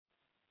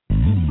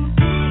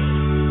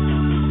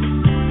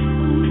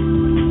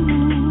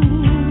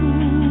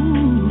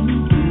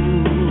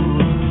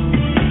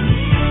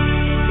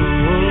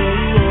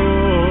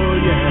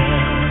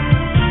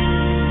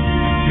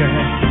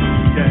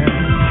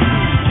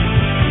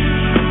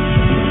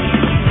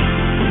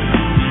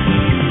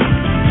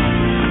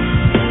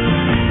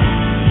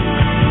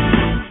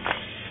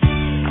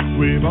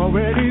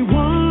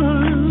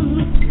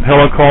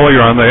Hello, caller.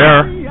 You're on the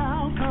air.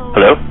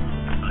 Hello?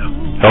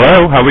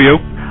 Hello. How are you?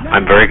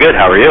 I'm very good.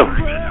 How are you?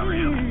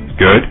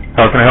 Good.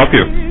 How can I help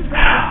you?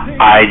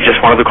 I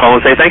just wanted to call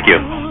and say thank you.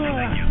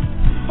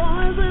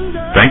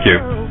 Thank you.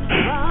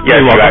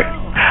 Yes, you're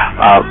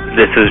welcome.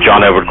 This is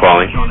John Edward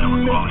calling.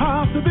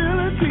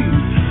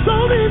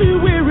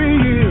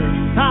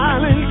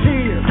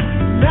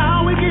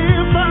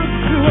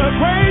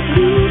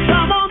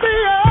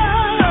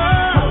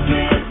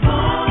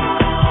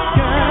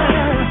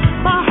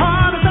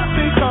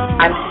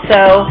 I'm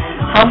so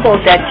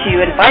humbled that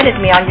you invited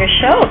me on your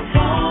show.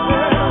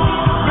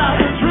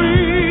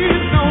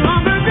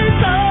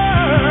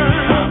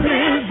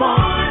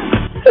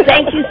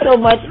 Thank you so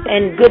much,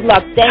 and good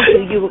luck.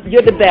 Thank you.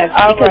 You're the best.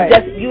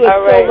 You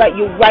are so right.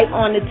 You're right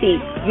on the tee.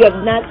 You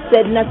have not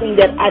said nothing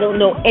that I don't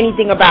know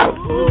anything about.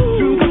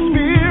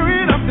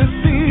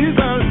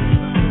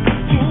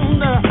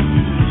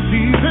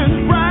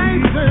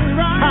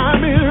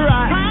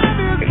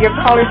 Your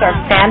colors are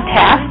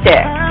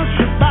fantastic.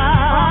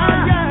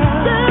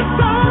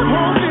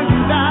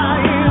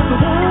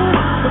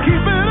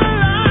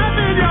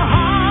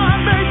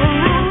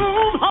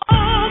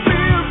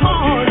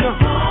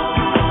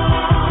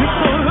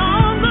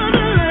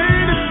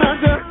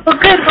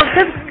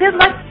 Good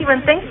luck,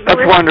 Stephen. Thanks for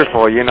That's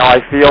wonderful. You know, I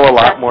feel a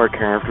lot more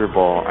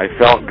comfortable. I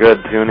felt good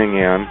tuning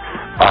in.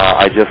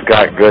 I just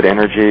got good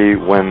energy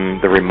when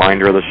the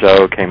reminder of the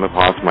show came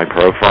across my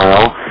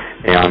profile,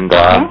 and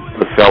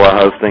the fella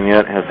hosting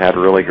it has had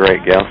really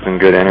great guests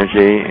and good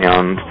energy,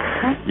 and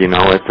you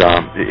know,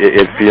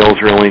 it feels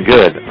really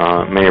good.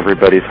 May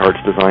everybody's heart's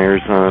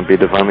desires be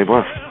divinely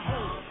blessed.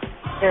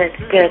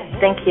 Good.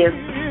 Thank you.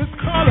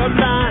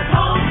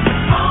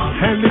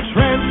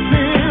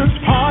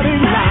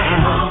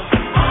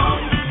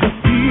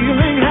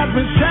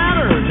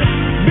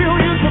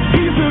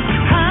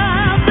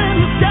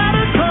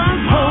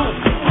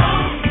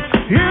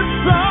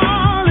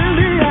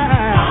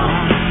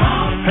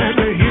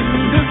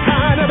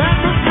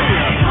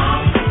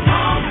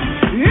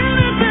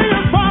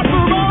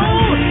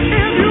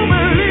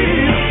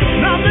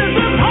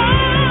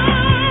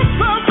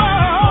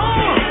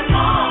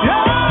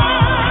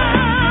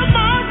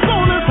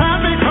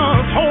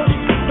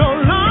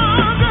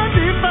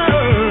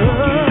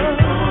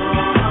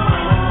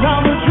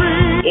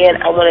 And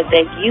I want to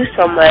thank you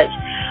so much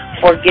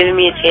for giving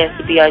me a chance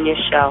to be on your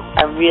show.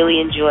 I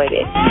really enjoyed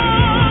it.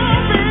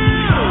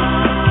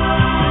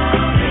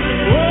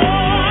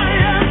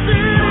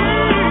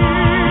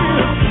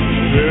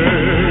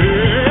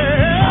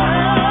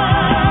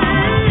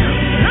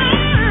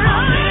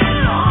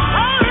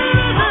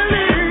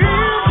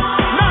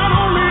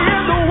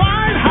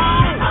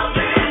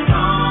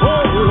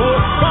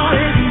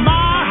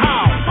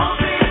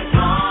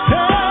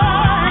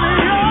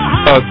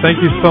 Thank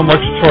you so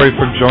much, Tori,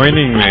 for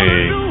joining me.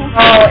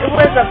 Oh, it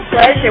was a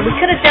pleasure. We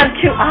could have done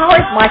 2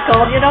 hours,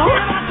 Michael, you know.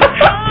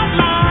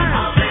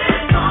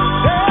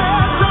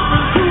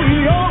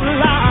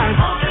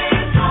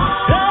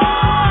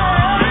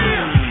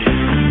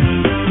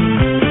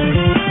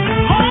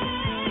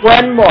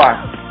 One more.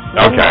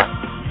 Okay.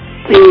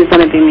 Please, let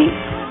it be me.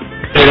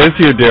 It is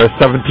you, dear,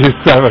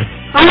 727.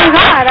 Oh, my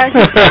God. I was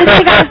just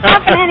thinking I was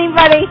talking to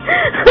anybody.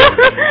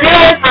 You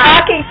were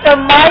talking to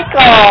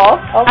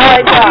Michael. Oh,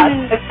 my God.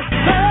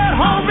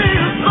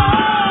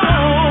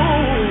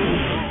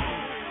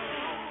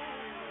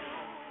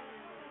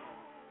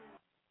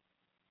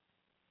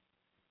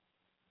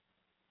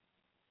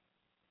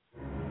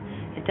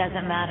 It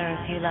doesn't matter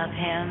if you love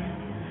him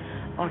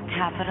or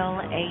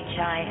capital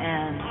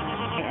H-I-M.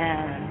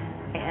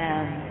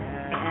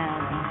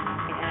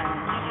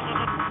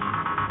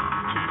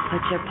 Just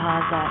put your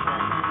paws up,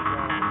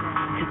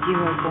 because you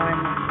were born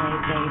this way,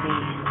 baby.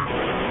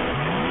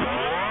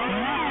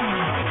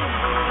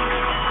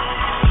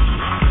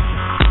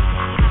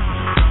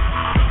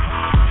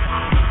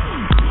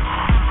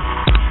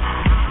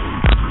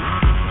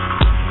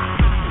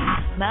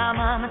 My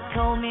mama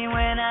told me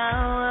when I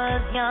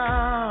was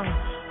young,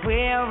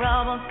 we're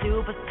all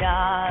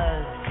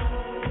superstars.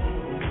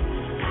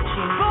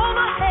 She rolled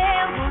my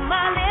hair with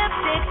my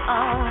lipstick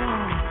on,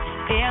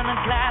 in a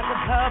glass of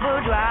her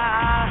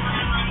boudoir.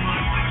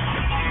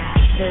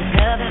 There's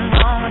nothing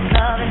wrong with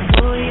loving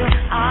who you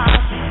are,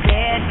 she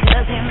said,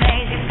 'cause he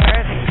made you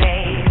perfect,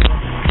 babe.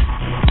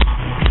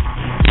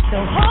 So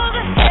hold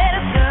your head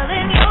up, girl,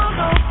 and you'll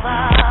go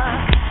far.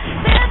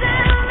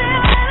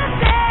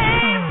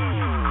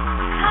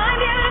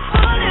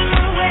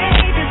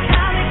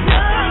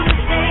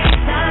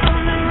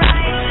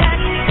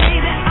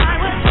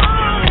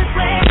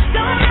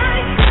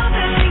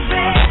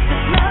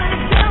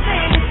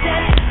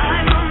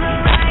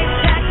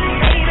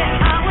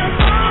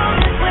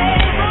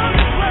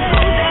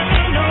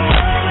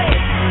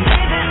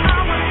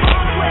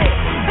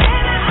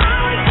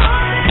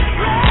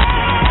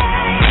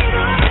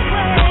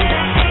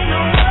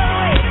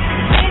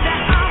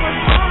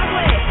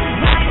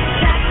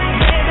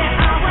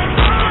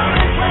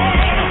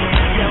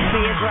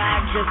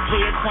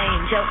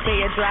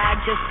 a drag,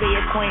 just be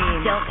a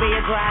queen. Don't be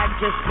a drag,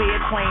 just be a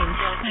queen.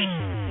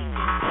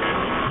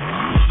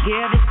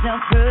 Give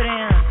yourself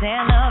prudence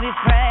and love your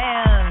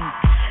friends.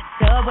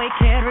 Subway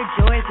kid,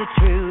 rejoice the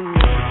truth.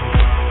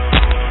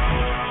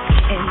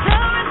 In the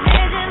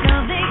religion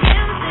of the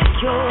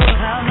insecure,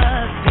 I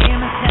must be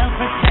myself,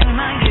 protect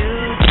my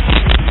youth.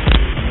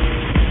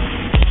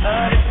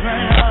 A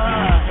different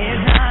law is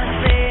not a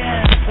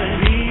sin.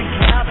 Believe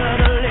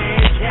capitally,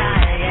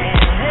 yeah.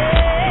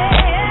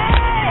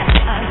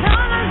 As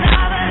long as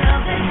I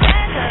love this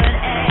record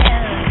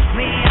ends,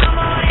 me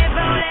amor y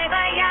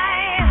problema,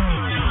 yeah.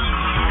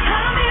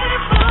 I'm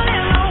beautiful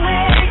in my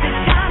way, 'cause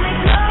I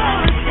make no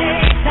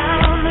mistakes.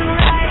 I'm on the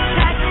right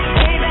track,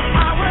 baby.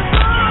 I was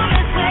born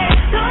this way.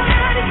 Don't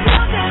have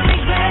yourself and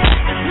regret.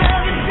 Just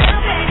love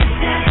yourself and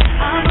accept.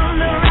 I'm on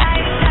the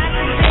right track,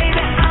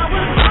 baby. I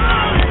was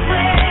born this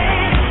way.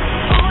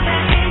 Oh,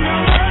 there ain't no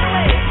other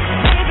way,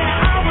 baby.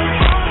 I was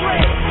born this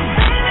way.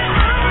 Baby,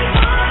 I was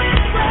born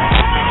this way.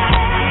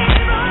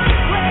 Born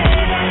this way.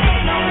 There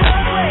ain't no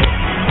other way,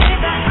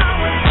 baby. I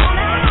was born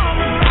on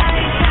the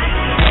right track,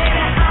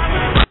 baby. I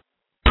was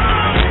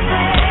born this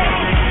way.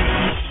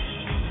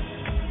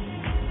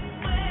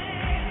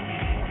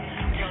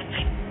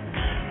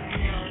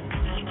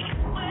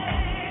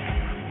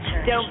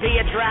 Don't be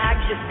a drag,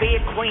 just be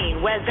a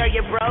queen. Whether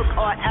you're broke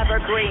or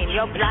evergreen,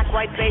 you're black,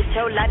 white, beige,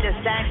 you'll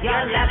understand.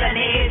 You're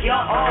Lebanese, you're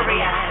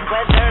Orient.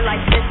 Whether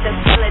life's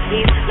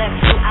disabilities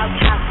left you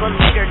outcast for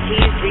later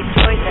tease,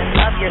 rejoice and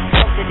love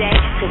yourself today,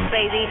 'cause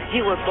baby,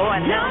 you were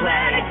born this way. No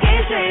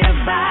medication to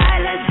buy,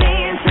 let's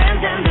dance,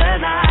 transgender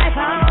life.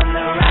 I'm on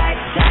the right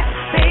track,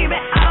 baby.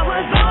 I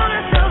was born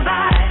to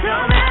survive.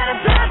 No matter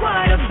black,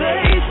 white, or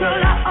beige, so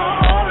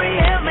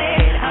Orient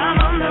made. I'm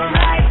on the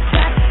right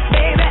track,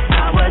 baby.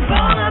 I was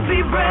born to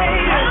be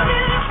brave. I'm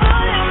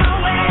beautiful in my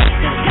way,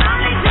 'cause God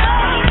made no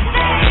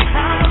mistakes.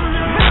 I'm on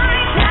the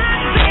right track,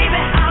 baby.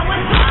 I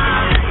was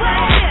born this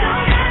way.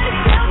 Don't have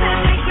yourself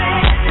and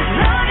regret. Just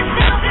love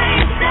yourself and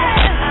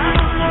yourself. I'm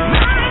on the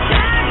right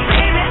track,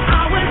 baby.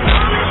 I was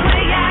born this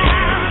way, yeah.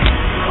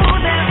 Oh,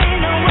 there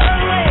ain't no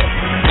other way,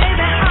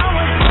 baby. I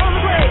was born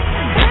this way.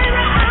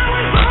 Baby, I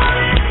was born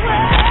this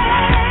way.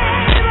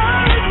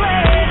 Born this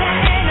way. There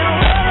ain't no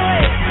other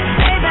way,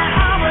 baby.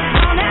 I was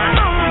born out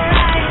on the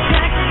right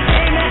track,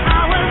 baby.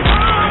 I was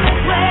born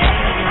this way.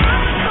 I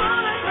was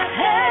born this way.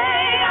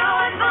 Hey, I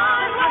was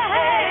born this way.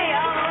 Hey,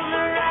 I'm on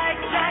the right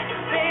track,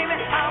 baby.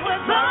 I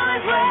was born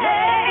this way.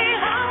 Hey,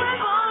 I was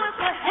born this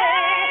way.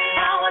 Hey,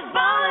 I was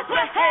born this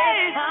way.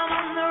 Hey, I'm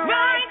on the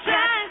right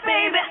track,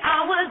 baby. I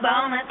was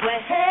born this way.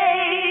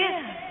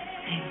 Hey,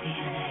 same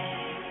DNA,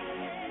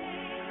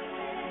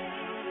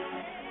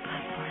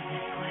 but born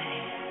this way.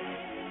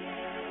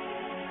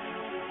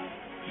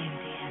 Same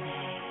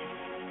DNA,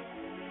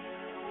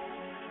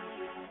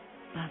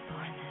 but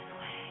born this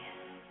way.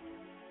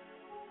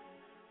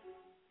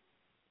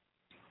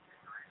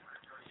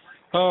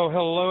 Oh,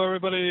 hello,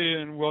 everybody,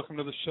 and welcome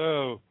to the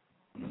show.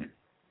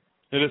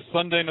 It is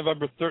Sunday,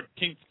 November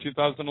 13th,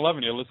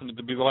 2011. You're listening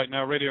to Be the Light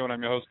Now Radio, and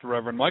I'm your host,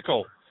 Reverend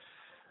Michael.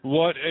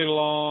 What a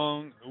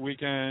long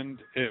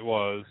weekend it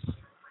was.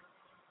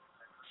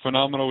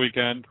 Phenomenal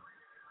weekend.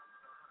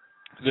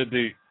 Did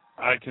the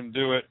I Can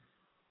Do It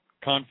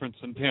conference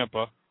in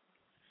Tampa.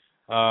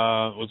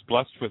 Was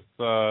blessed with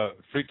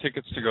free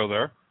tickets to go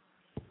there.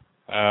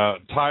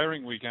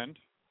 Tiring weekend.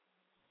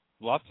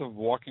 Lots of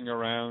walking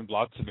around,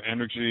 lots of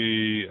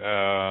energy.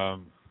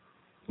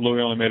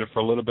 Louis only made it for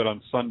a little bit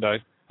on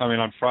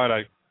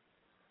Friday.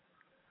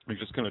 We're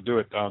just going to do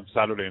it on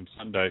Saturday and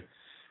Sunday.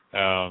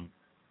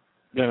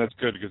 Then that's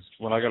good, because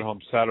when I got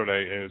home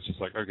Saturday, it was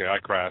just like, okay, I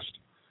crashed.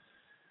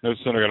 No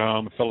sooner I got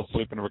home, I fell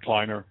asleep in a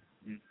recliner.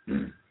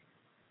 And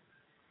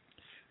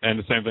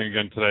the same thing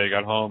again today. I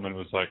got home and it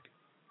was like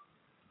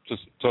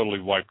just totally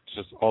wiped,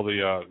 just all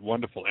the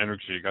wonderful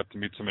energy. Got to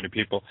meet so many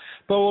people.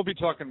 But we'll be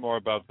talking more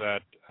about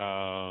that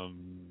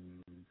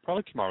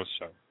probably tomorrow's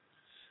show.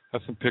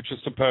 Have some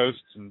pictures to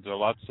post and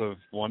lots of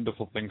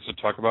wonderful things to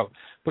talk about.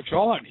 But you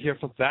all aren't here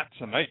for that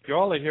tonight. You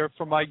all are here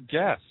for my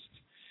guest.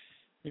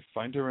 Let me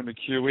find her in the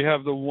queue. We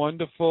have the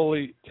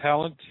wonderfully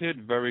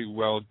talented, very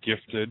well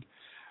gifted,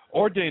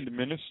 ordained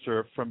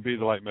minister from Be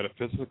the Light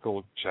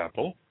Metaphysical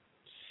Chapel.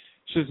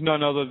 She's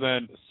none other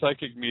than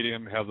psychic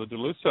medium Heather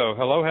DeLusso.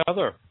 Hello,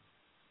 Heather.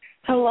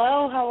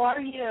 Hello, how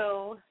are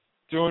you?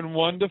 Doing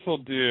wonderful,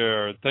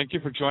 dear. Thank you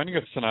for joining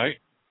us tonight.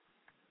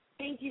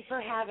 Thank you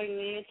for having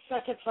me. It's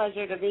such a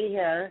pleasure to be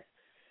here.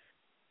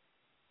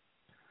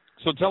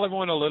 So tell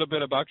everyone a little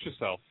bit about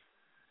yourself.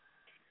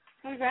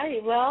 All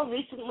right. Well,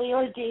 recently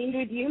ordained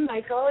with you,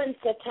 Michael, in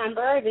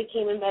September. I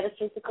became a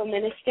metaphysical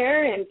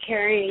minister, and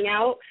carrying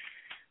out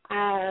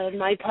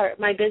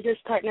my business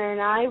partner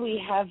and I, we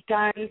have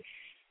done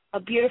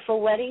a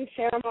beautiful wedding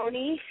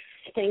ceremony,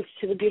 thanks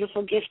to the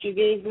beautiful gift you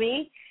gave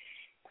me.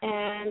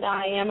 And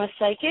I am a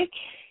psychic.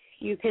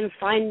 You can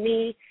find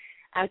me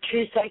at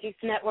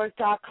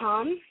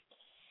truepsychicsnetwork.com,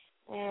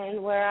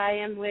 and where I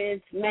am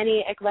with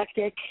many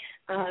eclectic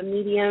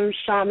mediums,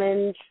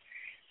 shamans,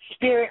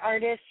 spirit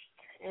artists,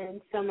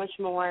 and so much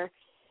more.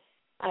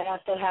 I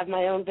also have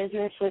my own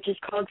business, which is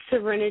called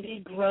Serenity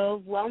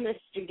Grove Wellness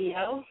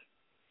Studio,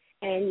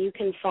 and you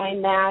can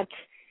find that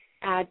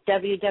at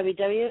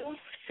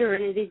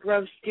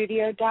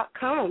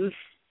www.serenitygrovestudio.com.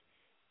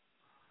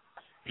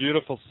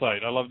 Beautiful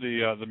site. I love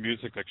the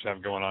music that you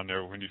have going on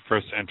there when you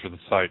first enter the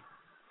site.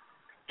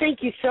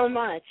 Thank you so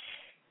much.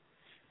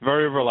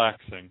 Very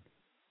relaxing.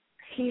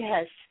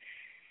 Yes.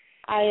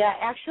 I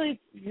actually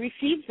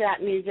received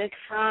that music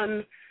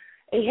from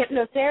a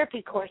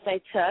hypnotherapy course I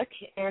took,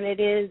 and it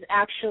is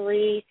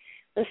actually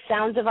the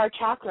sounds of our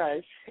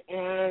chakras.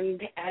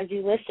 And as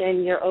you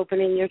listen, you're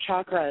opening your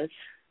chakras.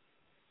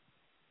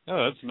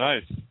 Oh, that's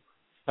nice.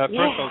 At first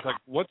I was like,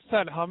 what's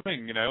that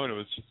humming, And it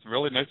was just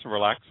really nice and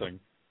relaxing.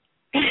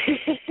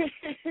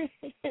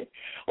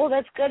 Well,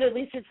 that's good. At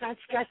least it's not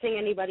stressing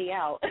anybody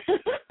out.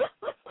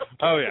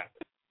 Oh, yeah.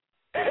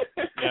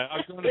 Yeah,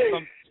 I've gone to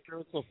some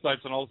spiritual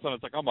sites, and all of a sudden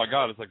it's like, oh, my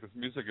God, it's like this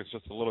music is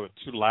just a little bit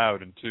too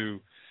loud and too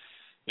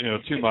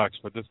much.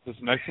 But this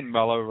nice and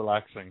mellow,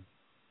 relaxing.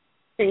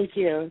 Thank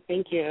you.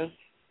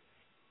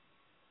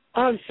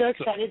 Oh, I'm so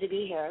excited to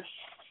be here.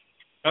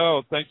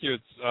 Oh, thank you.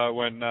 It's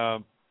when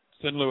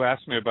Sinlu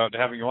asked me about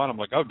having you on, I'm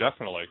like, oh,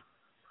 definitely.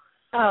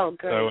 Oh,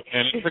 great. So,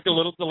 and it took a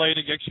little delay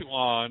to get you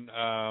on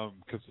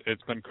because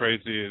it's been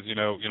crazy. As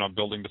I'm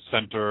building the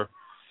center,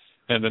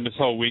 and then this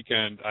whole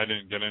weekend I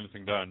didn't get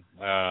anything done.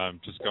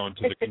 Just going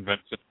to the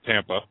convention in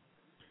Tampa.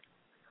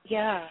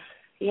 Yeah.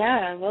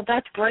 Well,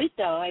 that's great,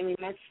 though. I mean,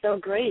 that's still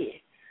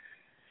great.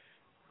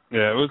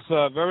 Yeah, it was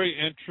very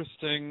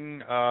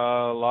interesting.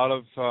 A lot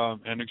of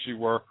energy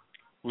work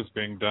was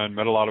being done.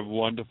 Met a lot of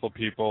wonderful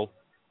people.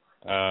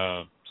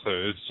 So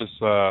it's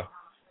just a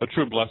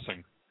true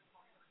blessing.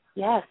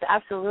 Yes,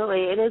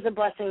 absolutely. It is a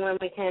blessing when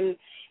we can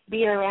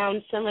be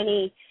around so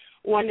many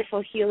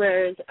wonderful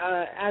healers.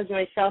 As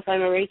myself,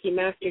 I'm a Reiki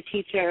master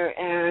teacher,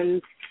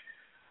 and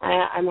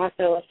I'm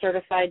also a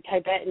certified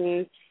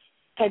Tibetan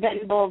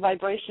bowl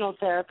vibrational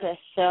therapist.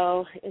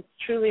 So it's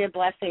truly a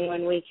blessing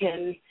when we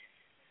can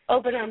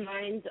open our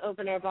minds,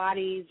 open our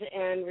bodies,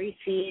 and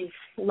receive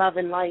love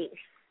and light.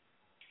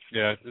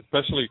 Yeah,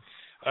 especially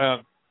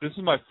this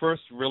is my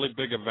first really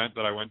big event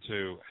that I went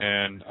to,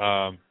 and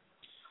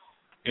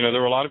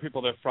there were a lot of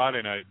people there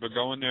Friday night, but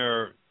going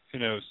there,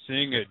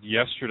 seeing it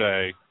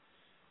yesterday,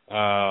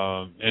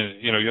 and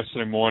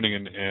yesterday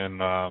morning, and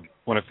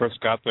when I first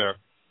got there,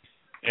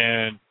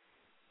 and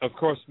of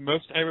course,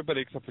 most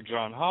everybody except for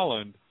John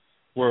Holland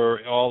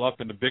were all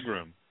up in the big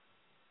room,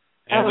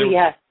 and there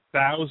were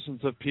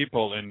thousands of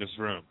people in this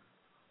room,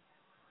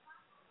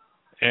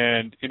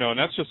 and and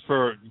that's just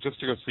to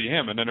go see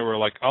him, and then there were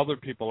like other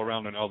people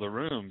around in other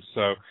rooms,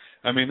 so.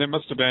 I mean, there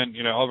must have been,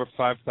 over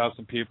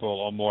 5,000 people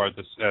or more at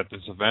this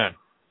event.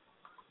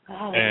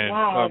 Oh, and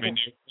wow. I mean,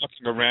 you're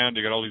walking around,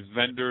 you got all these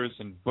vendors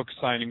and book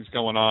signings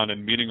going on,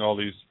 and meeting all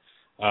these,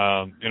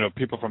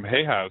 people from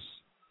Hay House,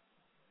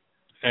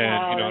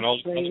 and and all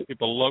these other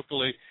people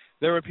locally.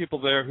 There were people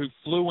there who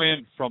flew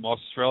in from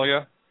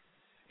Australia,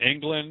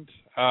 England,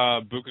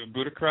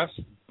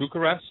 Bucharest,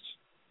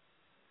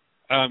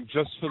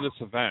 just for this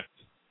event.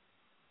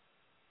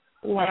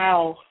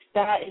 Wow,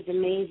 that is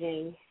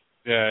amazing.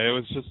 Yeah, it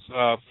was just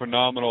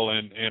phenomenal,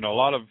 and a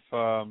lot of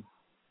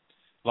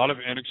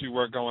energy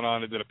work going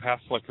on. I did a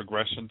past life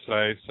regression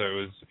today, so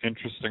it was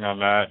interesting on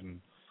that, and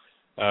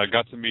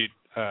got to meet,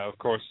 of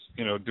course,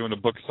 doing a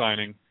book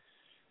signing.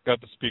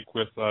 Got to speak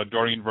with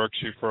Doreen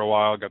Virtue for a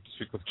while. Got to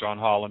speak with John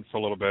Holland for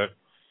a little bit,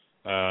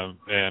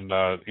 and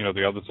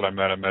the others that I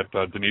met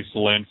Denise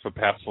Lynn for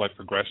past life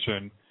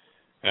regression,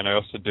 and I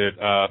also did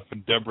for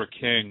Deborah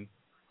King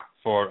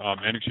for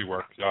energy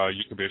work.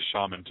 You could be a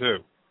shaman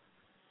too.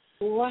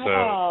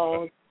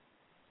 Wow. So,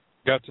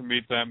 got to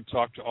meet them,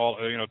 talk to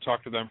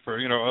them for,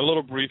 a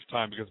little brief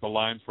time because the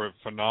lines were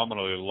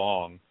phenomenally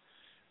long.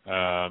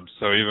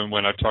 So even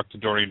when I talked to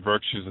Doreen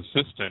Virtue's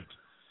assistant,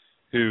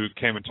 who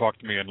came and talked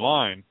to me in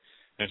line,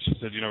 and she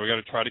said, we got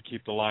to try to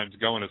keep the lines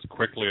going as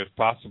quickly as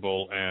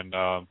possible. And,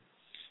 I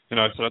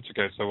said, that's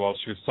okay. So while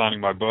she was signing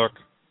my book,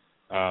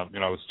 I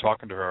was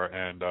talking to her,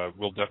 and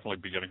we'll definitely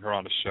be getting her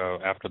on the show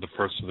after the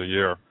first of the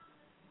year.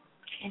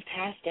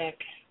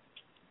 Fantastic.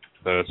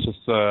 It's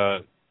just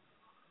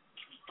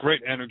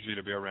great energy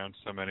to be around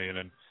so many, and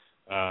then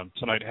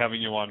tonight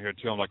having you on here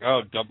too, I'm like,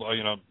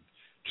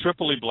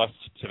 triply blessed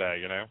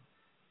today.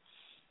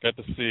 Get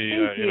to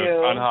see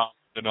John Holland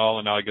and all,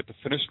 and now I get to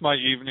finish my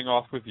evening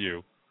off with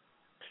you.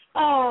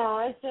 Oh,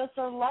 I feel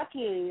so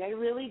lucky. I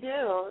really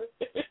do.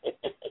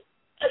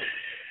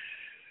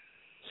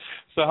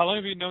 So, how long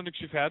have you known that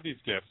you've had these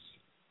gifts?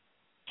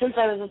 Since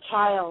I was a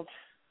child.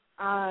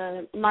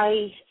 I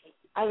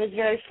was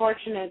very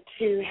fortunate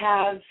to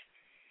have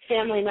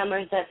family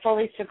members that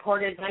fully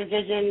supported my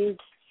vision,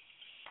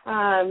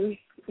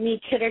 me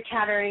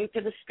chitter-chattering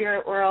to the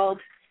spirit world.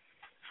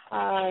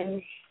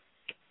 And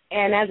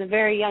as a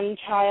very young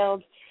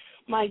child,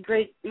 my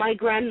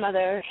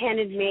grandmother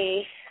handed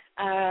me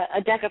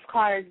a deck of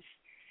cards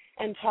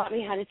and taught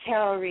me how to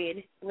tarot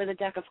read with a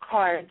deck of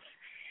cards.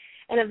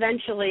 And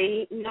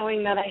eventually,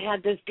 knowing that I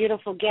had this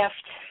beautiful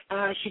gift,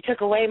 she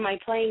took away my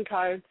playing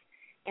cards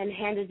and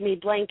handed me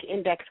blank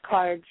index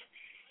cards.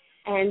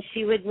 And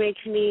she would make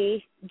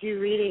me do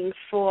readings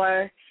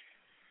for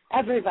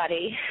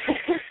everybody.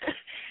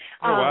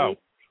 Oh, wow.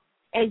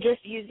 And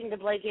just using the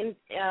blank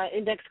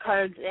index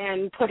cards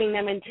and putting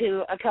them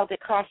into a Celtic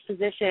cross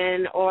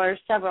position or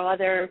several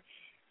other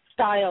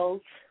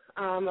styles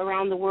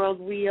around the world,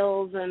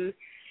 wheels and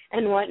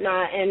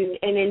whatnot, and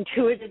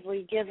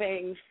intuitively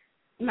giving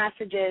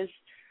messages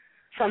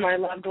from our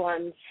loved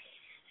ones.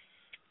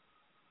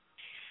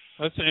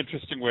 That's an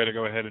interesting way to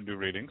go ahead and do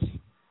readings.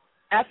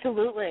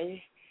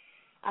 Absolutely.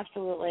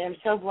 Absolutely. I'm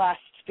so blessed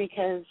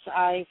because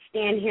I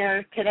stand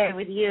here today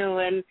with you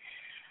and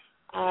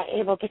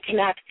able to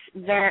connect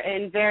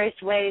in various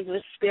ways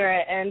with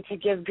Spirit and to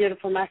give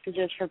beautiful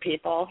messages for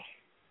people.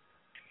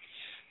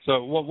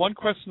 So one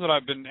question that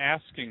I've been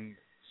asking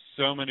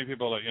so many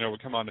people that,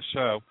 would come on the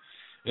show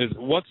is,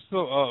 what's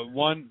the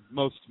one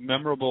most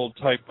memorable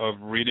type of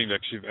reading that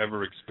you've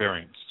ever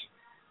experienced?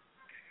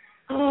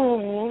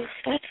 Oh,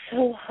 that's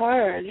so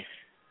hard.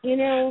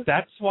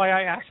 That's why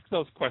I ask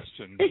those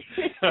questions.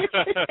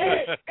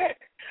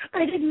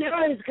 I didn't know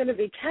I was going to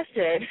be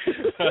tested.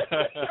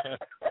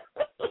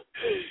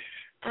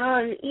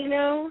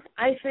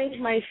 I think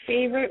my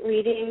favorite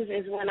readings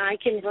is when I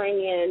can bring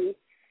in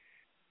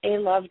a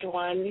loved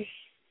one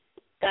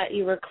that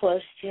you were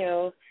close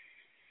to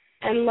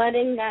and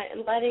letting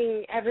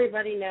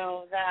everybody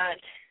know that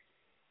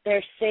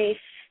they're safe,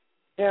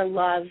 they're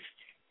loved,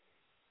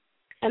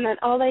 and that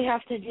all they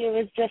have to do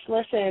is just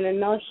listen,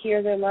 and they'll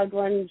hear their loved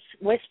ones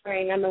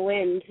whispering on the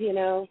wind,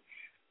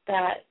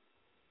 that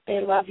they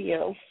love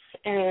you.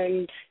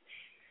 And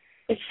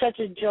it's such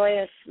a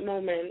joyous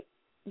moment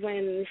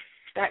when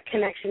that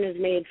connection is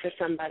made for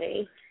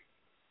somebody.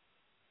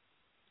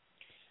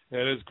 Yeah,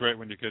 it is great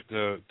when you get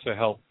to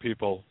help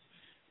people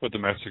with the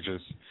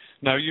messages.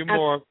 Now, are you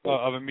more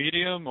of a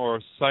medium or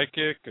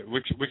psychic?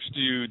 Which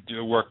do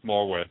you work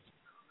more with?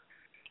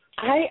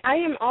 I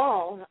am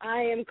all.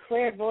 I am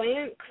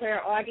clairvoyant,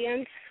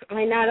 clairaudient.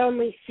 I not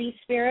only see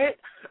spirit,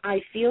 I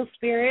feel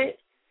spirit.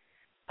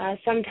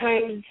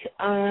 Sometimes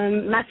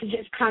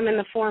messages come in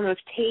the form of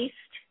taste,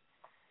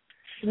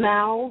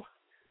 smell.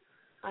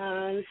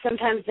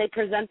 Sometimes they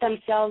present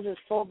themselves as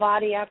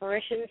full-body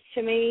apparitions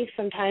to me.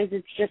 Sometimes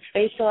it's just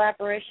facial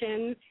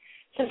apparition.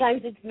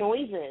 Sometimes it's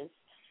noises,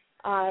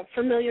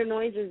 familiar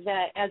noises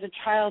that as a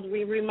child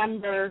we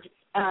remember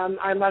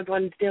our loved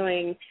ones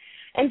doing.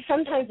 And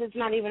sometimes it's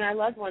not even our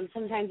loved ones.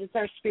 Sometimes it's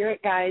our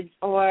spirit guides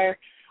or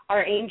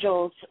our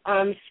angels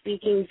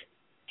speaking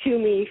to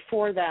me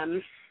for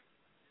them.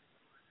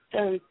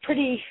 So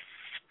pretty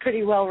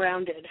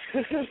well-rounded.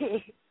 So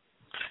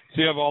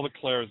you have all the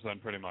clairs then,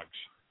 pretty much.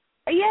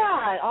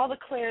 Yeah, all the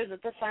clairs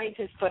that the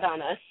scientists put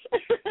on us.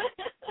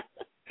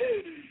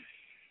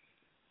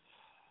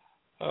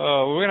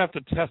 We're going to have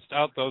to test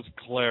out those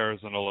clairs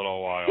in a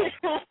little while.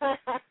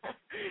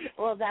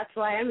 Well, that's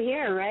why I'm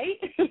here, right?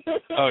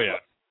 Oh, yeah.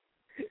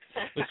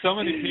 There's so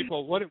many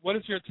people. What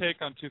is your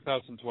take on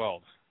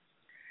 2012?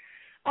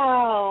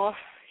 Oh,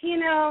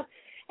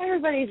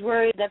 everybody's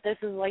worried that this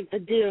is like the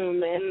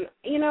doom. And,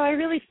 I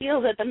really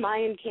feel that the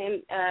Mayan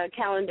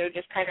calendar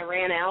just kind of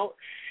ran out.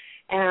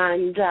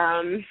 And,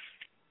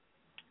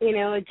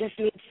 it just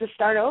needs to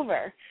start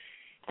over.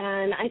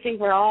 And I think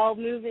we're all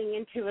moving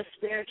into a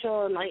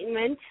spiritual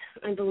enlightenment.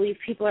 I believe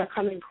people are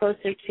coming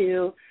closer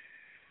to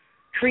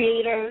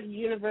Creator,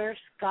 universe,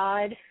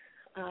 God,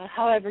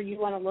 however you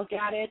want to look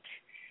at it.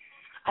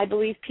 I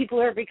believe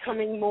people are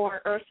becoming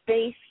more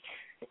earth-based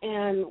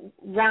and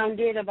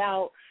rounded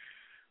about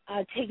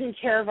taking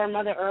care of our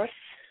Mother Earth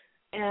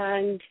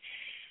and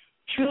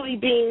truly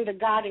being the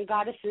God and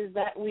goddesses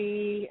that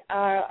we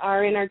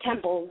are in our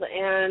temples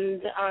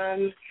and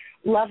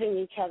loving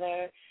each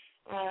other.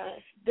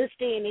 This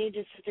day and age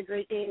is such a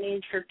great day and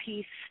age for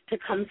peace to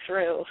come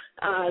through.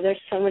 There's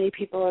so many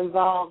people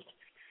involved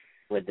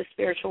with the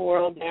spiritual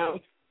world now.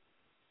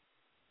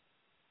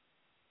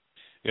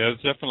 Yeah,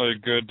 it's definitely a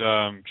good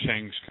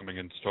change coming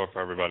in store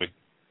for everybody.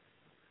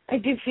 I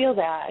do feel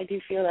that.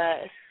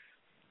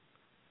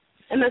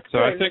 And that's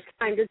good. It's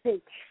time to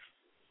think.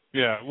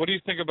 Yeah. What do you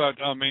think about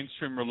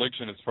mainstream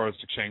religion as far as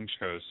the change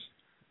goes?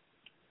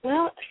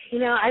 Well,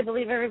 I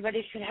believe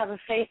everybody should have a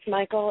faith,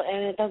 Michael,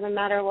 and it doesn't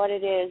matter what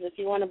it is. If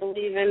you want to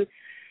believe in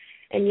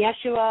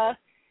Yeshua,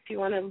 if you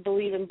want to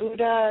believe in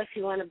Buddha, if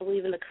you want to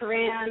believe in the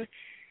Quran,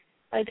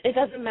 it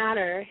doesn't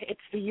matter. It's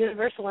the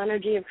universal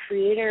energy of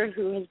Creator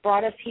who has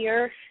brought us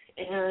here,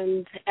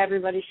 and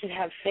everybody should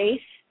have faith.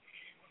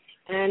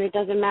 And it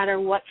doesn't matter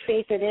what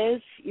faith it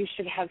is. You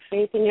should have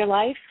faith in your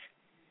life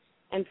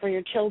and for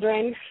your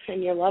children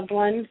and your loved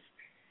ones.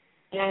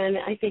 And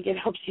I think it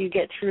helps you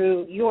get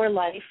through your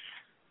life.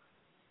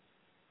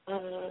 Do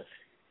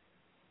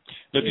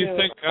you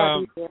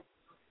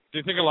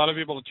think a lot of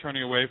people are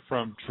turning away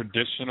from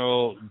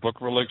traditional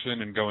book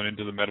religion and going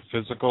into the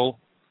metaphysical?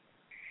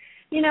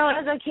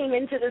 As I came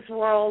into this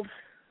world,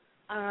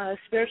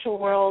 spiritual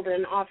world,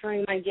 and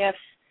offering my gifts,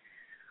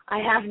 I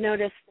have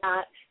noticed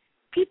that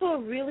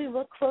people really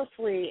look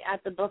closely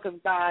at the Book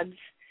of Gods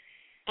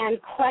and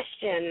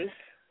question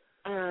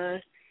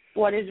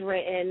what is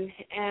written.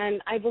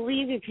 And I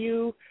believe if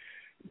you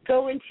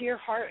go into your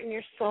heart and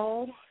your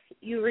soul,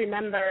 you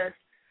remember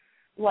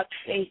what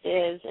faith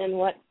is and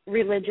what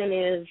religion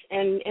is,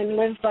 and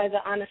live by the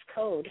honest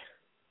code.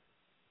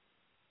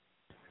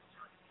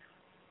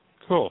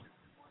 Cool.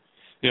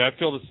 Yeah, I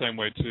feel the same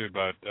way too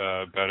about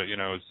it. You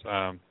know,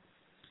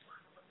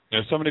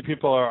 it's so many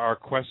people are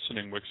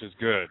questioning, which is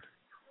good.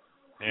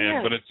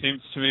 And but it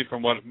seems to me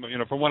from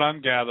what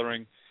I'm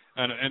gathering,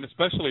 and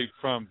especially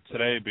from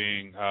today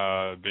being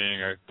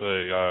at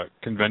the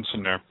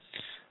convention there,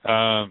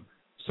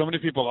 so many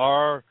people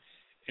are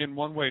in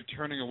one way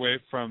turning away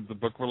from the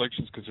book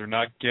religions because they're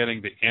not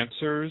getting the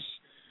answers,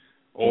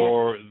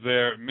 or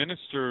their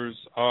ministers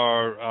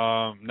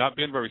are not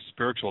being very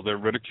spiritual. They're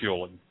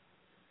ridiculing.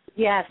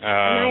 Yes, and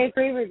I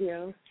agree with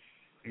you.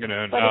 You know,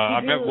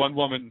 I met one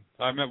woman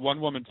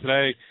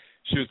today.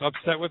 She was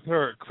upset with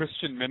her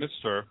Christian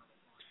minister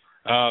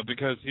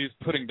because he's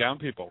putting down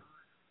people.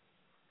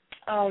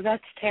 Oh,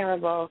 that's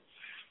terrible.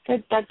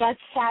 That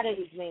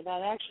saddens me.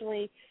 That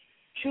actually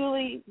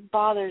truly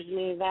bothers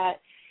me, that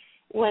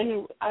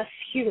when us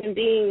human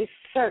beings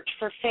search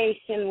for faith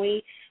and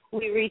we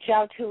reach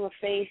out to a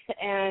faith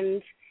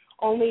and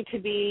only to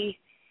be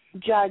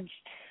judged,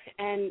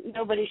 and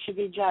nobody should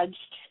be judged.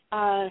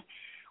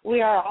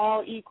 We are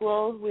all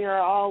equal. We are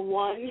all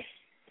one.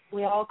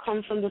 We all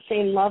come from the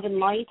same love and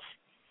light.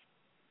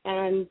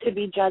 And to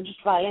be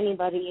judged by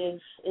anybody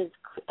is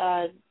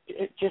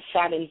it just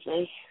saddens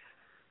me.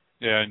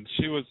 Yeah, and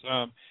she was,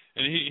 and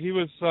he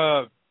was,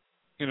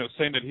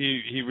 saying that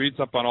he reads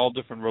up on all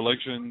different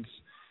religions,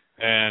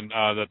 and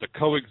that the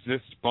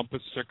coexist bumper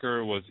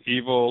sticker was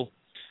evil.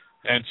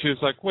 And she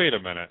was like, wait a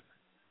minute.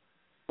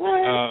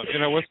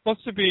 We're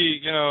supposed to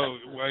be,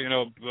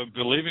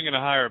 believing in a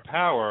higher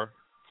power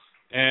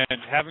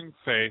and having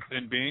faith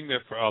and being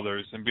there for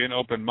others and being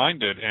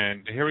open-minded,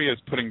 and here he is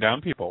putting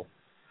down people.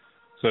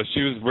 So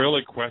she was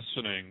really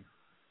questioning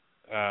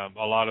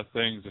a lot of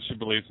things. That she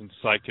believes in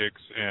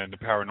psychics and the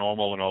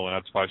paranormal and all, and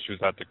that's why she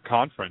was at the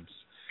conference.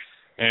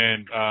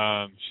 And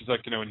she's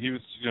like, and he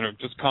was,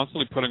 just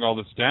constantly putting all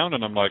this down,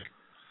 and I'm like,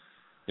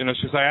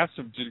 I asked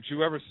him, did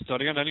you ever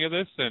study on any of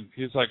this? And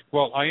he's like,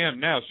 well, I am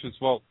now. She says,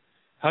 well,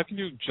 how can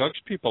you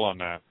judge people on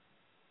that?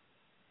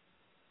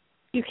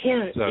 You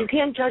can't. You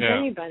can't judge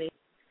anybody.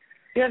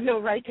 You have no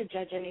right to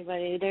judge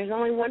anybody. There's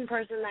only one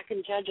person that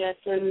can judge us,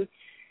 and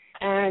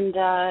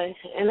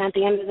at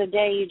the end of the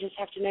day, you just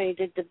have to know you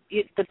did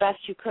the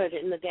best you could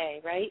in the day,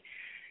 right?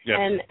 Yes.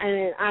 And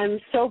I'm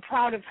so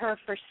proud of her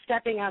for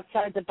stepping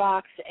outside the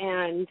box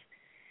and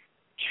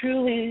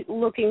truly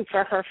looking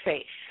for her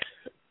faith.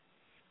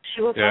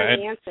 She will find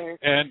the answer.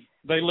 And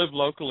they live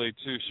locally,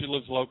 too. She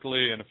lives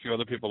locally, and a few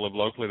other people live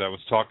locally that I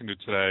was talking to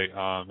today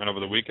and over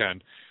the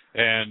weekend.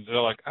 And they're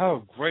like,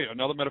 oh, great,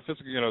 another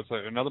metaphysical,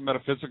 another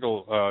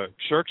metaphysical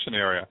church in the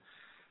area.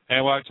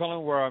 And when I told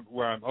them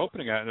where I'm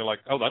opening at, and they're like,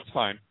 oh, that's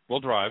fine, we'll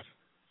drive.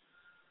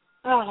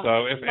 Oh,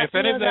 so if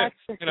any of them,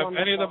 if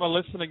any of them are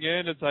listening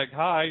in, it's like,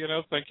 hi,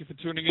 thank you for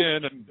tuning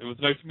in, and it was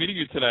nice meeting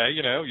you today.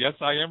 Yes,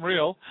 I am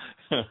real.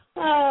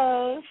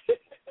 Oh.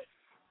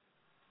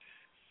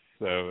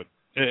 So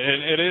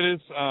it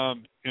is,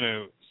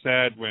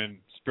 sad when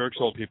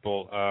spiritual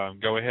people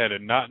go ahead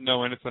and not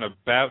know anything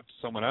about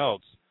someone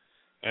else,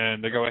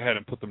 and they go ahead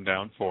and put them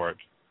down for it.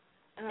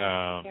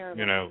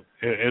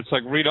 It's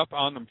like read up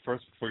on them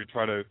first before you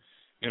try to,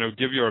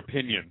 give your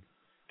opinion.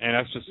 And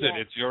that's just it.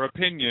 It's your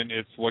opinion.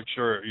 It's what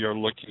you're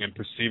looking and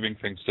perceiving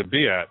things to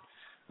be at.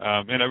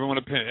 And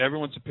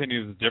everyone's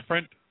opinion is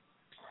different.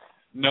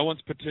 No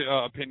one's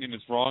opinion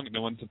is wrong.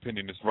 No one's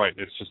opinion is right.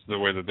 It's just the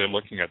way that they're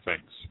looking at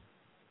things.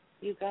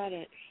 You got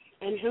it.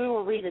 And who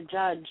are we to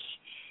judge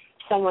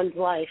someone's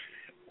life?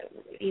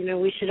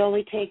 We should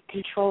only take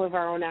control of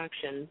our own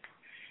actions.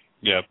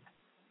 Yep.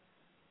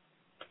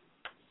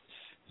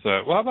 So,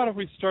 well, how about if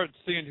we start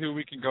seeing who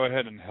we can go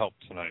ahead and help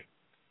tonight?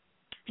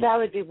 That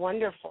would be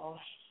wonderful.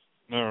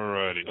 All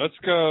righty. Let's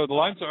go. The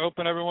lines are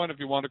open, everyone, if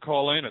you want to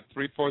call in at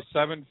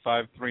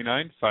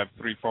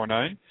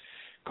 347-539-5349.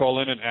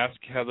 Call in and ask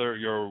Heather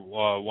your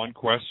one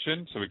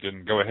question so we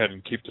can go ahead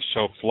and keep the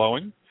show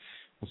flowing.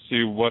 We'll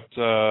see what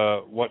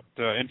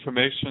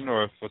information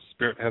or if a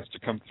spirit has to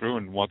come through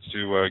and wants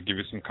to give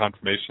you some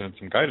confirmation and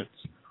some guidance.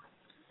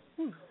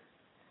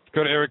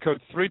 Go to area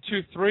code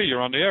 323.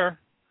 You're on the air.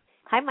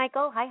 Hi,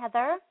 Michael. Hi,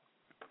 Heather.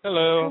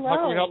 Hello. How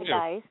can we help you?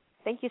 Guys.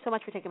 Thank you so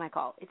much for taking my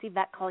call. It's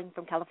Yvette calling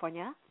from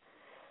California.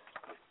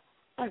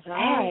 All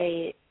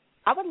right.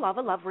 I would love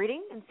a love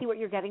reading and see what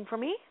you're getting for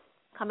me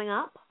coming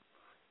up.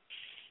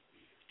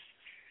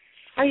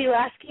 Are you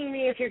asking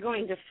me if you're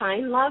going to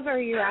find love, or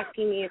are you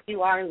asking me if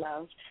you are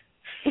loved?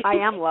 I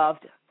am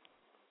loved.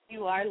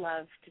 You are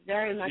loved,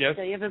 very much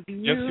so. You have a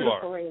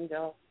beautiful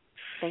angel.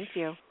 Thank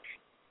you.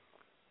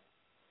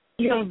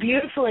 You have a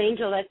beautiful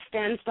angel that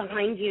stands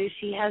behind you.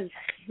 She has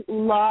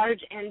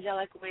large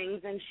angelic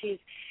wings, and she's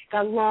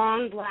got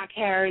long black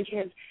hair, and she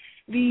has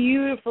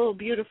beautiful,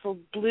 beautiful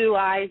blue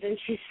eyes, and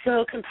she's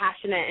so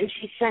compassionate, and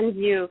she sends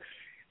you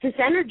this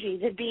energy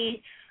to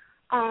be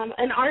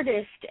an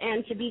artist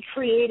and to be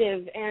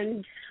creative,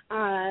 and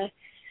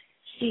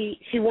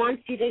she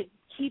wants you to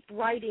keep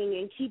writing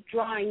and keep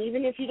drawing.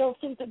 Even if you don't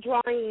think the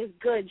drawing is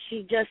good,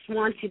 she just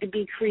wants you to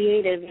be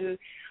creative and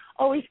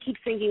always keep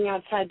thinking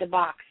outside the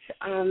box.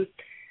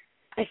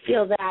 I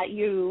feel that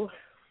you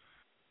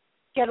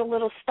get a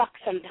little stuck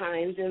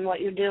sometimes in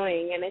what you're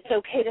doing, and it's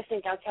okay to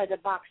think outside the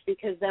box,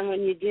 because then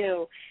when you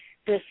do,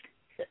 this,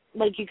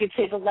 like you could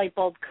say, the light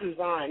bulb comes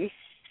on.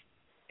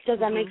 Does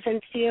that make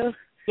sense to you?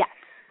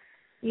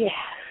 Yeah.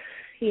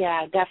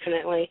 Yeah,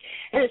 definitely.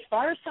 And as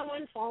far as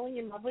someone falling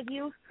in love with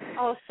you,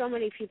 oh, so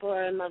many people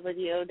are in love with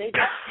you. They just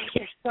think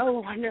you're so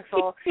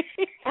wonderful.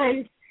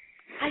 And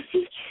I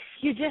think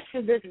you're just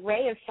this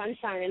ray of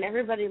sunshine, and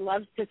everybody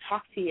loves to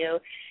talk to you.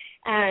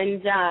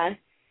 And,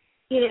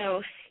 you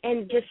know,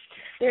 and just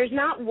there's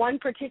not one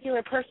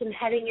particular person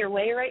heading your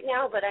way right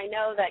now, but I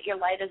know that your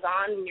light is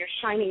on and you're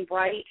shining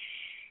bright.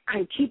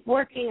 And keep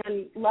working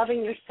on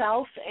loving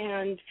yourself,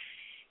 and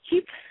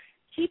keep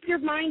your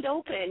mind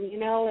open, you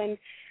know, and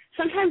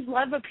sometimes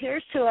love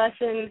appears to us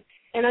in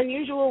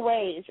unusual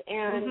ways,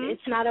 and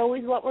it's not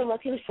always what we're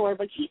looking for,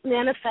 but keep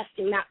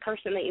manifesting that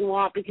person that you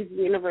want, because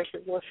the universe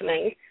is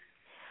listening.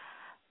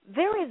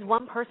 There is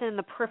one person in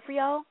the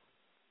peripheral,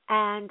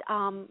 and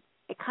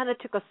it kind of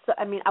took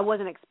I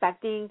wasn't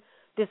expecting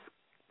this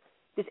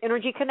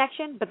energy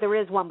connection, but there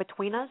is one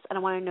between us, and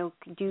I want to know,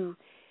 can you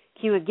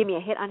give me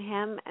a hit on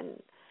him?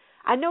 And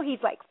I know he's,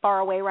 like, far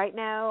away right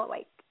now,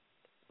 like,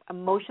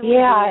 emotionally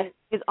doing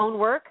his own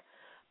work,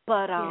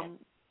 but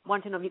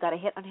want to know if you got a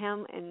hit on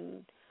him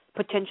and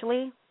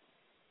potentially.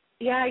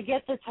 Yeah, I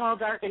get the tall,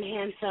 dark, and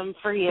handsome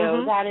for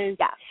you. That is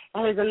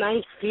a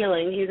nice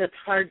feeling. He's a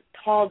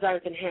tall,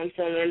 dark, and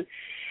handsome,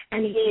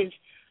 and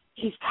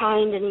he's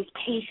kind and he's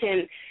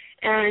patient,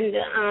 and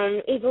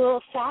he's a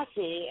little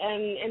sassy,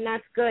 and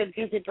that's good,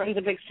 because it brings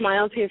a big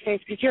smile to your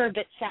face, because you're a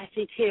bit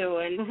sassy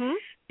too, and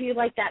you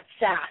like that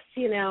sass,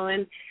 you know,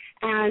 and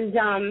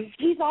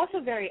he's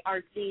also very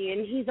artsy,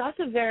 and he's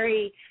also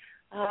very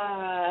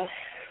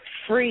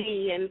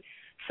free and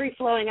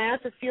free-flowing. I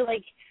also feel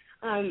like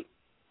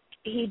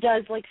he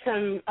does, like,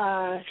 some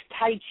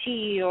Tai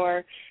Chi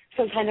or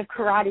some kind of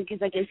karate,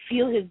 because I can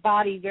feel his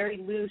body very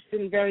loose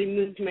and very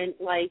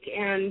movement-like,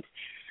 and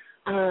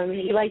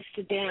he likes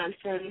to dance,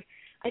 and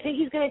I think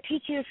he's going to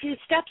teach you a few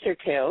steps or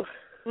two.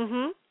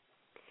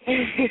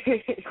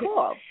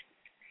 Cool.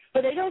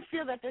 But I don't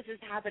feel that this is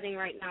happening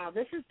right now.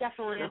 This is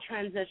definitely a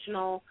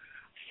transitional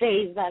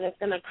phase that is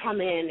going to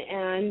come in.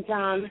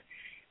 And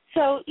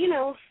so, you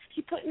know,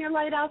 keep putting your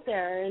light out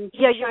there and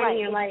keep shining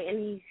your light.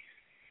 And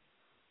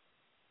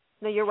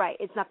no, you're right.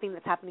 It's nothing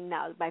that's happening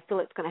now, but I feel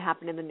it's going to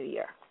happen in the new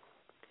year.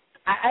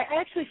 I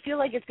actually feel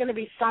like it's going to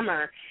be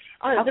summer.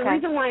 The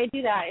reason why I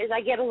do that is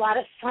I get a lot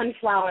of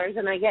sunflowers,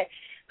 and I get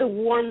the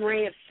warm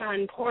ray of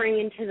sun pouring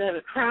into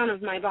the crown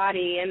of my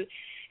body,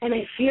 and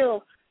I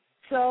feel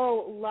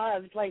so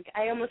loved. Like,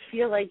 I almost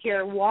feel like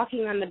you're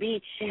walking on the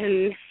beach,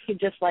 and you're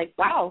just like,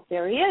 wow,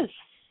 there he is.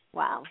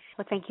 Wow.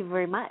 Well, thank you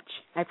very much.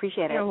 I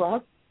appreciate it. You're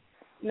welcome.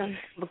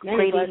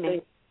 Great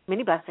evening.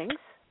 Many blessings.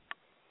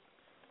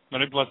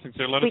 Many blessings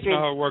here. Let us know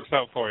how it works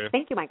out for you.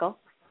 Thank you, Michael.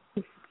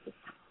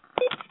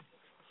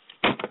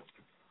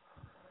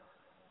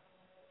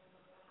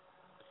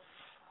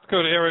 Let's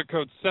go to area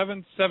code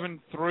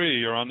 773.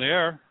 You're on the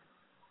air.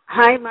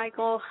 Hi,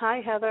 Michael. Hi,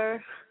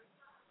 Heather.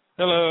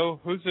 Hello.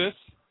 Who's this?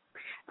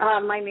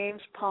 My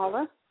name's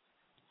Paula.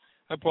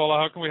 Hi, Paula.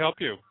 How can we help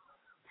you?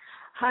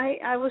 Hi.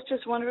 I was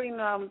just wondering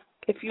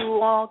if you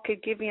all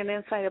could give me an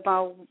insight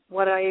about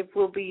what I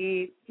will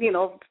be,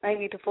 I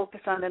need to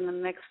focus on in the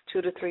next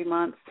 2 to 3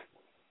 months.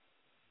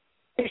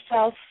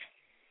 Yourself.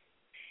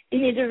 You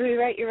need to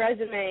rewrite your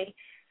resume.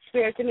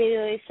 Spirit's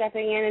immediately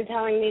stepping in and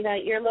telling me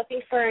that you're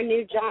looking for a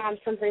new job,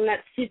 something that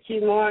suits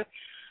you more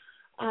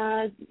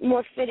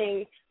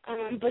fitting.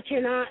 But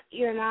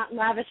you're not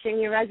lavishing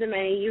your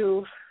resume.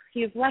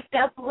 You've left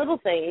out the little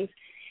things,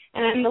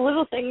 and the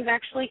little things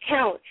actually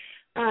count.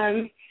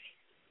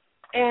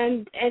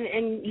 And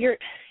you're,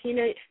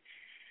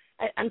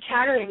 I'm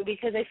chattering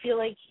because I feel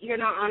like you're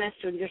not honest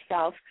with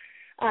yourself.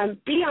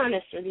 Be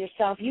honest with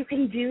yourself. You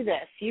can do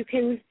this.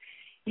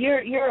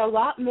 You're a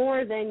lot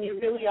more than you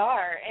really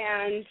are,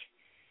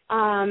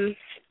 and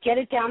get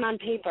it down on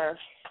paper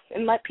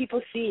and let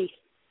people see.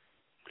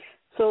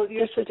 So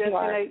you're suggesting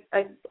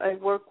I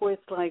work with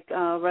like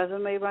a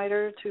resume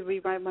writer to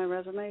rewrite my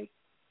resume?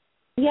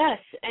 Yes,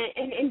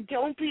 and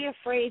don't be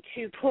afraid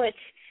to put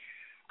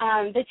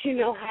that you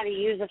know how to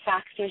use a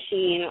fax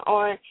machine,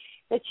 or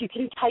that you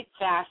can type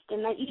fast,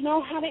 and that you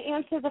know how to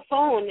answer the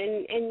phone,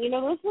 and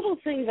those little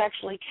things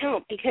actually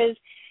count, because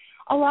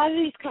a lot of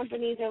these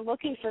companies are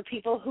looking for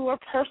people who are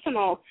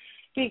personal,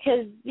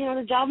 because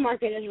the job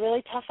market is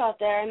really tough out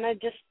there, and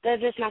they're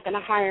just not going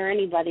to hire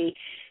anybody.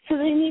 So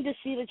they need to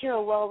see that you're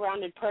a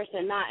well-rounded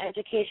person, not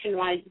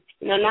education-wise,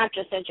 not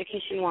just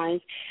education-wise,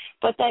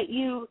 but that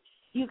you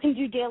can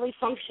do daily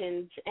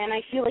functions. And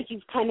I feel like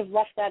you've kind of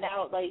left that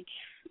out, like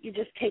you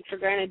just take for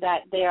granted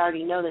that they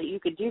already know that you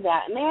could do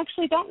that, and they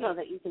actually don't know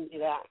that you can do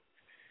that.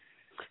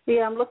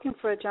 Yeah, I'm looking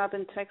for a job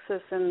in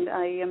Texas, and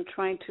I am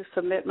trying to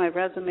submit my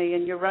resume.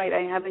 And you're right,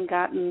 I haven't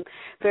gotten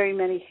very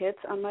many hits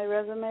on my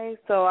resume,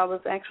 so I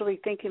was actually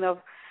thinking of,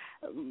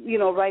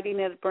 writing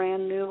it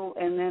brand new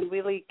and then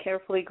really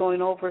carefully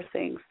going over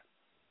things.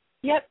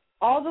 Yep,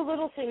 all the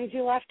little things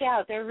you left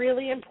out, they're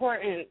really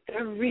important.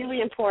 They're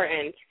really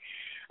important.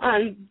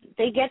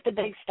 They get the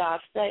big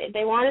stuff.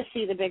 They want to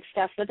see the big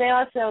stuff, but they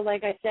also,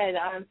 like I said,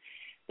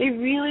 they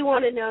really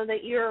want to know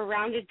that you're a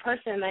rounded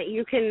person, that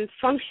you can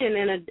function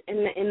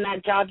in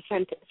that job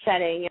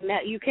setting, and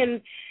that you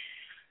can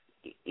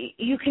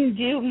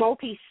do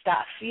multi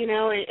stuff,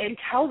 and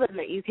tell them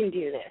that you can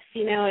do this.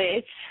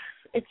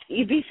 It's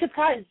you'd be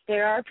surprised.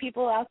 There are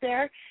people out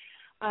there,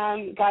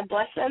 God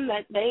bless them,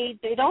 that they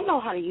don't know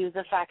how to use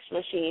a fax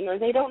machine, or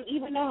they don't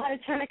even know how to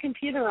turn a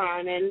computer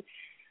on, and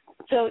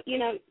so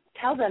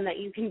tell them that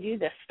you can do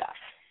this stuff.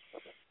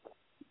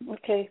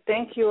 Okay,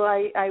 thank you.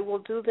 I will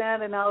do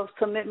that, and I'll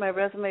submit my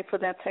resume for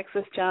that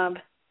Texas job.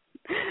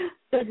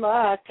 Good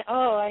luck.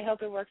 Oh, I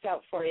hope it works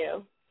out for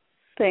you.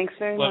 Thanks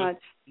very much.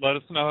 Let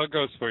us know how it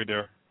goes for you,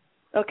 dear.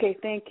 Okay,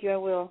 thank you. I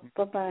will.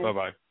 Bye-bye.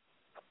 Bye-bye.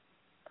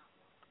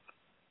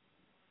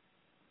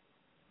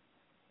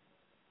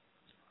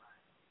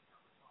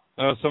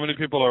 So many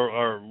people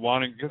are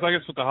wanting, because I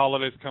guess with the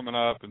holidays coming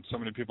up, and so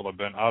many people have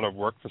been out of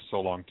work for so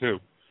long, too.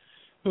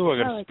 Ooh,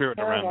 I got a spirit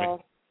around me.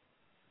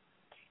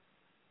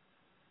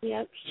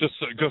 Yep. Just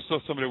so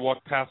somebody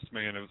walked past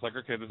me, and it was like,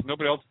 okay, there's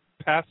nobody else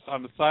past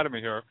on the side of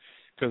me here,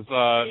 because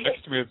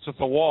next to me it's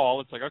just a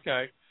wall. It's like,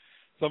 okay,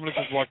 somebody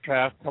just walked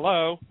past.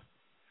 Hello.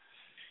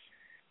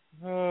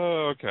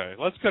 Oh, okay.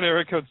 Let's go to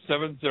area code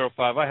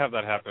 705. I have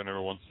that happen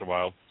every once in a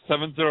while.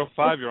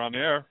 705, you're on the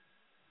air.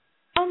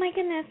 Oh, my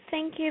goodness.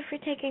 Thank you for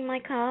taking my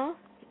call.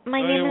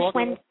 My name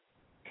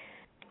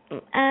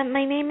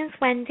is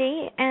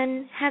Wendy.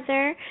 And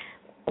Heather,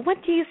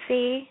 what do you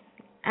see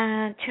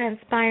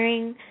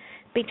transpiring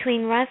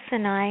between Russ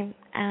and I,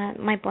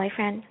 my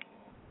boyfriend?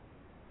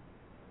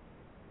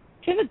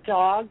 Do you have a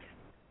dog?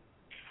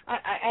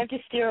 I have to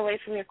steer away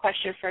from your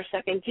question for a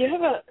second.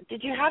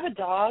 Did you have a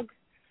dog,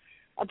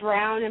 a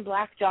brown and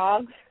black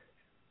dog,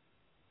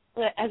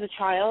 as a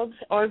child,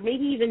 or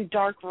maybe even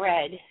dark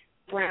red,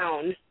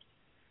 brown?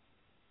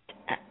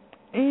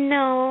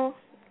 No.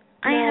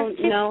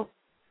 No.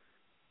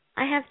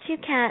 I have two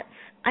cats.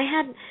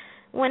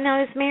 When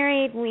I was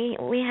married,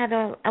 we had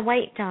a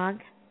white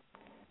dog.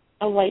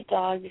 A white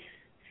dog.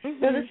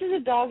 Mm-hmm. No, this is a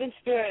dog in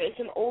spirit. It's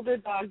an older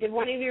dog. Did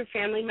one of your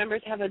family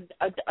members have a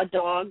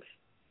dog?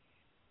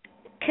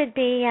 Could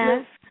be,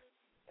 yes.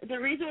 No,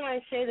 the reason why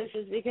I say this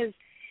is because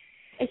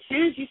as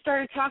soon as you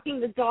started talking,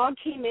 the dog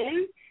came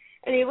in,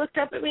 and he looked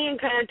up at me and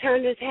kind of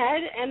turned his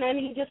head, and then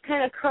he just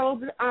kind of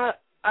curled up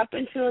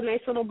into a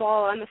nice little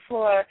ball on the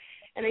floor,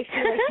 and I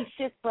feel like he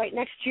sits right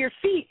next to your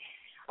feet.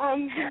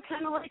 He's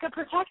kind of like a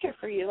protector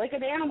for you, like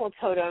an animal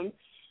totem.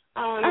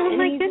 Oh,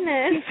 my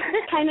goodness.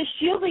 He's kind of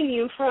shielding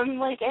you from,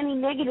 like, any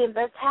negative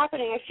that's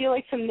happening. I feel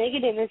like some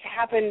negative has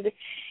happened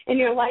in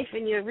your life,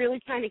 and you're really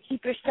trying to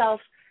keep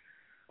yourself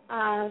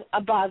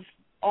above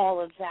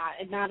all of that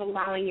and not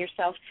allowing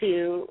yourself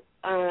to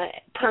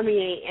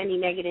permeate any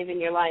negative in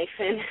your life.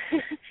 And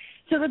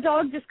so the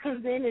dog just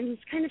comes in, and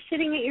he's kind of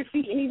sitting at your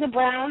feet, and he's a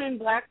brown and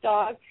black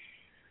dog,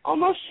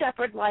 almost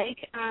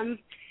shepherd-like.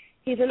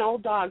 He's an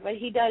old dog, but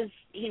he kind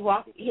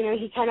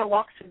of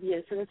walks with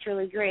you, so that's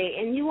really great.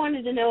 And you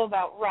wanted to know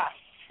about Russ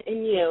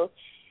and you.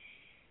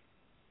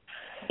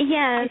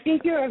 Yeah. I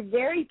think you're a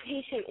very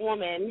patient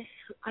woman.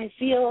 I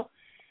feel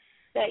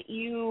that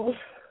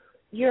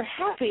you're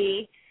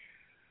happy,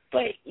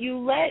 but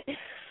you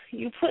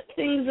put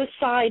things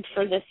aside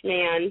for this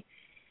man.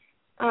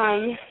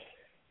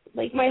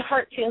 Like, my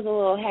heart feels a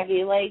little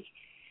heavy. Like,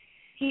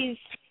 he's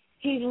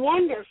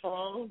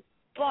wonderful,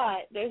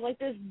 but there's like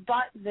this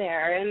but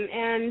there,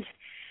 and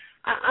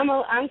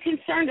I'm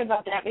concerned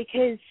about that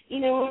because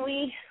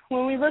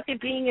when we look at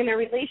being in a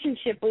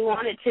relationship, we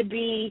want it to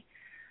be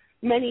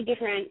many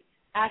different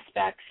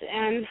aspects,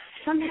 and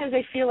sometimes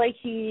I feel like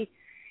he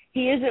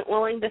isn't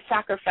willing to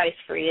sacrifice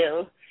for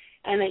you,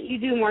 and that you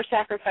do more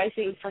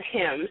sacrificing for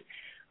him.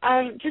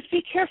 Just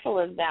be careful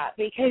of that,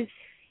 because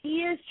he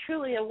is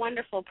truly a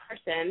wonderful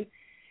person,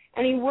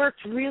 and he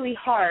works really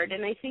hard,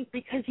 and I think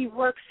because he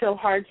works so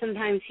hard,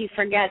 sometimes he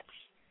forgets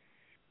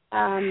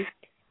to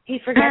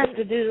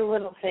do the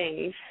little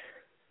things.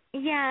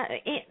 Yeah,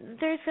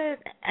 there's a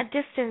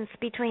distance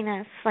between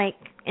us, like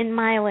in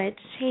mileage.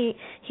 He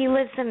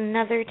lives in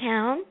another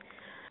town,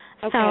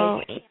 okay.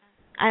 So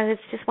I was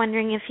just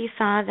wondering if you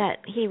saw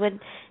that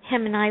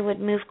him and I would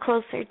move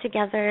closer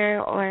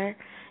together or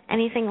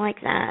anything like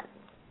that.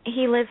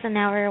 He lives an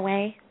hour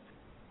away.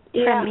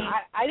 Yeah,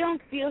 I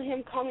don't feel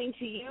him coming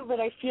to you, but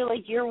I feel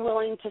like you're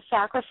willing to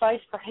sacrifice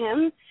for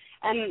him,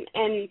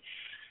 and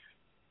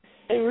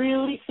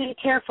really think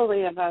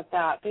carefully about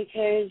that,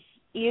 because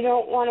you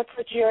don't want to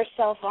put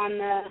yourself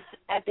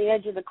at the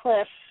edge of the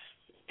cliff,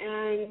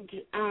 and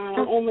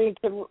only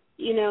to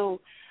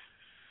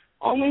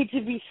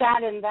be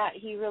saddened that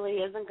he really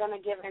isn't going to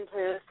give in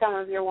to some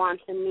of your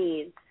wants and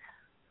needs.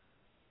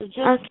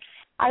 So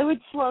I would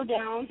slow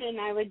down and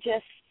I would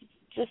just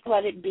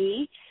let it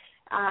be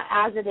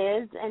as it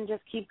is and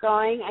just keep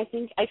going. I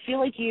feel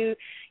like you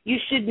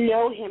should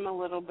know him a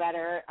little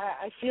better.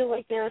 I feel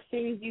like there are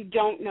things you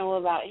don't know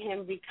about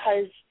him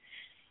because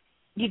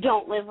you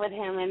don't live with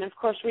him. And, of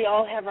course, we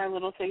all have our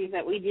little things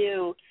that we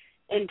do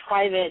in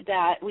private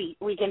that we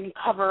can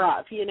cover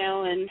up, you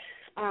know. And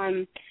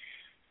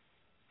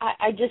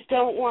I just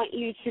don't want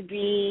you to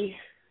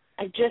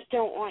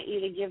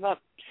give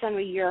up some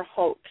of your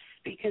hopes,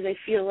 because I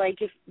feel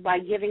like if by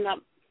giving up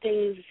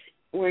things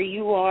where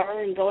you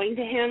are and going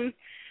to him,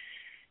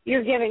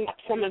 you're giving up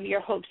some of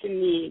your hopes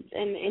and needs,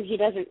 and he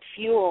doesn't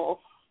fuel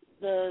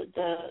the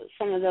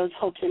some of those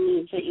hopes and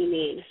needs that you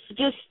need. So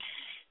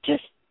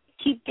just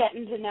keep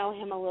getting to know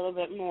him a little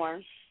bit more.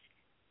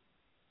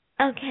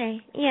 Okay.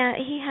 Yeah,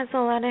 he has a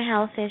lot of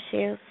health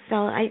issues, so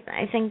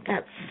I think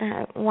that's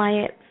why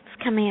it's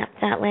coming up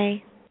that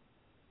way.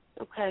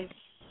 Okay.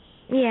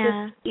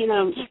 Yeah. Just, you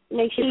know,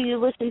 make sure you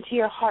listen to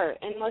your heart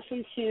and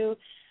listen to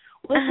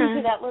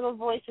that little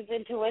voice of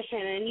intuition,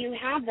 and you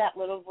have that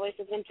little voice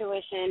of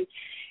intuition.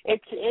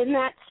 It's in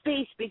that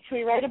space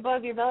between right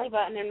above your belly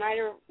button and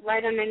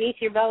right underneath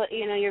your belly,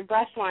 you know, your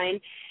breast line.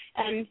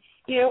 And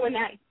you know, when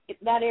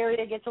that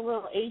area gets a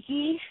little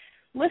achy,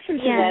 listen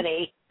to that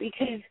ache,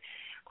 because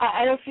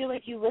I don't feel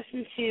like you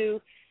listen to.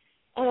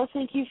 I don't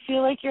think you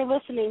feel like you're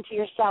listening to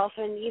yourself,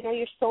 and you know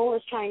your soul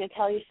is trying to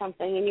tell you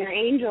something, and your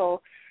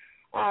angel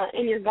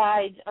and your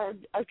guides are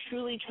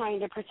truly trying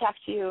to protect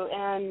you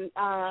and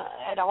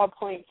at all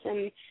points.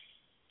 And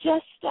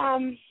just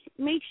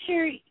make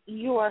sure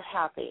you're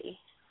happy.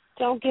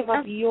 Don't give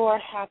up your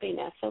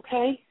happiness,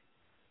 okay?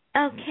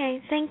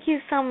 Okay. Thank you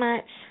so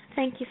much.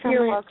 Thank you so much.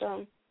 You're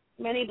welcome.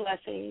 Many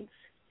blessings.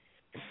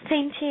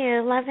 Same to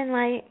you. Love and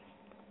light.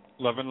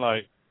 Love and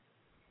light.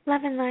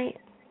 Love and light.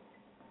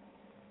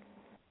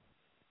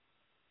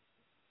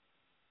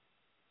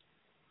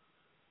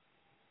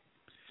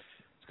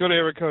 Go to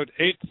area code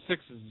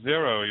 860.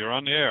 You're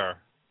on the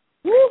air.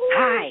 Woo-hoo.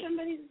 Hi.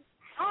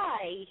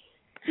 Hi.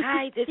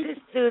 Hi, this is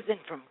Susan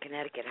from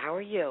Connecticut. How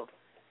are you?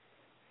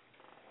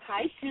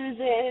 Hi,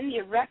 Susan.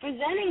 You're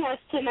representing us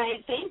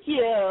tonight. Thank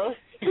you.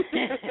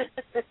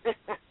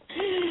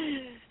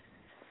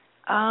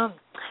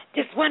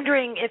 Just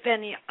wondering if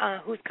any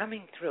who's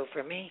coming through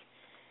for me.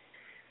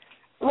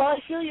 Well, I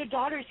feel your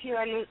daughter's here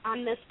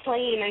on this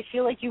plane. I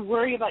feel like you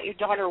worry about your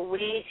daughter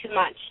way too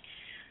much.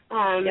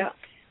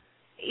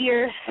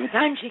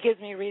 Sometimes she gives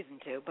me a reason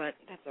to, but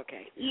that's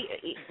okay.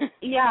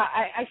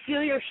 I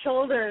feel your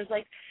shoulders,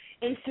 like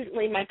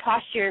instantly my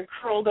posture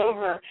curled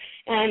over,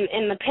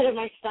 and the pit of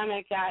my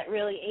stomach got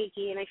really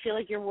achy, and I feel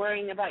like you're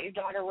worrying about your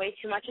daughter way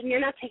too much, and you're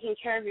not taking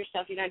care of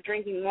yourself. You're not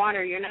drinking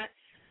water. You're not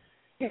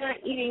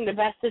eating the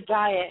best of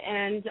diet,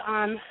 and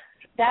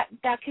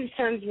that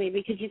concerns me,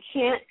 because you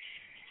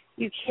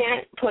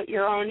can't put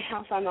your own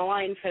health on the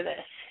line for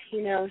this.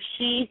 You know,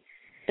 she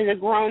is a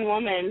grown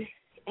woman,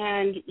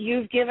 and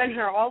you've given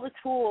her all the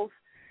tools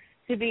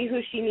to be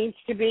who she needs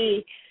to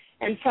be.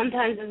 And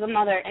sometimes as a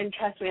mother, and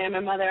trust me, I'm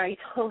a mother, I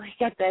totally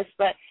get this,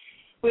 but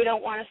we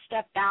don't want to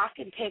step back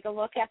and take a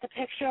look at the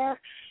picture.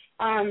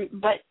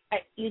 But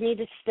you need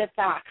to step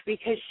back,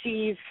 because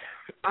she's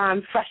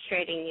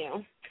frustrating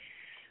you.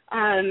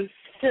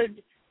 So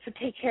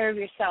take care of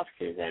yourself,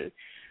 Susan.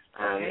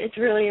 It's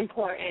really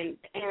important.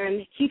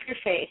 And keep your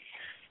faith.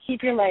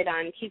 Keep your light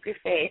on. Keep your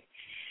faith.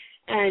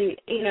 And,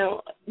 you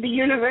know, the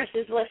universe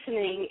is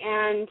listening,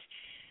 and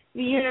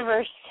the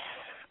universe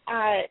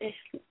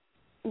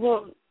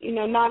will, you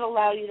know, not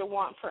allow you to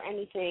want for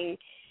anything.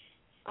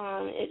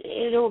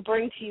 It'll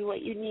bring to you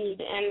what you need.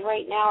 And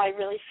right now I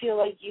really feel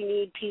like you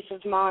need peace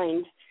of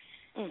mind.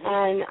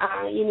 And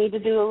you need to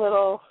do a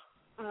little,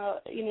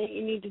 you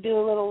need to do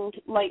a little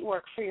light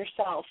work for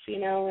yourself, you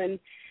know,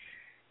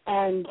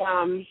 and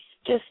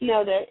just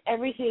know that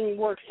everything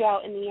works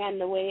out in the end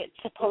the way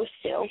it's supposed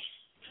to.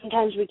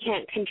 Sometimes we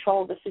can't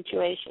control the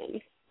situation.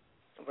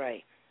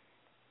 Right.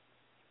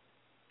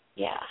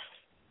 Yeah.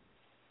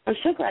 I'm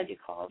so glad you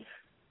called.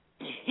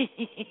 Do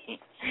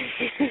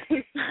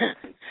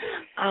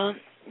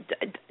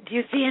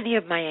you see any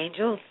of my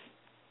angels?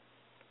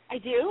 I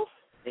do.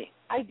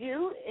 I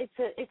do.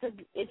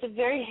 It's a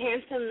very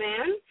handsome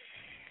man.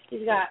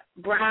 He's got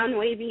brown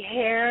wavy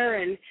hair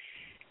and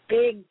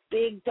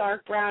big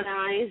dark brown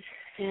eyes,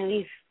 and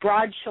he's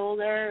broad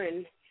shoulder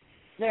and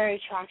very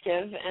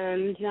attractive.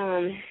 And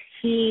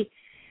he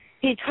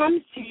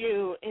comes to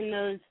you in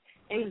those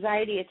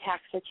anxiety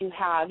attacks that you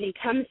have. He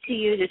comes to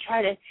you to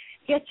try to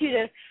get you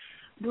to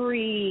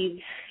breathe.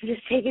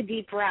 Just take a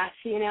deep breath.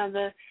 You know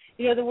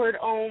the word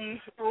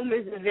Om. Om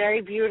is a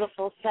very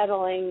beautiful,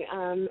 settling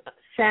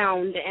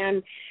sound.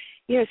 And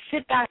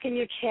sit back in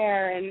your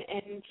chair and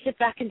sit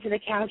back into the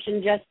couch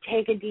and just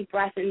take a deep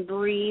breath and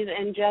breathe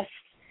and just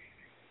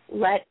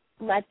let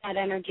that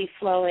energy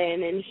flow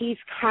in. And he's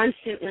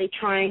constantly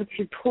trying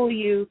to pull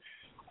you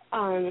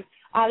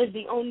out of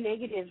the own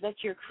negative that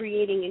you're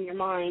creating in your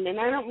mind. And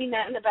I don't mean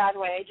that in a bad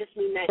way. I just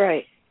mean that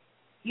right.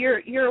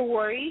 You're a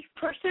worry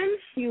person.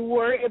 You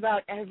worry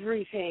about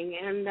everything.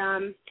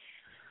 And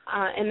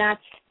And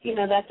that's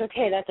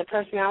okay. That's a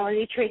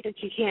personality trait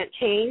that you can't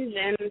change,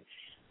 and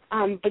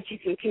but you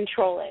can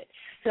control it.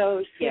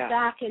 So sit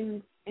back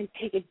and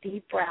take a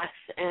deep breath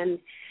and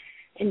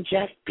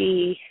just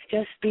be.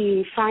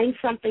 Find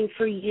something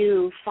for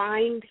you.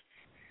 Find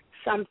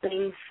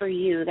something for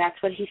you.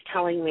 That's what he's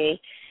telling me.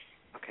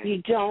 Okay.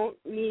 You don't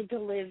need to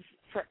live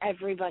for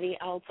everybody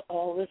else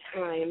all the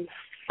time.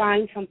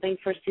 Find something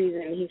for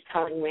Susan, he's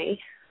telling me.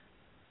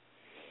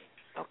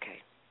 Okay.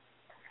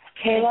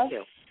 Okay, love?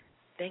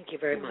 Thank you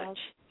very much.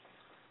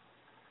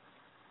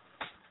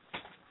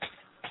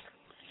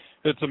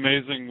 It's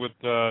amazing with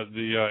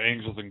the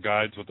angels and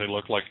guides, what they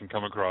look like and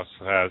come across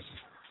as.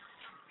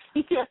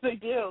 Yes, they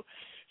do.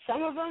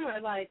 Some of them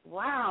are like,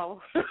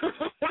 wow.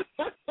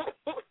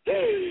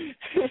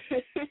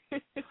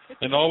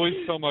 And always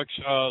so much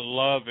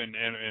love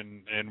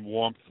and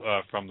warmth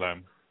from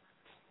them.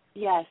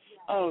 Yes.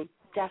 Oh,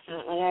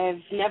 definitely.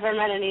 I've never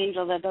met an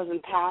angel that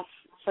doesn't pass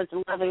such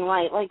a loving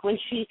light. Like when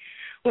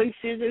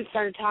Susan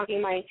started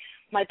talking,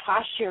 my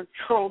posture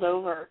curled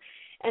over,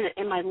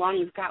 and my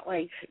lungs got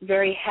like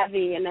very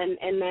heavy, and then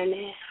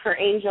her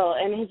angel,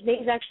 and his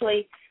name's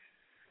actually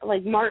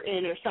like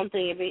Martin or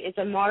something. It's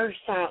a Mars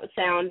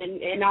sound,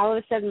 and all of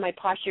a sudden my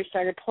posture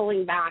started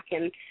pulling back,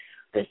 and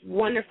this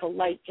wonderful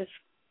light just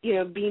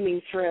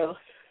beaming through.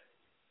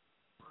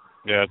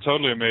 Yeah,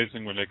 totally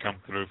amazing when they come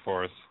through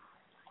for us.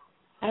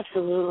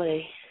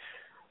 Absolutely.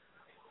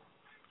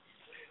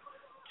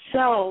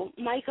 So,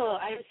 Michael,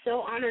 I am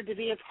so honored to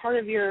be a part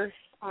of your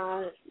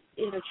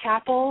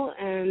chapel,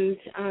 and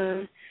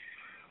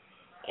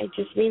it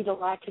just means a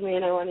lot to me,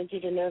 and I wanted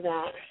you to know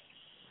that.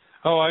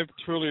 Oh, I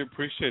truly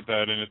appreciate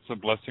that, and it's a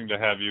blessing to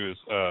have you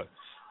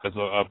as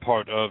a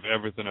part of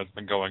everything that's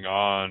been going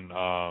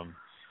on.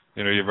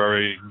 You're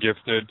very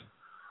gifted,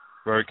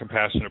 very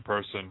compassionate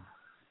person,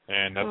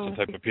 and that's the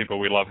type of people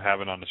we love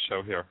having on the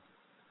show here.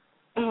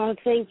 Oh,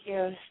 thank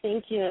you.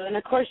 Thank you. And,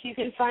 of course, you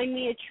can find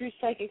me at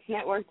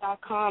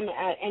truthpsychicsnetwork.com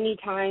at any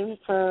time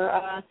for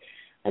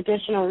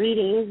additional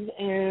readings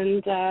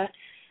and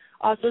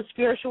also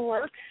spiritual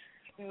work.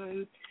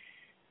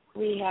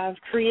 We have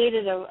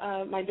created,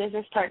 my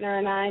business partner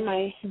and I,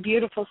 my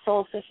beautiful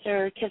soul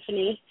sister,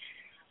 Tiffany,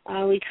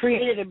 we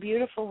created a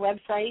beautiful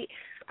website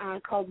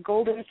called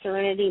Golden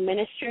Serenity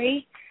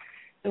Ministry,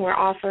 and we're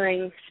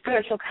offering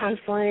spiritual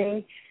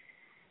counseling,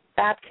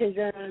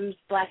 baptisms,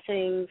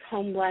 blessings,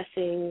 home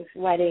blessings,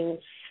 weddings,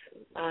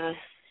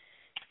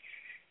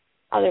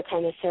 other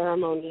kind of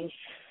ceremonies.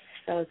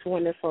 So it's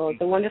wonderful.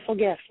 It's a wonderful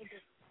gift.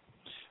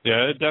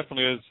 Yeah, it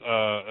definitely is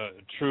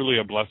truly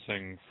a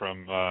blessing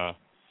from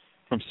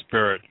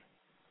Spirit,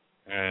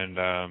 and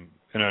I've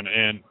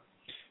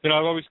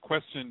always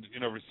questioned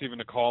receiving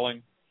the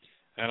calling,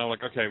 and I'm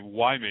like, okay,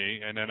 why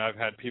me? And then I've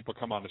had people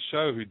come on the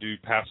show who do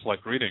past life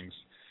readings,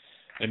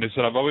 and they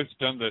said I've always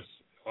done this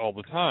all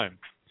the time.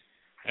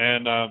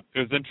 And it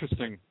was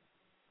interesting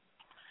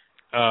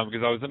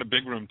because I was in a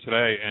big room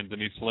today, and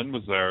Denise Lynn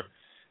was there,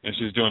 and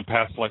she was doing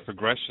past life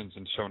regressions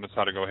and showing us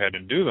how to go ahead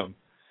and do them.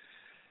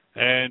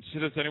 And she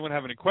said, does anyone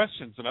have any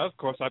questions? And, of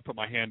course, I put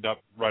my hand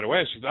up right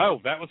away. She said, oh,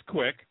 that was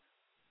quick.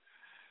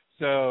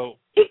 So,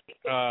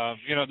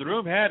 the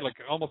room had like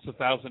almost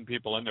 1,000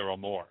 people in there or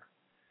more.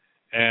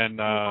 And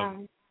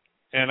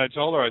and I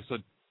told her, I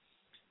said,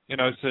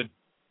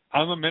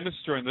 I'm a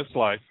minister in this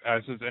life,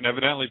 and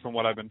evidently from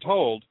what I've been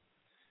told,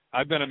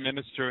 I've been a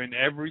minister in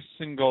every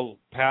single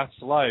past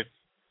life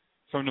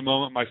from the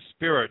moment my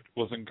spirit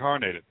was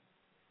incarnated.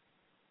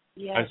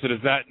 Yes. I said,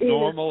 is that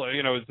normal?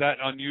 Is that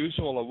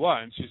unusual or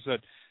what? And she said,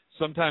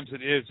 sometimes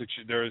it is.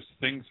 There's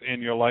things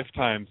in your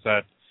lifetimes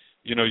that,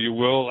 you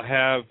will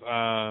have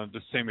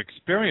the same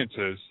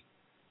experiences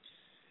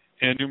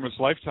in numerous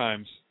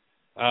lifetimes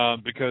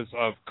because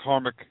of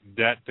karmic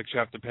debt that you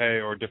have to pay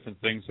or different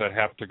things that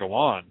have to go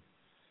on.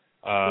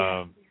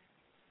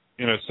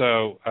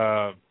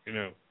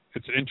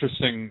 It's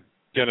interesting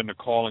getting a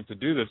calling to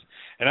do this.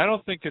 And I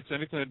don't think it's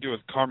anything to do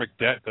with karmic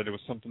debt, that it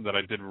was something that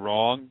I did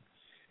wrong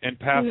in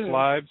past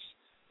lives,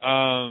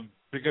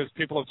 because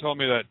people have told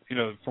me that,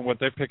 from what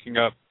they're picking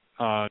up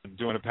on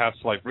doing the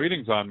past life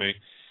readings on me,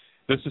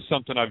 this is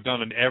something I've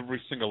done in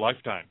every single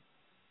lifetime.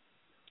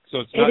 So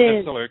it's not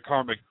necessarily a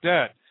karmic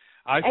debt.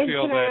 I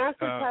feel that... I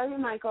also tell you,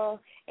 Michael,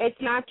 it's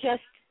not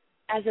just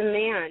as a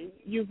man.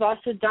 You've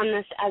also done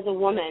this as a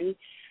woman.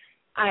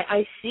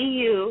 I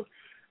see you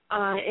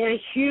in a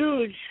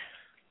huge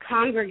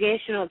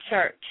congregational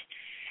church.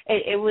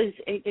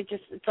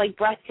 It's like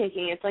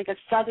breathtaking. It's like a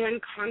southern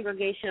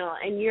congregational,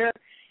 and you're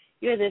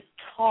this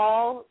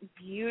tall,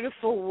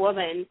 beautiful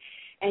woman,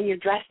 and you're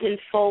dressed in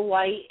full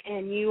white,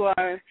 and you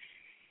are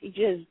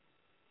just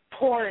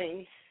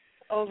pouring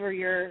over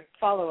your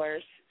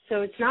followers.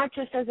 So it's not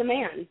just as a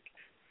man.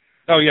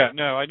 Oh yeah,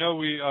 no, I know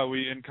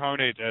we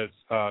incarnate as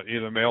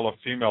either male or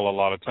female a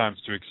lot of times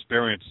to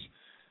experience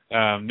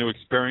new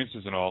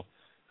experiences and all.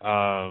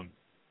 But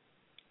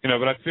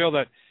I feel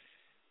that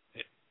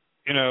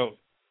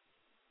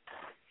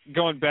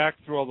going back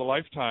through all the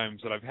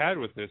lifetimes that I've had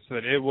with this,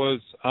 that it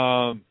was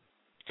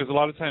because a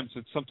lot of times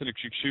it's something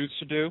that you choose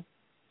to do,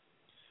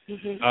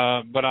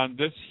 Mm-hmm. But on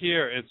this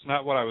here, it's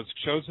not what I was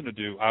chosen to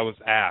do. I was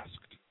asked.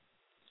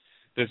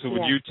 They said,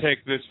 would you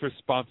take this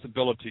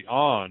responsibility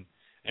on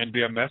and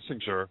be a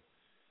messenger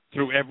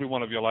through every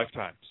one of your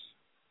lifetimes?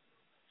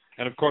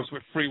 And, of course,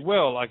 with free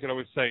will, I could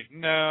always say,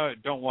 no, I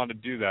don't want to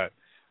do that.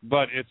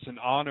 But it's an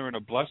honor and a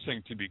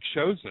blessing to be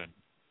chosen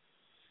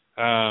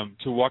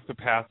to walk the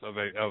path of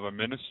a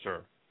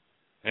minister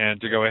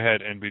and to go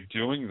ahead and be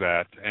doing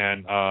that.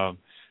 And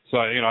so,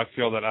 I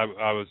feel that I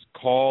was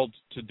called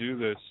to do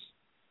this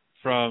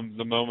from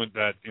the moment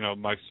that,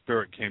 my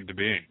spirit came to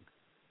being.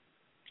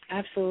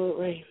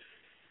 Absolutely.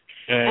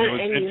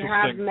 And you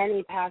have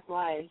many past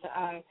lives.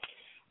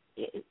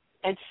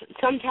 It's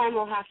sometime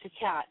we'll have to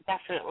chat,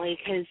 definitely,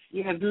 because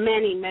you have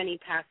many, many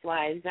past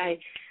lives.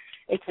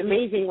 It's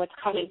amazing what's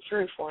coming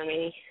through for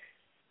me.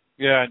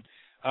 Yeah.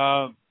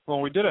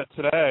 When we did it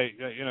today,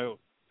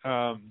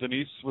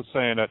 Denise was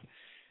saying that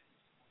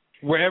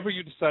wherever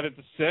you decided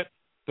to sit,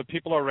 the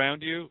people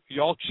around you,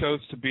 y'all chose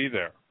to be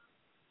there.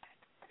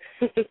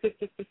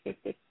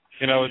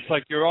 It's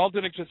like you all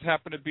didn't just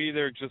happen to be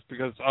there just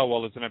because,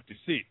 it's an empty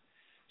seat.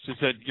 She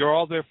said, you're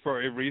all there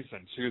for a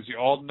reason. She goes, you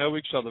all know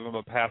each other from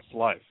a past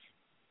life.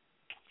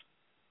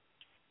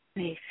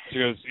 Nice. She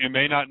goes, you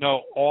may not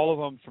know all of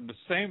them from the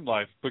same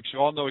life, but you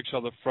all know each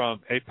other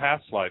from a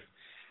past life.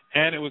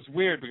 And it was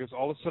weird because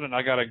all of a sudden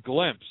I got a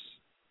glimpse,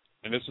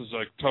 and this was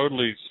like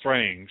totally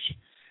strange,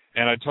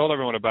 and I told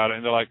everyone about it,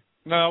 and they're like,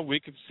 no, we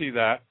could see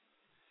that.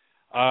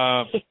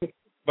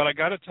 But I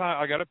got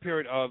a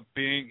period of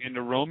being in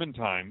the Roman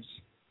times,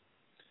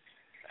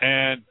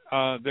 and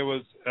there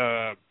was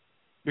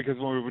because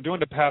when we were doing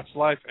the past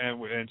life, and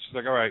she's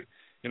like, all right,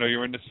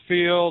 you're in this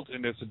field,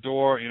 and there's a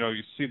door,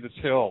 you see this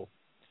hill,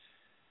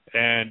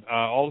 and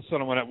all of a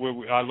sudden when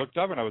I looked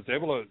up and I was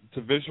able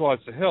to visualize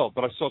the hill,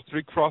 but I saw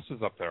 3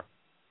 crosses up there,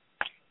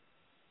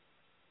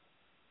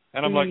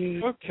 and I'm like,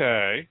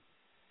 okay.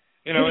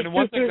 And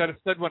one thing that I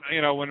said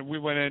when we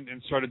went in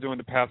and started doing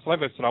the past life,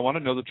 I said, I want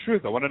to know the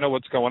truth. I want to know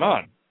what's going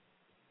on.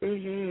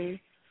 Mm-hmm.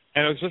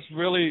 And it was just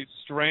really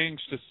strange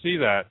to see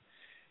that.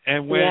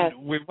 And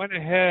when we went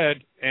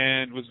ahead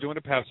and was doing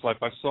the past life,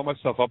 I saw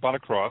myself up on a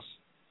cross.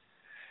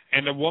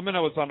 And the woman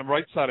that was on the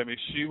right side of me,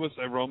 she was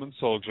a Roman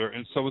soldier,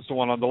 and so was the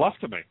one on the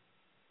left of me.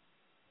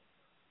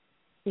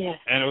 Yeah.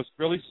 And it was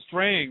really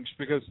strange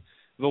because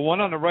the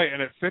one on the right,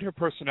 and it fit her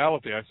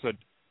personality. I said,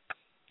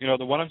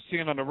 the one I'm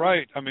seeing on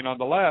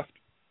the left,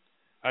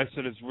 I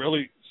said, is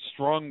really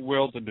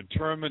strong-willed and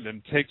determined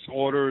and takes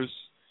orders,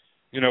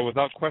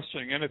 without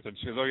questioning anything.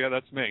 She goes, oh, yeah,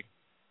 that's me.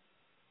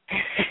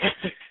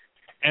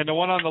 And the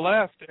one on the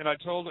left, and I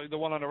told the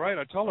one on the right,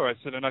 I told her, I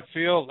said, and I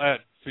feel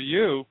that for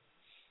you,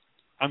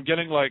 I'm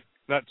getting like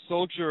that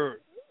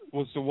soldier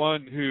was the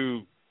one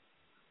who,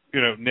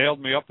 nailed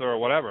me up there or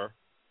whatever.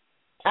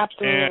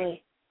 Absolutely. And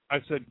I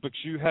said, but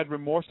you had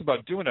remorse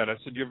about doing that. I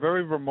said, you're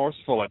very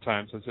remorseful at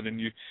times. I said, and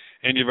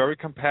you're very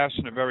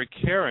compassionate, very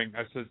caring.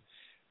 I said,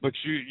 but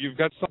you've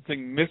got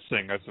something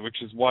missing. I said,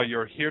 which is why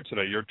you're here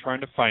today. You're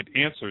trying to find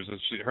answers. And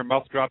her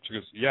mouth dropped. She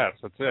goes, yes,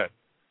 that's it.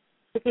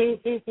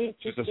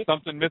 She says,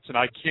 something missing.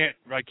 I can't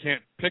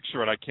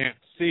picture it. I can't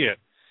see it.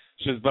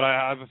 She says, but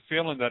I have a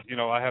feeling that,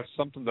 I have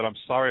something that I'm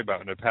sorry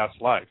about in a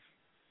past life.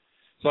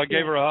 So I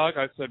gave her a hug.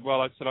 I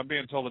said, I'm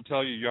being told to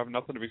tell you have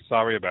nothing to be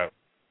sorry about.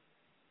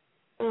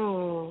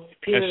 Oh,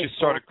 beautiful. And she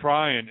started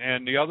crying.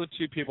 And the other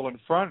 2 people in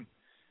front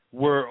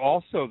were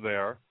also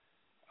there.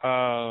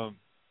 And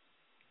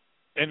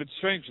it's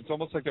strange. It's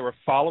almost like they were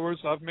followers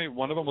of me.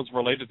 One of them was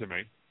related to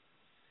me.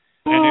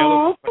 And the other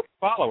was like a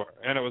follower.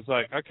 And it was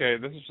like, okay,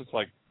 this is just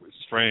like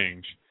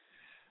strange.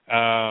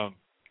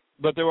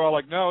 But they were all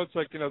like, no, it's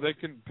like, they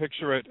can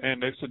picture it.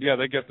 And they said, yeah,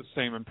 they get the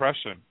same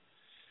impression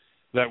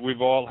that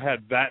we've all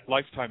had that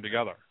lifetime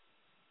together.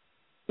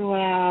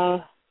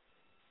 Wow.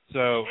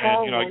 So,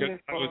 and, I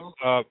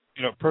was,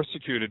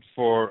 persecuted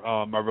for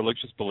my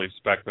religious beliefs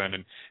back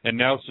then. And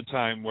now's the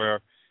time where,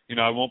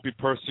 I won't be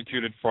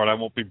persecuted for it. I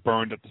won't be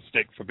burned at the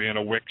stake for being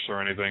a witch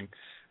or anything.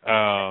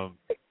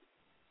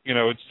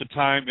 It's the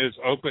time is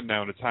open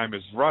now and the time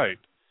is right.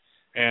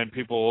 And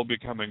people will be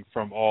coming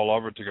from all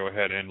over to go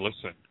ahead and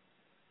listen.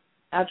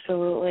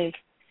 Absolutely.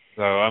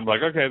 So I'm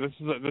like, okay, this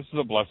is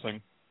a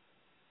blessing.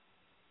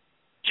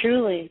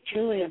 Truly,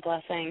 truly a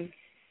blessing.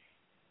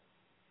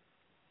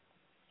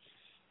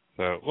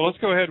 So, well, let's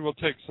go ahead and we'll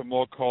take some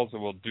more calls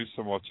and we'll do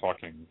some more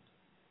talking.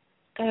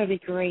 That would be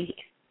great.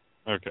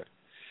 Okay.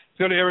 Let's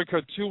go to area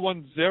code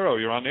 210.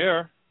 You're on the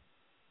air.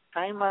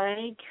 Hi,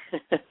 Mike.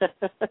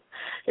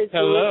 It's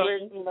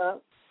hello.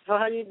 So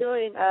how you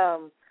doing?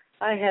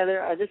 Hi,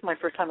 Heather. This is my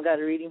first time I got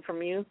a reading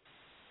from you.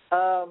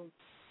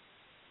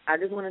 I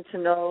just wanted to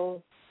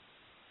know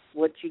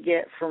what you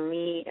get from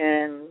me,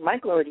 and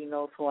Michael already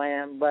knows who I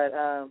am, but...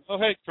 oh,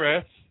 hey,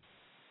 Chris.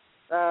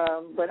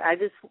 But I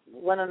just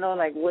want to know,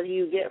 what do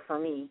you get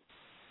from me?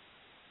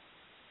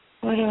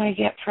 What do I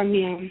get from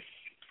you?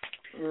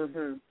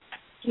 Mm-hmm.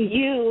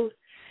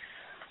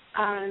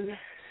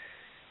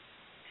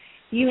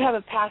 You have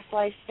a past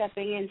life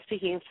stepping in.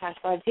 Speaking of past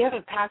lives, you have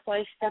a past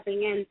life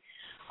stepping in.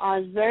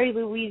 It's very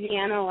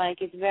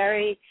Louisiana-like. It's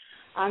very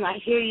I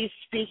hear you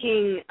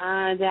speaking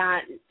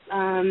that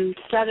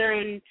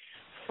Southern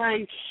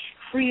French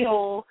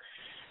Creole,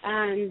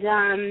 and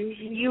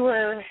you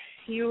were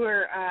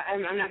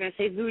I'm not going to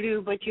say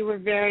voodoo, but you were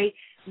very,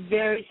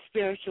 very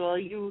spiritual.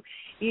 You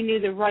knew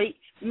the right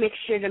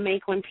mixture to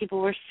make when people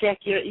were sick.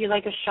 You're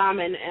like a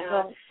shaman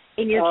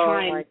in your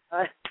time. Oh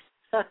my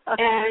God.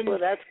 And well,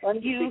 that's funny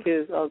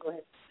because go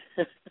ahead.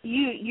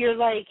 you're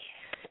like,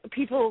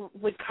 people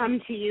would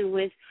come to you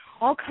with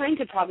all kinds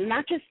of problems,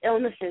 not just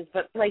illnesses,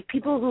 but like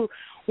people who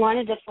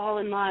wanted to fall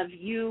in love.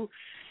 You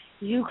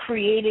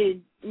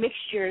created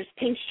mixtures,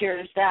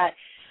 tinctures that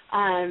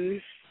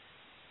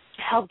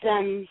helped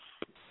them,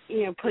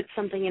 put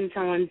something in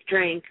someone's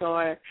drink,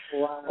 or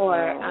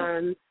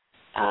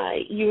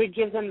you would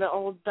give them the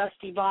old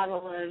dusty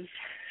bottle of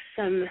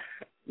some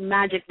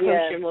magic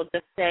potion. We'll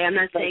just say, I'm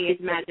not saying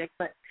it's magic,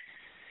 but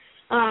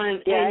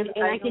and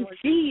I can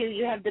see you.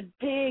 You have the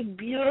big,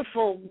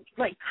 beautiful,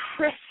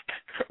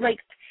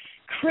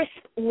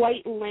 crisp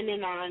white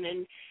linen on,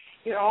 and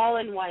you're all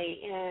in white,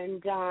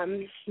 and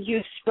you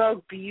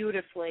spoke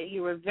beautifully.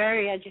 You were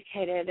very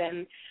educated,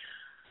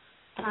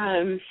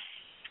 and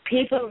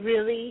people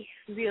really,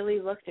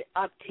 really looked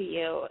up to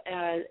you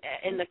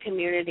in the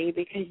community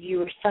because you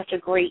were such a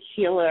great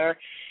healer.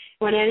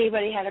 When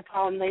anybody had a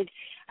problem,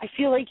 I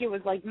feel like it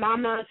was like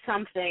Mama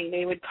something.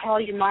 They would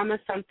call you Mama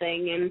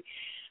something, and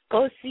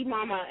go see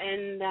Mama,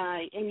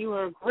 and you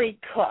were a great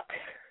cook.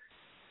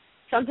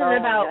 Something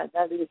about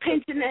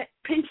pinch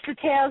the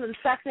tails and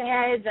suck the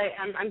heads.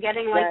 I'm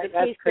getting like the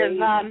taste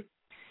of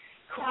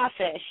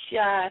crawfish.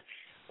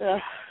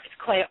 It's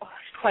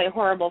quite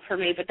horrible for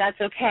me, but that's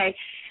okay.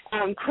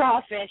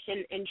 Crawfish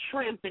and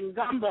shrimp and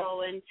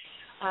gumbo and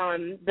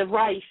the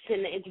rice,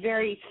 and it's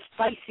very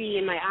spicy,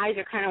 and my eyes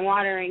are kind of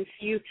watering.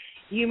 So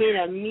you made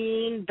a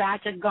mean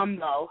batch of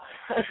gumbo.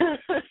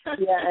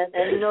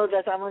 and you know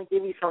that I'm going to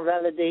give you some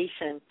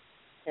validation,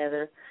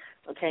 Heather.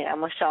 Okay,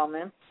 I'm a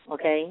shaman.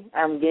 Okay,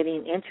 I'm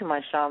getting into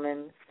my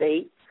shaman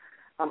state.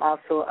 I'm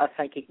also a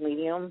psychic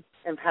medium,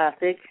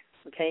 empathic,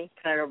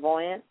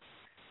 clairvoyant,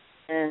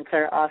 and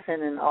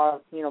clairaudient, and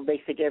all,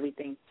 basic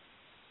everything.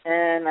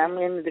 And I'm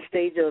in the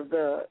stage of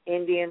the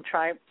Indian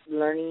tribe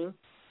learning,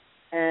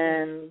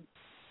 and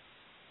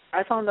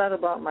I found out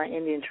about my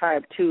Indian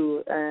tribe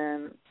too,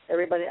 and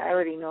everybody I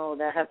already know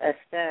that have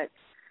Aztec.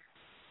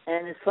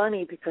 And it's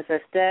funny because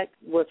Aztec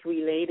was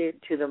related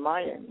to the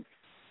Mayans,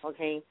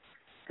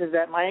 because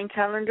that Mayan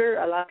calendar,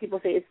 a lot of people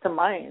say it's the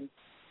Mayan,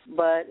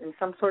 but in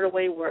some sort of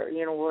way where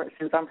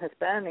since I'm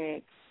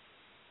Hispanic,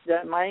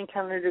 that Mayan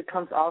calendar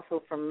comes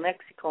also from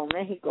Mexico.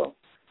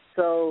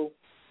 So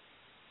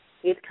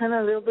it's kind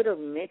of a little bit of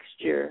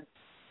mixture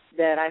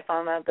that I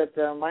found out that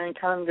the Mayan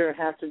calendar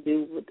has to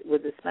do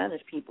with the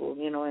Spanish people,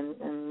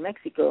 in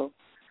Mexico.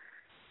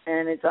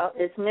 And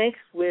it's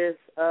mixed with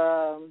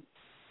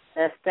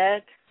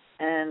Aztec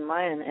and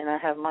Mayan, and I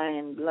have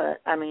Mayan blood.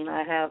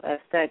 I have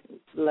Aztec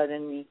blood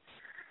in me.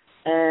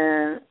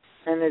 And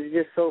it's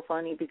just so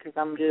funny because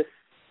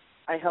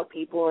I help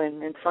people,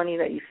 and it's funny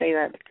that you say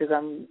that because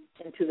I'm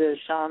into the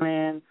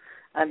shaman.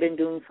 I've been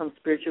doing some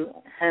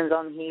spiritual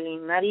hands-on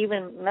healing. Not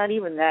even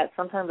that.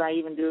 Sometimes I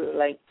even do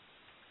it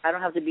I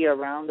don't have to be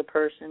around the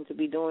person to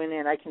be doing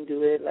it. I can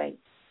do it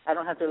I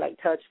don't have to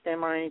touch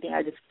them or anything.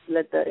 I just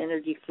let the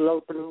energy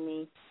flow through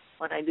me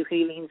when I do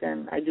healings,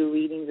 and I do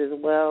readings as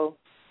well.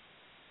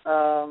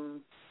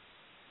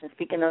 And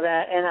speaking of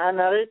that, and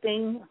another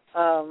thing,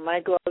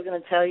 Michael, I was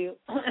going to tell you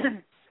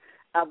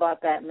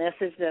about that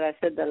message that I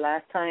said the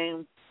last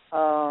time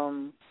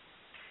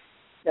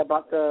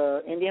about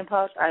the Indian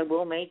pouch. I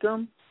will make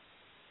them,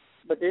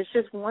 but there's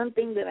just one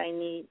thing that I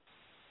need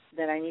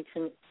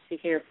to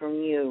hear from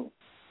you.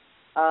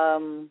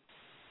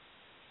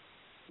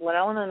 What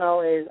I want to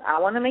know is I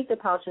want to make the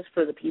pouches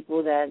for the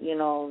people that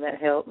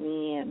that help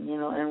me, and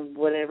and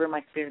whatever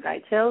my spirit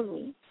guide tells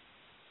me.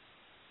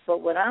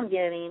 But what I'm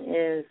getting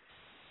is,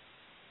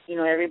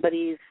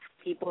 everybody's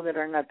people that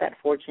are not that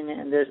fortunate,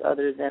 and there's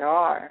others that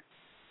are.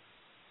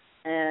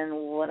 And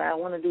what I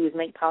want to do is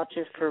make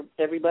pouches for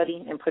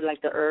everybody and put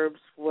the herbs,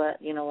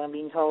 I'm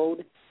being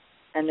told,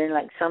 and then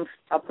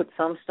I'll put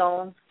some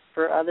stones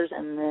for others,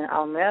 and then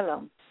I'll mail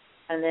them.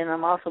 And then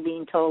I'm also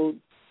being told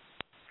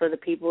for the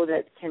people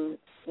that can,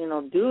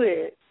 do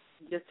it,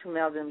 just to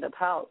mail them the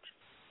pouch.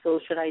 So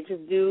should I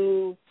just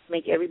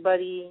make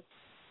everybody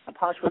a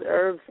pouch with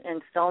herbs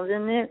and stones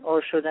in it,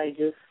 or should I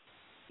just,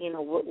 I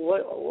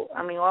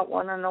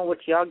want to know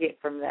what y'all get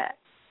from that.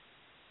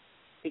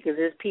 Because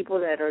there's people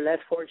that are less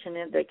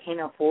fortunate that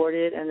can't afford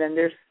it, and then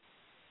there's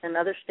in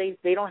other states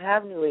they don't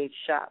have New Age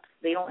shops.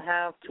 They don't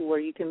have to where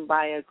you can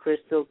buy a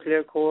crystal,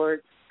 clear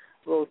quartz,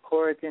 rose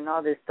quartz, and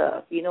all this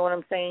stuff. You know what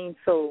I'm saying?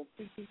 So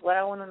what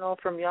I want to know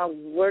from y'all,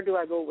 where do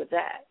I go with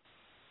that?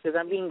 Because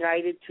I'm being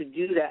guided to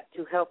do that,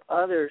 to help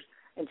others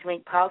and to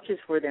make pouches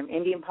for them,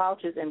 Indian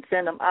pouches, and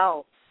send them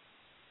out.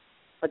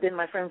 But then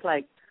my friend's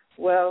like,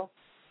 well,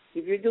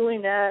 if you're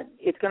doing that,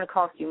 it's going to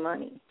cost you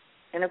money.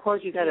 And, of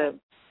course, you got to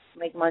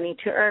make money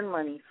to earn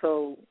money.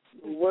 So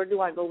where do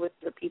I go with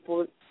the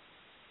people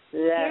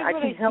that I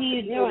can help?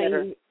 The people that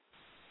are...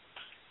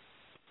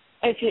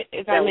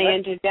 if I may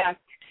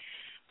interject,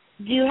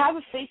 do you have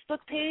a Facebook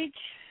page?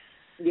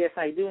 Yes,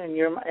 I do, and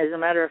as a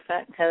matter of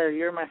fact, Heather,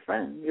 you're my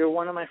friend. You're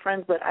one of my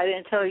friends, but I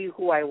didn't tell you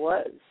who I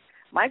was.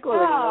 Michael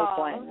already knows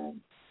who I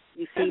am.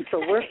 You see, so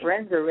we're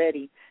friends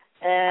already.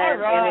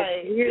 And, and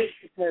it's weird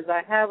because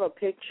I have a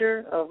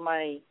picture of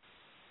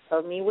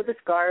me with a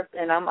scarf,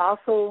 and I'm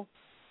also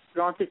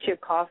drawn to Chip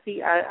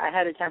Coffey. I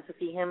had a chance to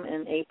see him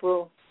in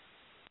April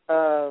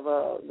of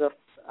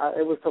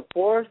it was the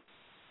 4th,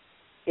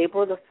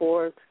 April the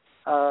 4th.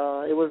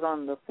 It was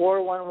on the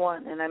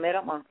 411, and I met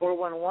him on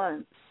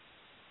 411.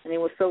 And it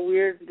was so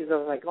weird because I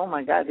was like, oh,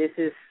 my God,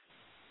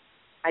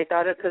 I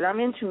thought it, because I'm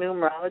into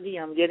numerology,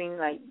 I'm getting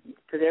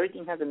because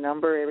everything has a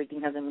number,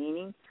 everything has a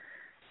meaning.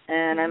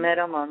 And I met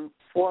him on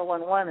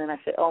 411, and I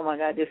said, oh, my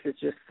God, this is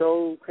just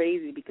so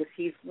crazy because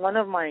he's one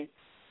of my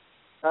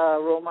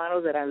role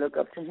models that I look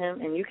up to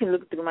him. And you can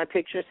look through my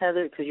pictures,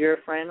 Heather, because you're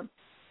a friend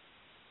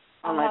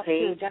on my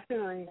page.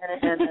 Definitely.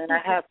 and I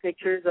have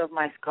pictures of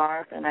my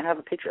scarf, and I have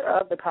a picture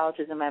of the pouch,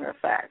 as a matter of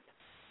fact.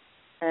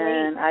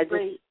 And I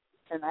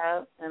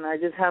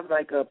just have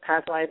a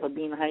past life of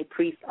being a high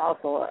priest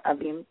also. I've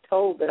been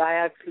told that I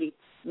actually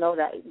know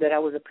that I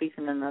was a priest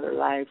in another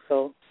life.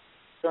 So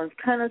it's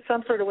kind of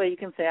some sort of way you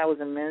can say I was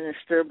a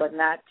minister, but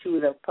not to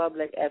the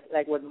public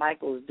like what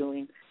Michael was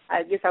doing.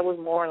 I guess I was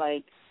more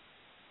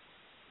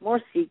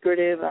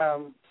secretive.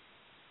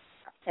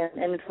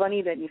 And it's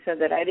funny that you said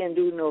that I didn't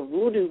do no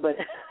voodoo, but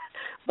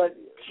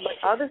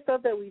other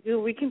stuff that we do,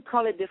 we can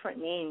call it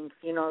different names.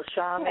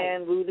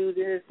 Shaman, voodoo,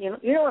 this. You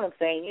know what I'm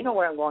saying. You know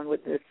where I'm going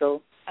with this.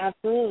 So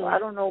absolutely. I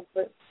don't know,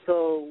 but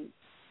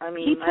I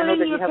mean, keep I know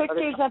that your you have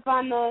pictures up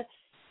on the.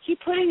 Keep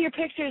putting your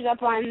pictures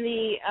up on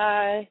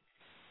the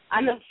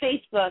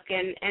Facebook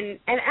and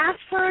ask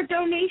for a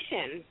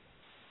donation.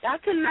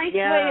 That's a nice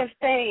way of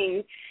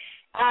saying,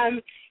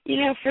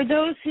 for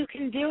those who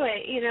can do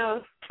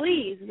it,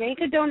 please make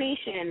a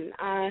donation.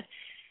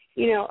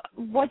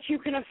 What you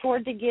can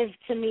afford to give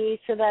to me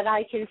so that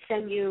I can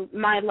send you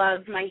my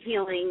love, my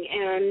healing,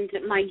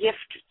 and my gift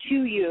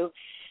to you.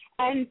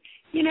 And,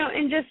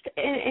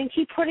 and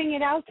keep putting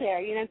it out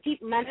there.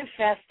 Keep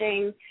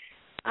manifesting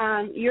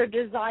your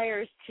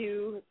desires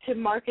to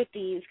market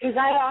these. Because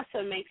I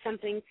also make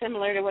something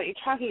similar to what you're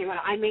talking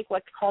about. I make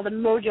what's called a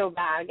Mojo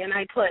Bag, and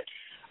I put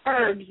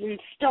herbs and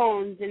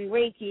stones and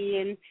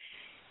Reiki and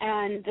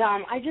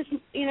I just,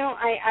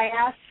 I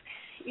ask,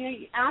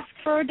 ask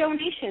for a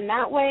donation.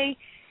 That way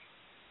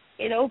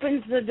it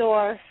opens the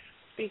door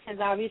because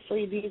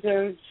obviously these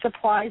are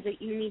supplies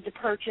that you need to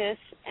purchase.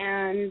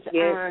 And,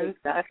 yes,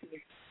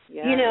 exactly.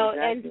 Yeah,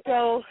 exactly. And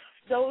so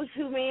those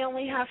who may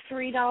only have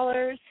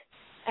 $3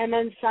 and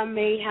then some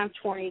may have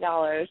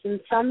 $20 and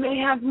some may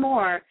have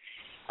more.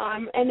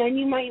 And then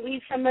you might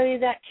meet somebody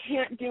that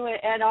can't do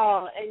it at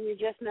all, and you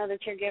just know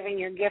that you're giving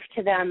your gift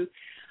to them.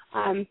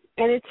 And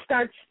it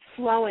starts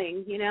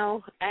flowing,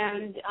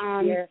 and,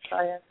 yes,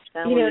 I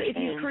understand if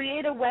you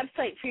create a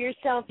website for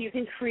yourself, you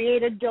can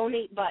create a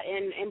donate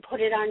button and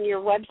put it on your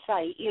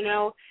website,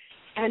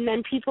 and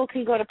then people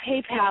can go to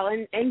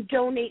PayPal and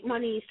donate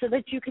money so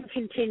that you can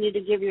continue to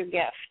give your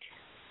gift.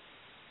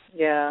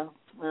 Yeah,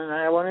 and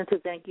I wanted to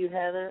thank you,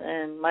 Heather,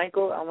 and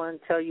Michael. I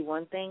want to tell you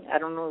one thing. I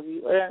don't know if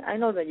you. I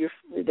know that you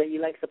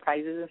like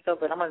surprises and stuff,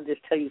 but I'm going to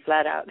just tell you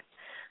flat out.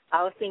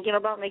 I was thinking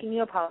about making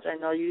you a pouch. I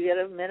know you get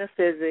a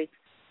metaphysics,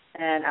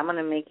 and I'm going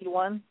to make you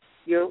one.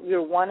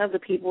 You're one of the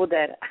people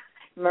that.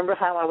 Remember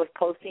how I was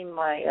posting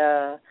my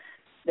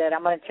that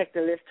I'm going to check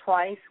the list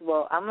twice?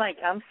 Well, I'm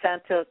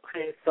Santa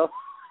Chris, so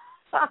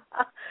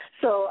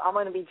so I'm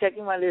going to be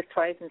checking my list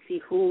twice and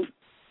see who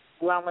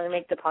I'm going to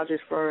make the pouches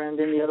for, and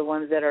then the other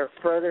ones that are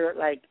further,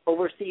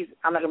 overseas,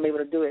 I'm not going to be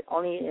able to do it.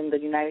 Only in the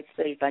United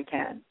States I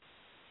can.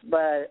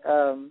 But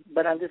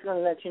I'm just going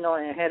to let you know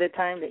ahead of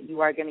time that you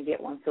are going to get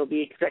one, so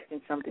be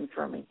expecting something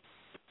from me.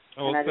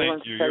 Oh,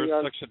 thank you.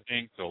 You're such an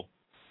angel.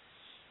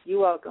 You're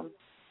welcome.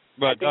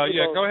 But,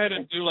 go ahead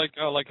and do like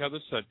Heather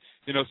said,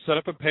 set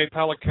up a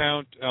PayPal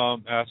account,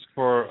 ask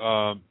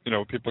for,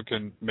 people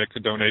can make a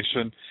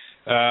donation.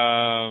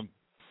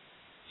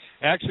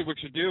 Actually,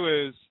 what you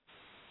do is,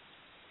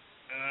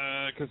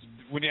 because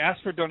when you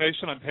ask for a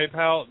donation on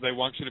PayPal, they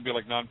want you to be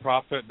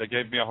nonprofit. They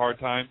gave me a hard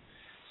time.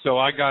 So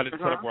I got it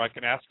set up where I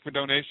can ask for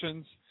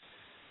donations.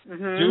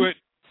 Mm-hmm.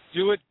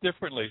 Do it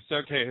differently. So,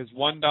 okay, here's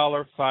 $1,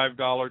 $5,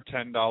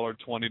 $10,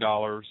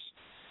 $20,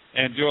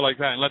 and do it like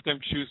that, and let them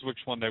choose which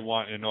one they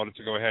want in order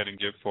to go ahead and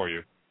give for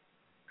you.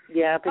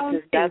 Yeah,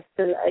 because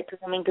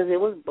because it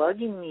was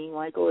bugging me,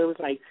 Michael. It was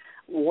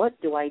what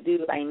do I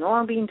do? I know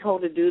I'm being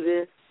told to do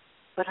this,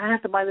 but I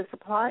have to buy the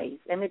supplies,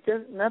 and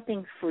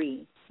nothing's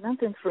free.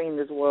 Nothing's free in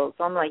this world.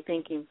 So I'm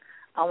thinking,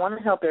 I want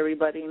to help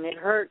everybody, and it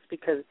hurts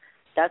because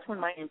that's when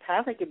my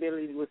empathic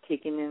ability was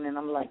kicking in, and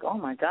I'm oh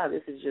my God,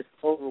 this is just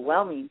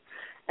overwhelming.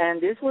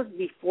 And this was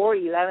before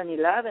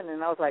 11/11,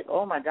 and I was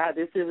oh my God,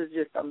 this was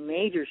just a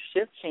major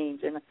shift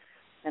change,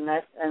 and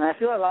I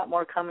feel a lot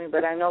more coming.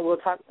 But I know we'll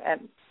talk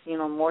at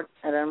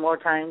more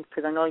time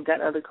because I know you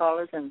got other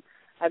callers, and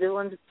I just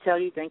wanted to tell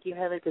you thank you,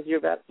 Heather, because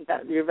your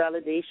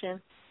validation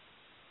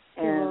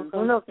And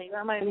who knows, maybe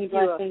I might need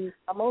you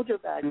a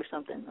Mojo Bag or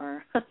something,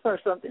 or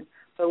something.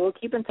 But we'll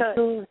keep in touch.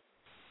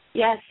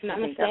 Yes,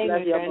 namaste,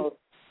 my friend.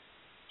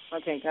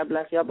 Okay, God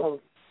bless you both.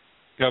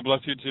 God bless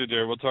you too,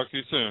 dear. We'll talk to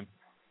you soon.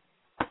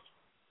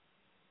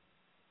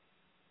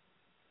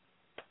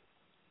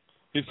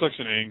 He's such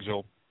an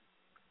angel.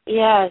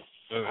 Yes.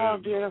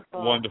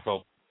 Beautiful.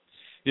 Wonderful.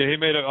 Yeah, he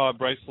made a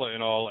bracelet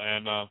and all,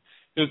 and I'm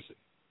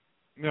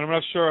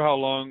not sure how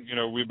long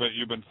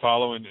you've been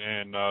following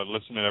and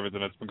listening to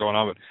everything that's been going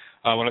on,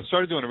 but when I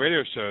started doing the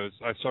radio shows,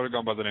 I started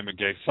going by the name of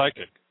Gay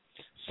Psychic.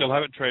 Still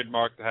have it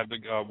trademarked. I have the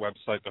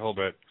website, the whole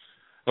bit.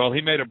 Well,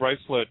 he made a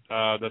bracelet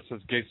that says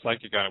Gay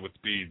Psychic on it with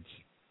beads,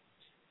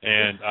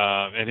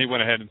 and he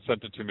went ahead and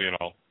sent it to me and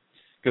all.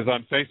 Because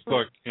on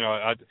Facebook,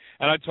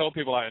 I told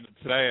people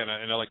today, and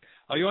they're like,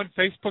 "Are you on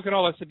Facebook at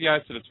all?" I said, "Yeah." I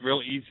said, "It's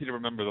real easy to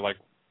remember." They're like,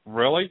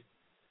 "Really?"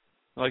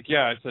 I'm like,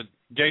 "Yeah." I said,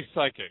 "Gay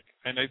Psychic,"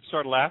 and they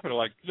started laughing. They're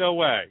like, "No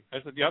way."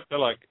 I said, "Yep." They're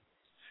like,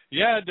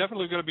 "Yeah,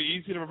 definitely going to be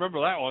easy to remember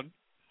that one."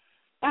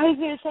 I was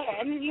going to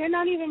say, you're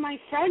not even my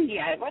friend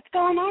yet. What's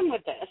going on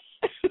with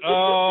this?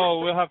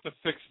 Oh, we'll have to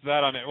fix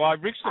that on it. Well,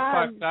 I've reached the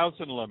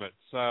 5,000 limit,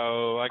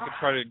 so I could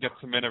try to get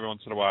some in every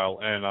once in a while,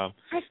 and I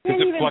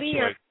can't even be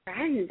your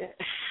friend.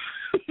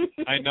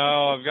 I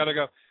know, I've got to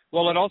go.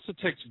 Well, it also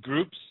takes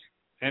groups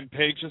and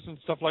pages and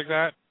stuff like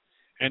that,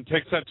 and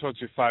takes that towards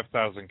your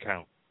 5,000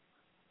 count.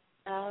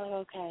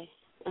 Oh, okay.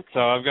 So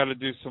I've got to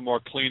do some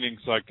more cleaning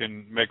so I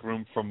can make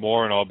room for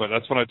more and all. But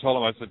that's what I told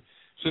them. I said,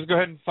 just go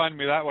ahead and find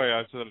me that way.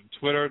 I said,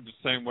 Twitter the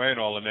same way and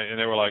all. And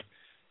they were like,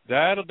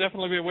 that'll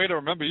definitely be a way to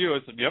remember you. I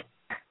said, yep.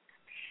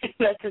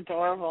 That's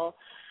adorable.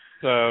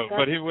 So,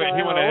 but he went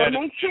ahead.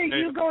 Well, make sure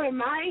you go to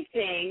my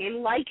thing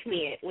and like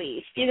me at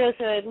least,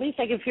 so at least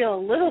I can feel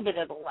a little bit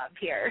of the love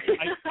here.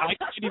 I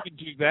can't even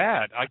do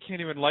that. I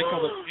can't even like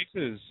all the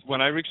pieces.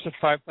 When I reach the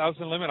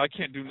 5,000 limit, I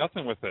can't do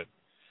nothing with it.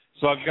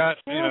 So I've got,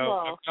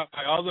 I've got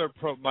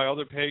my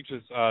other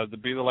pages, the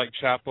Be the Light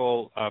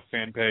Chapel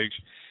fan page,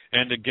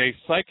 and the Gay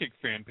Psychic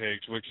fan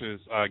page, which is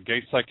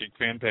Gay Psychic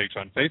fan page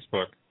on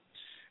Facebook,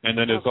 and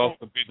then there's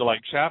also Be the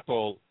Light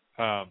Chapel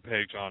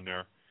page on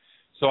there.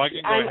 So I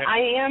can go ahead.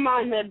 I am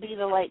on the Be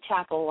the Light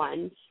Chapel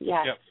one.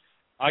 Yes. Yep.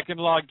 I can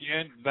log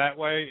in that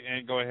way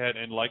and go ahead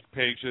and like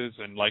pages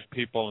and like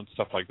people and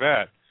stuff like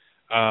that.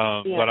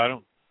 But I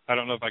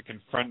don't know if I can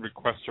friend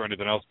request or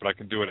anything else, but I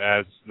can do it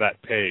as that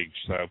page.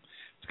 So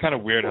it's kind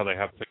of weird how they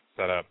have things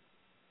set up.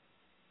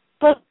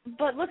 But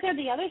look at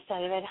the other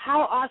side of it.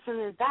 How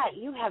awesome is that?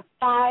 You have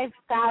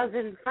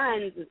 5,000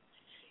 friends.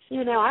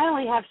 I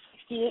only have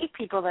 68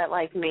 people that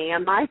like me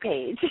on my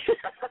page.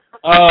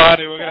 Oh,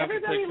 honey, we're going to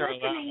have to take care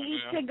of that. Everybody listening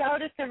needs to go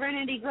to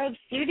Serenity Grove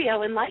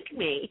Studio and like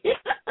me.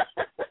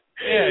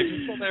 Yeah,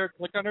 just go there,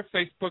 click on her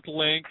Facebook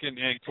link,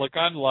 and click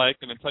on like,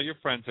 and then tell your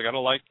friends. I got to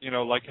like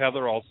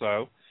Heather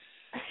also.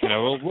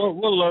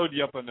 We'll load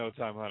you up in no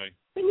time, honey.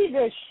 We need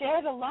to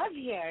share the love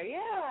here,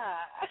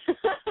 yeah.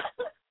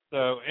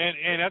 So,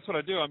 and that's what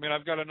I do. I mean,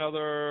 I've got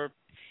another,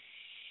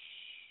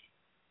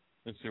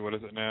 let's see, what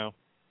is it now?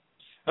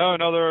 Oh,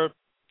 another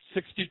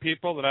 60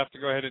 people that I have to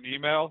go ahead and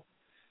email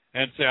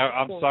and say,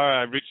 I'm sorry,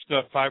 I reached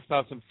the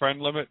 5,000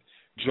 friend limit.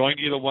 Join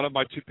either one of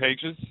my two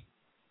pages.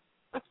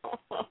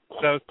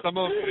 So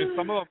most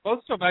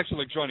of them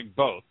actually joining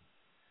both.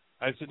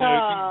 I said,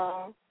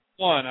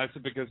 one, I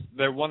said, because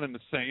they're one and the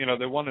same,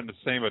 they're one and the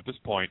same at this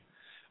point.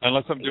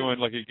 Unless I'm doing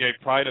like a gay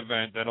pride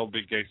event, then it'll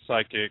be Gay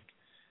Psychic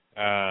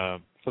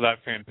for that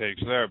fan page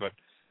there. But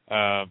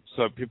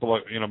so people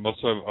are,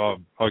 most of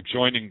them are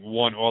joining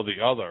one or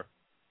the other.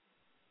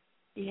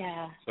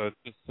 Yeah. So it's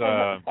just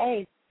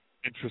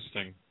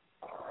interesting.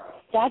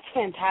 That's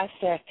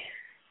fantastic.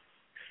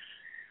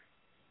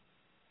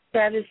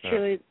 That is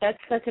truly, that's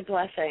such a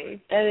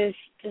blessing. That is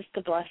just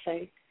a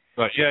blessing.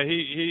 But yeah,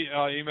 he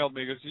emailed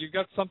me. He goes, "You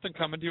got something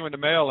coming to you in the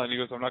mail?" And he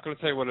goes, "I'm not going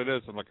to tell you what it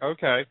is." I'm like,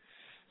 "Okay."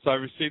 So I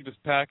received this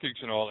package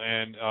and all,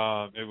 and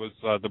it was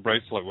the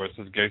bracelet where it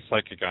says Gay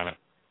Psychic on it.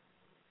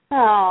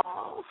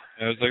 Oh.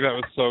 And I was like, that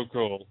was so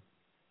cool.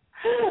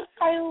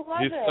 I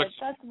love it.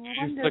 That's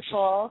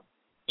wonderful.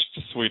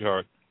 Such a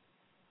sweetheart.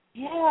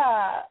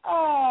 Yeah.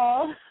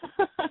 Oh.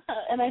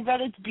 And I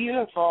bet it's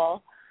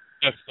beautiful.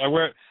 Yes, I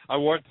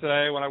wore it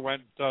today when I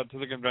went to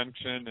the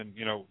convention, and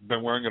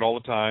been wearing it all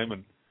the time,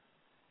 and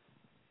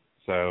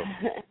so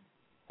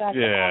that's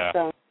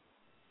awesome.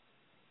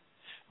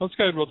 Let's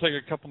go ahead. We'll take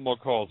a couple more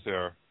calls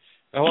here.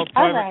 Hello,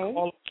 private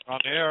call on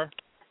air.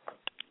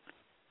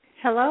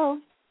 Hello.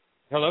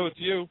 Hello, it's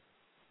you.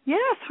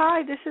 Yes,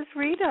 hi. This is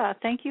Rita.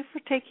 Thank you for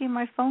taking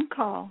my phone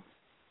call.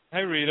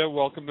 Hey, Rita.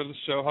 Welcome to the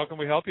show. How can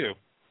we help you?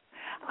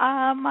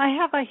 I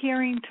have a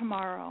hearing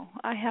tomorrow.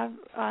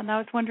 And I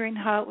was wondering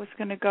how it was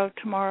going to go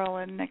tomorrow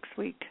and next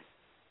week.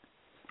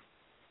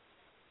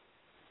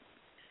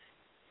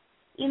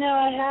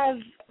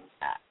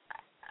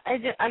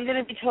 I'm going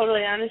to be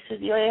totally honest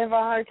with you. I have a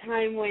hard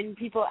time when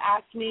people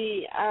ask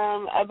me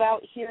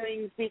about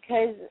hearings,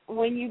 because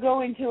when you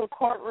go into a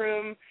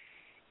courtroom,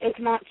 it's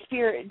not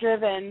spirit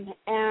driven,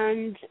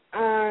 and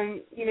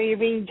you're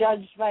being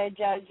judged by a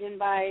judge and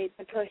by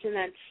the person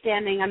that's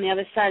standing on the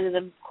other side of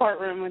the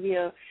courtroom with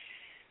you.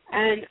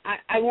 And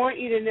I want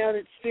you to know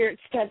that spirit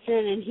steps in,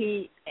 and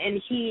he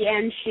and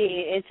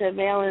she, it's a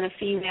male and a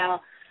female,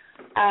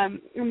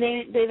 and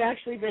they've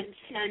actually been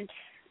sent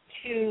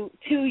to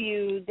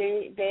you.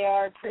 They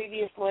are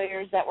previous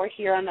lawyers that were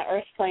here on the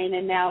earth plane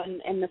and now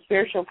in the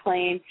spiritual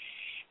plane,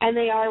 and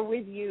they are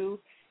with you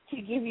to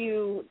give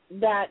you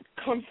that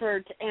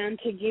comfort and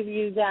to give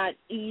you that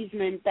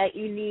easement that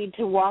you need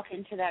to walk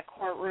into that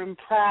courtroom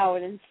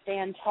proud and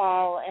stand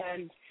tall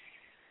and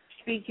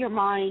speak your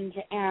mind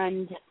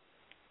and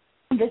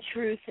the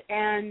truth,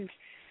 and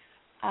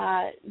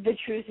the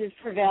truth is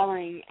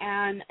prevailing.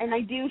 And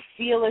I do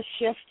feel a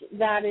shift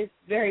that is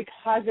very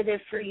positive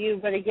for you,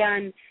 but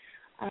again,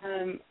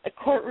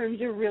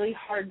 courtrooms are really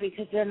hard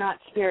because they're not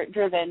spirit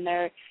driven.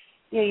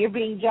 You're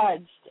being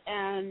judged,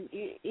 and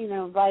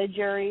by a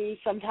jury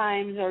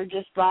sometimes, or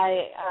just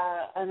by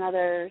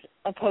another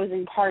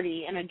opposing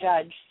party and a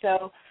judge.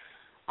 So,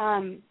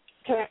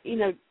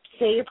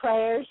 say your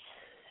prayers.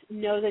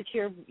 Know that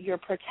you're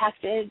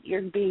protected.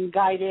 You're being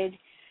guided.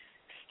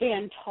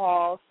 Stand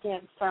tall.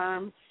 Stand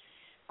firm,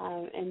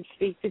 and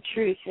speak the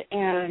truth.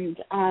 And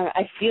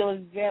I feel a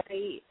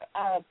very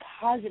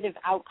positive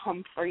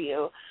outcome for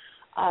you.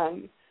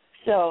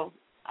 So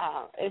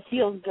it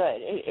feels good.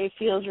 It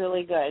feels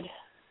really good.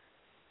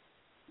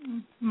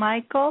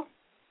 Michael?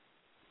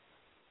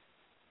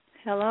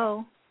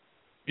 Hello?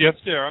 Yes,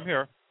 dear, I'm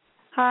here.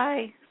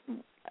 Hi.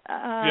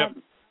 Yep.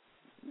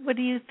 What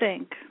do you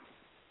think?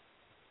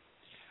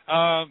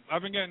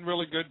 I've been getting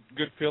really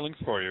good feelings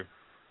for you.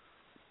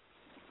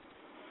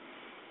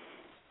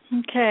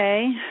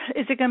 Okay.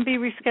 Is it going to be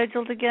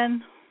rescheduled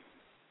again?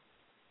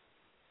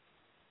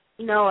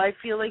 No, I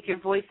feel like you're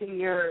voicing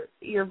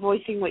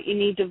what you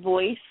need to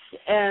voice,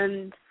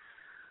 and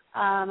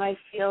I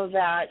feel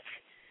that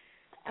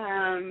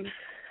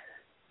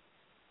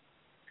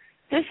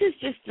this is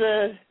just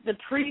the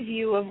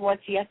preview of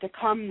what's yet to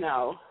come,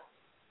 though.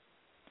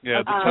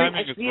 Yeah, the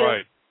timing is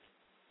right.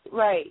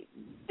 Right.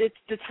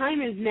 The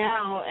time is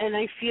now, and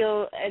I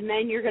feel, and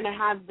then you're going to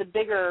have a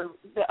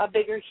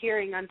bigger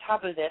hearing on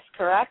top of this,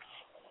 correct?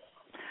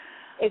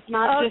 It's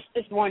not just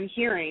this one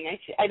hearing.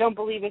 I don't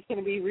believe it's going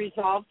to be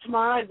resolved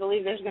tomorrow. I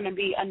believe there's going to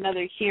be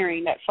another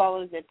hearing that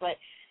follows it. But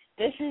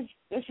this is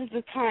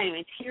the time.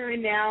 It's here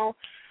and now.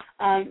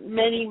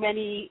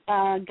 Many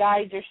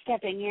guides are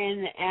stepping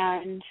in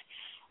and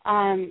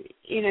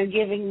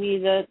giving me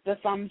the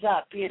thumbs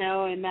up.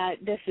 And that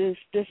this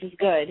is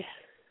good.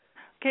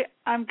 Okay,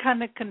 I'm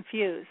kind of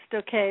confused.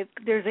 Okay,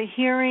 there's a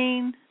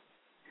hearing,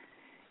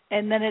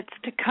 and then it's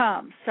to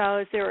come. So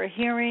is there a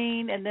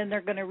hearing, and then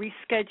they're going to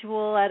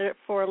reschedule at it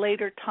for a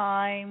later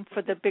time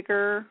for the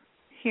bigger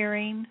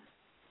hearing?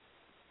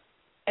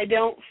 I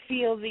don't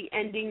feel the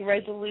ending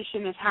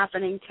resolution is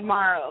happening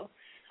tomorrow.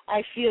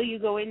 I feel you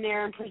go in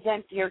there and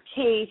present your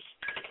case,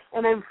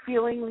 and I'm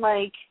feeling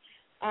like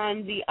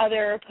the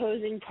other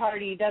opposing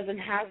party doesn't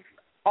have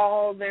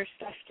all their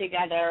stuff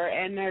together,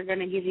 and they're going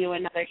to give you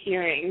another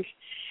hearing.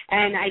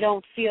 And I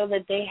don't feel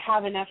that they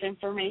have enough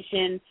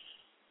information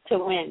to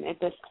win at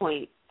this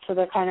point, so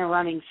they're kind of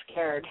running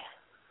scared.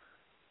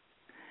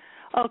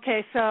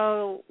 Okay,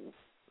 so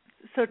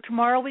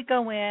tomorrow we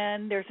go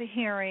in, there's a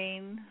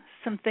hearing,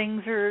 some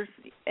things are,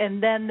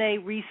 and then they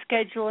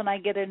reschedule and I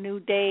get a new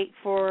date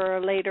for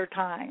a later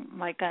time.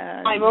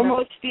 I'm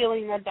almost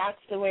feeling that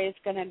that's the way it's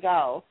going to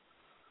go.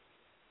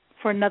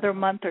 For another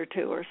month or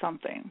two or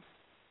something.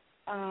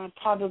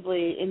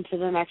 Probably into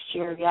the next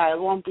year, yeah.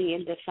 It won't be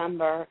in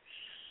December.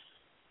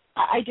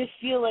 I just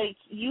feel like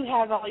you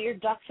have all your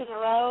ducks in a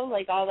row,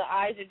 like all the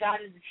I's are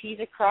dotted, the T's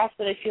are crossed,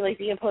 but I feel like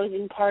the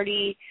opposing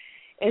party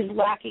is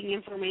lacking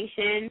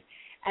information,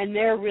 and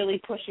they're really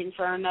pushing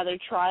for another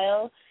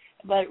trial.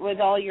 But with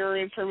all your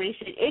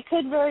information, it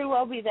could very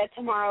well be that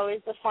tomorrow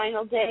is the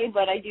final day,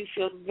 but I do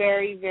feel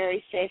very,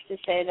 very safe to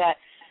say that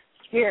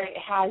Spirit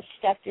has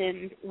stepped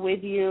in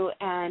with you,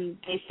 and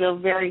they feel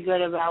very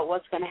good about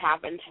what's going to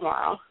happen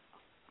tomorrow.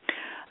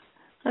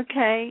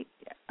 Okay,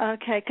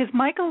 because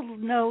Michael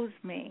knows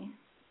me,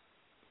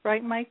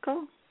 right,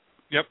 Michael?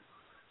 Yep.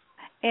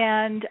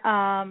 And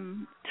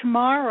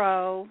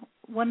tomorrow,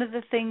 one of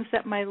the things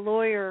that my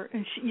lawyer,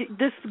 and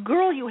this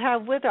girl you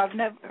have with her,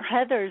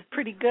 Heather, is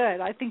pretty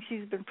good. I think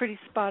she's been pretty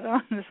spot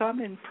on, so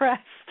I'm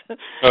impressed.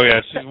 Oh,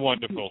 yeah, she's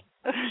wonderful.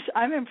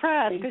 I'm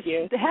impressed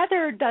because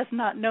Heather does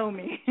not know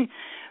me.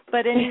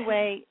 But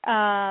anyway,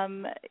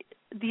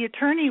 the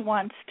attorney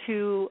wants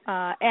to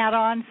add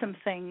on some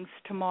things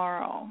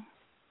tomorrow.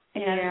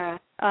 And,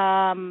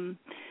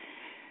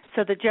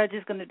 so the judge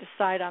is going to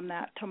decide on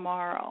that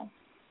tomorrow.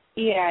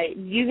 Yeah,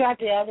 you got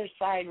the other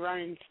side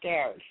running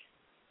scared.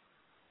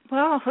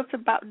 Well, it's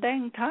about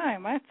dang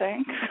time, I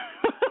think.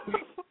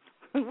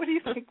 What do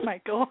you think,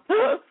 Michael?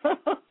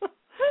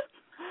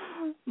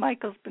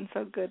 Michael's been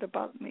so good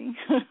about me.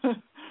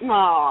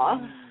 Aw,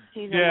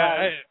 he's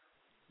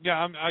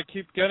I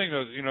keep getting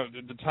those.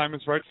 The time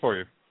is right for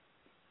you.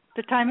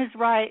 The time is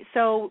right.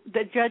 So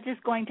the judge is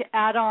going to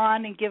add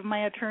on and give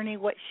my attorney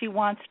what she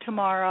wants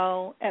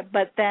tomorrow,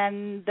 but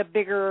then the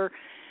bigger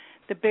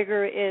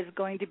is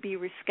going to be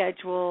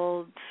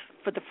rescheduled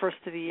for the first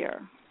of the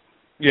year.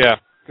 Yeah,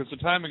 because the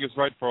timing is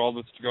right for all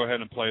this to go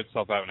ahead and play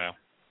itself out now.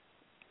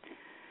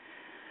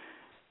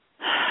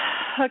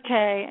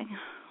 Okay.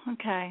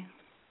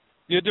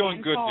 You're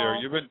doing good, dear.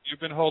 You've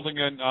been holding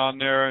it on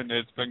there, and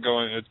it's been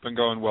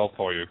going well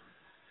for you.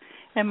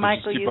 And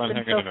Michael, you've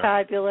been so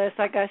fabulous.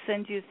 I got to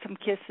send you some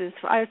kisses.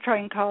 I was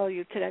trying to call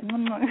you today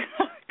because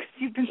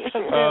you've been so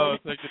good. Oh,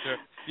 thank you, dear.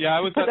 Yeah,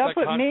 I was put at that up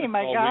with me.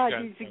 My God,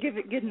 weekend. you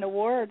should get an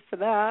award for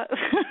that.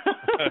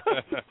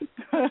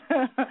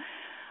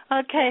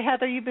 Okay,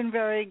 Heather, you've been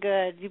very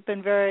good. You've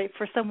been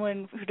for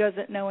someone who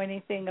doesn't know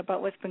anything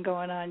about what's been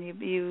going on.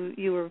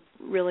 You were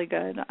really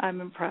good.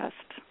 I'm impressed.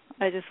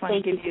 I just want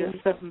to give you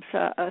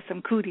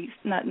some cooties,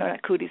 not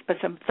cooties, but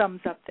some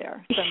thumbs up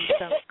there.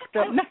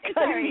 Some not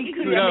cooties.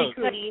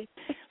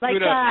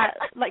 Like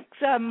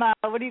some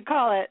what do you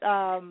call it?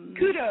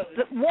 Kudos.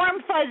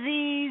 Warm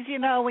fuzzies. You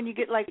know, when you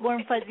get like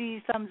warm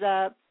fuzzies, thumbs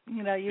up.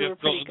 You know, you were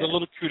pretty good. The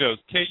little kudos,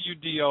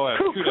 KUDOS.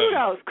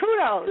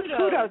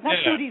 Kudos,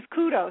 not cooties,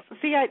 kudos.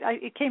 See,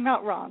 it came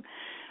out wrong.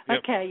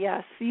 Yep. Okay,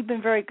 yes, you've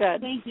been very good.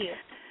 Thank you.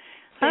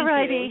 All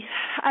righty.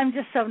 I'm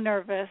just so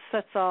nervous,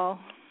 that's all.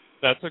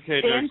 That's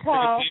okay, dear. Just take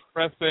a deep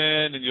breath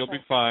in, and you'll be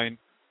fine.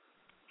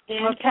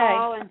 Stand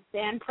tall and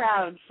stand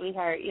proud,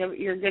 sweetheart.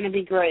 You're going to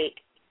be great.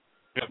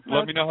 Yep.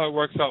 Let me know how it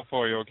works out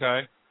for you,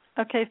 okay?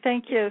 Okay,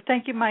 thank you.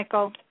 Thank you,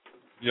 Michael.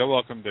 You're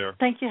welcome, dear.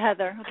 Thank you,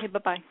 Heather. Okay,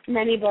 bye-bye.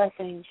 Many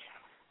blessings.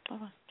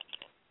 Bye-bye.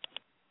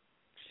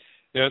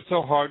 Yeah, it's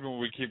so hard when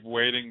we keep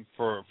waiting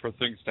for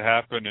things to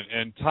happen.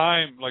 And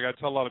time, like I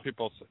tell a lot of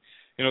people,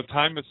 you know,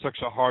 time is such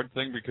a hard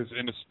thing because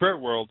in the spirit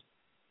world,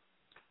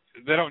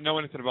 they don't know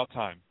anything about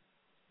time.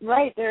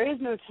 Right, there is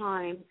no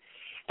time.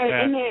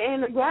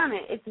 And again,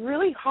 it's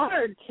really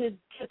hard to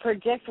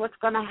predict what's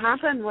going to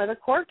happen with a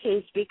court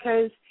case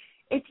because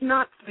it's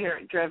not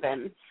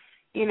spirit-driven,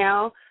 you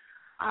know.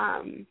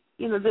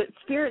 The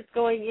spirit's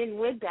going in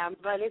with them,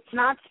 but it's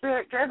not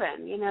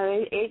spirit-driven. You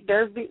know,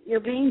 you're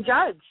being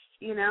judged,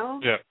 you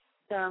know. Yeah.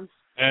 So.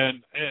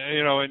 And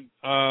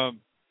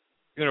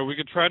we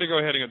can try to go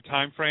ahead and get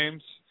time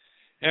frames,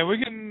 and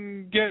we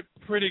can get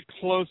pretty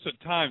close at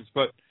times,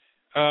 but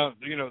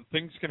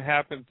things can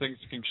happen, things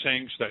can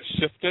change that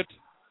shift it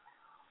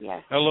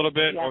a little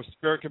bit, or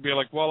spirit could be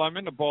like, well, I'm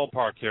in the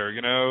ballpark here,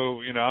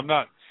 I'm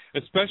not,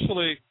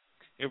 especially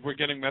if we're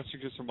getting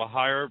messages from a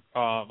higher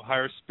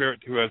spirit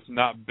who has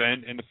not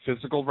been in the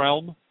physical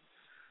realm,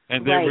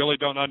 and they really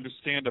don't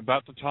understand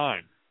about the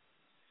time.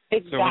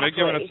 Exactly. So when they're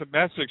giving us a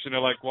message, and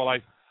they're like, well,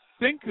 I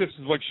think this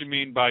is what you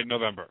mean by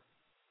November.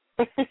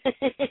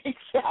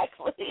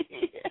 Exactly.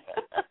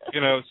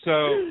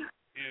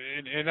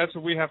 And that's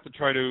what we have to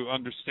try to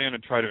understand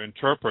and try to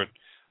interpret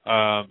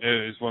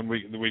is when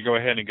we go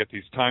ahead and get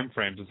these time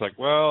frames. It's like,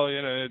 well,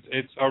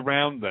 it's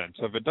around then.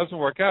 So if it doesn't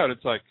work out,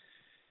 it's like,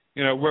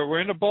 we're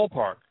in the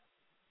ballpark.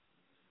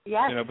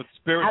 Yes. But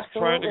Spirit's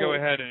absolutely. trying to go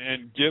ahead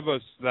and give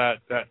us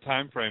that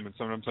time frame, and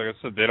sometimes, like I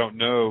said, they don't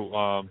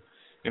know,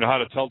 how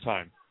to tell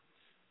time.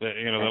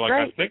 They're like,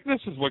 right. I think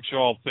this is what you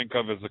all think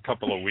of as a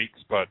couple of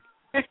weeks, but.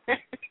 I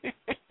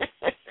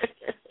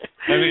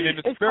mean, in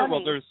the spirit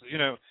world, there's,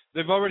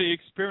 they've already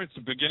experienced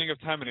the beginning of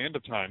time and the end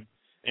of time,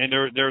 and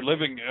they're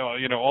living,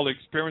 all the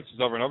experiences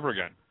over and over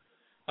again.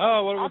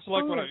 Oh, what's it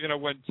like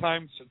when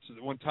time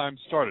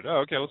started? Oh,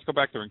 okay, let's go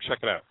back there and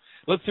check it out.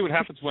 Let's see what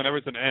happens when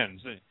everything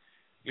ends.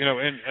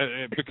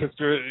 Because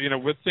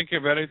we're thinking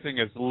of anything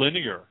as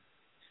linear,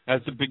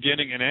 as the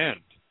beginning and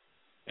end,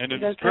 and in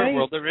the spirit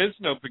world, there is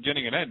no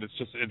beginning and end. It's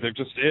just there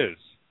just is.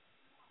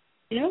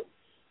 You're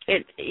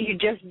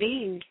just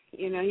being.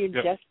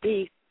 Just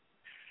be.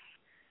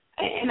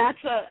 And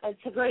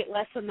it's a great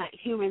lesson that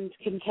humans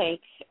can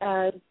take.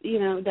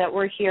 That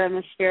we're here in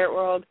the spirit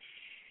world.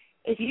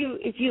 If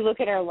you look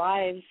at our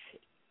lives,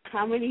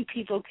 how many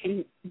people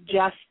can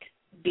just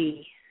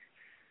be,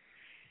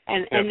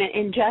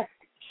 and just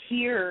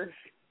hear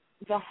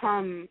the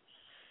hum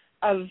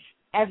of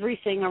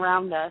everything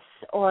around us,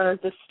 or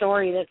the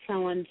story that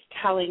someone's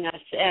telling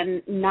us,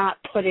 and not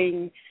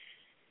putting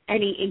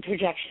any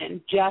interjection,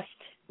 just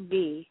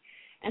be.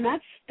 And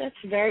that's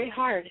very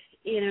hard.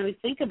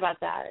 Think about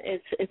that.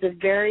 It's a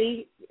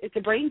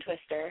brain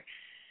twister.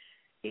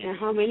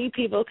 How many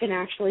people can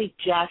actually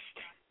just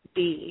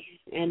be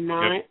and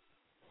not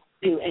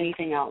do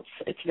anything else?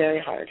 It's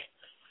very hard.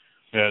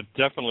 Yeah, it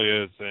definitely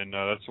is, and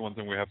that's the one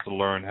thing we have to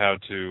learn how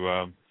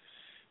to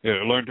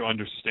learn to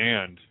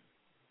understand.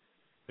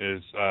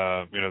 Is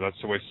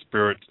that's the way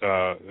spirit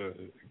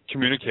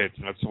communicates,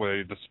 and that's the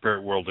way the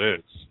spirit world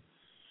is.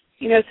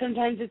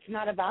 Sometimes it's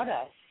not about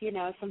us.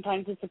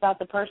 Sometimes it's about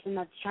the person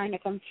that's trying to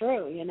come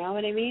through. You know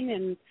what I mean?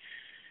 And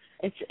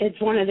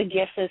it's one of the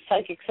gifts as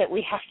psychics that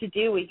we have to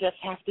do. We just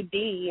have to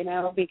be,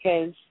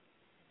 because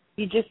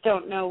you just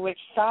don't know which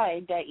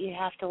side that you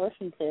have to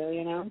listen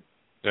to.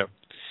 Yep.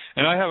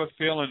 And I have a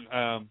feeling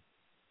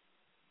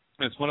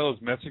it's one of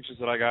those messages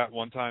that I got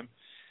one time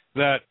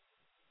that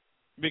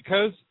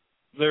because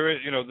there is,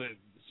 the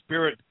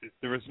spirit,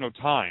 there is no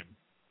time.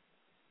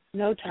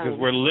 No time. Because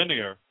we're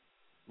linear.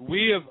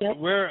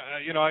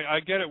 I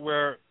get it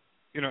where,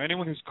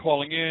 anyone who's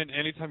calling in,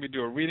 anytime you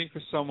do a reading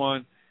for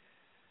someone,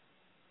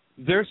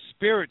 their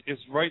spirit is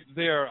right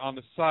there on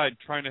the side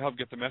trying to help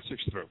get the message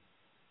through.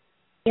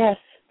 Yes.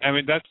 I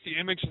mean, that's the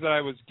image that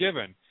I was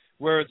given,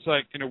 where it's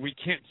like, we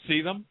can't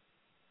see them,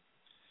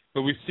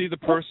 but we see the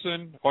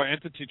person or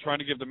entity trying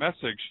to give the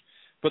message,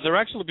 but they're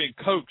actually being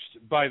coached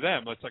by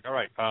them. It's like, all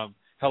right,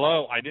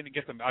 hello, I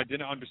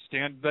didn't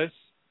understand this.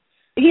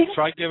 Yeah.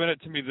 Try giving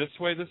it to me this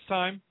way this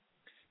time,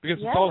 because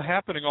it's all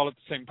happening all at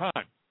the same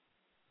time.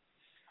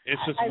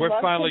 It's just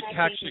we're finally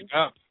catching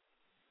up.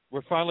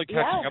 We're finally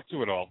catching up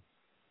to it all.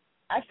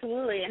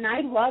 Absolutely, and I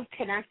love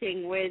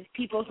connecting with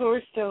people who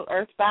are still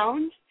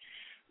earthbound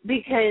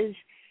because,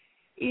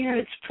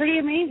 it's pretty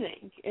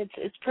amazing.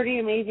 It's pretty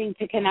amazing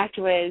to connect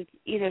with,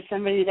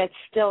 somebody that's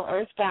still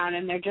earthbound,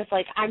 and they're just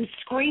like, I'm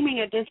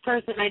screaming at this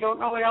person. I don't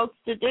know what else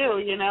to do,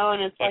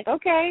 and it's like,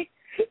 okay,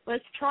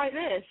 let's try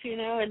this,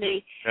 and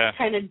they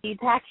kind of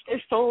detach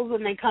their souls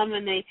and they come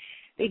and they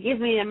give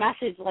me a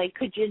message like,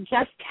 could you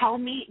just tell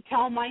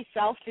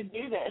myself to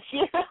do this,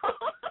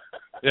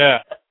 Yeah.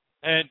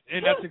 And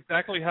that's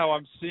exactly how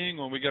I'm seeing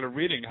when we get a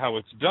reading, how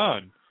it's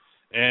done.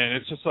 And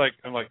it's just like,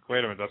 I'm like, wait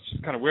a minute, that's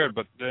just kind of weird,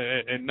 but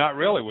and not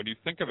really when you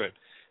think of it.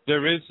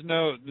 There is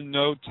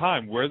no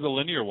time. We're the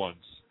linear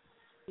ones.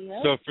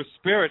 Yeah. So for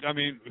spirit, I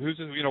mean,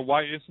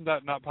 why isn't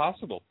that not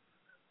possible?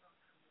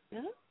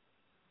 Yeah.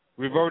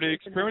 We've already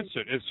experienced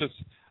it. It's just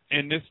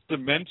in this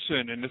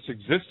dimension, in this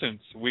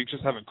existence, we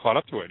just haven't caught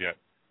up to it yet.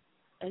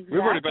 Exactly.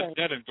 We've already been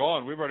dead and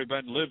gone. We've already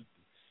been lived,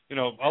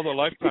 other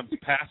lifetimes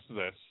past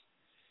this.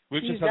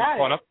 We just haven't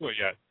caught up to it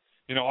yet.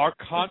 Our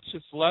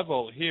conscious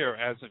level here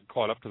hasn't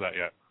caught up to that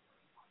yet.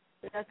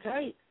 That's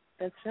right.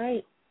 That's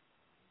right.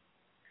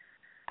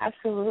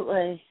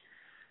 Absolutely.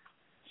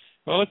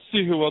 Well, let's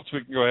see who else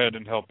we can go ahead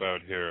and help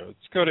out here. Let's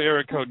go to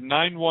area code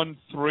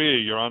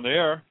 913. You're on the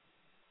air.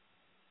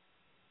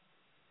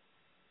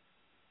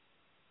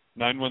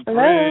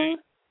 913.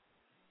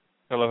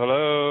 Hello,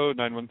 hello,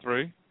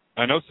 913.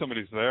 I know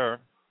somebody's there.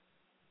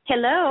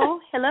 Hello.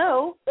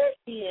 There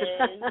she is.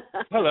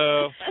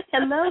 Hello.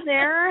 Hello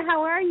there.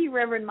 How are you,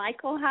 Reverend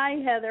Michael? Hi,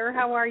 Heather.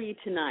 How are you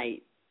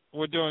tonight?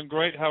 We're doing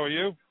great. How are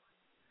you?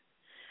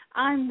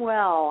 I'm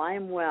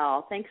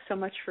well. Thanks so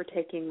much for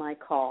taking my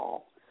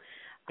call.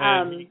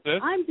 And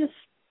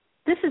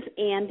this is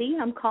Andy.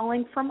 I'm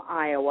calling from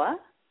Iowa.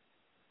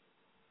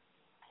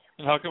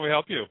 And how can we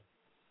help you?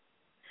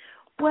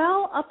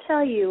 Well, I'll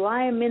tell you,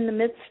 I am in the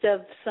midst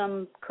of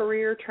some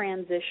career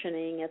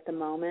transitioning at the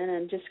moment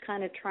and just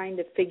kind of trying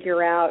to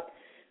figure out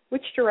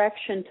which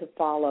direction to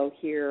follow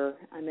here.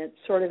 I'm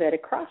sort of at a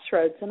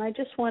crossroads, and I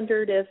just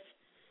wondered if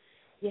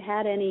you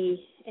had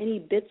any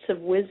bits of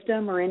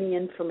wisdom or any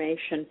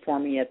information for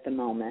me at the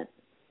moment.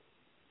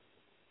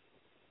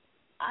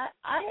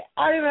 I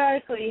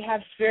automatically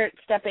have spirit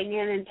stepping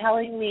in and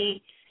telling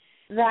me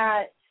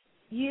that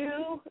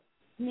you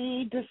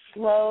need to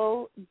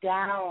slow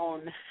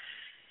down.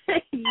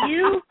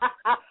 You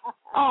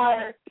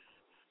are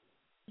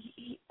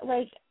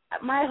like,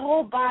 my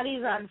whole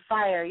body's on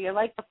fire. You're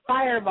like a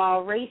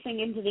fireball racing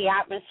into the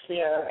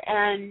atmosphere,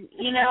 and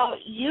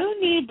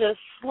you need to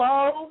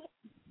slow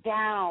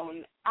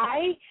down.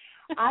 I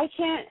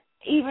can't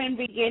even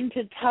begin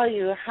to tell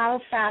you how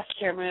fast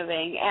you're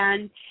moving,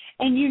 and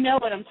you know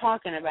what I'm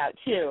talking about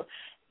too.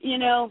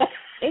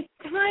 It's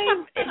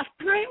time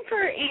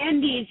for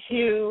Andy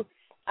to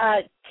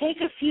take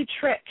a few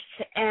trips,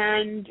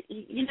 and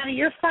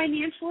you're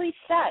financially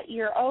set.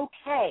 You're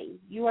okay.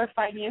 You are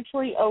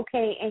financially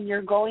okay, and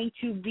you're going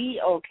to be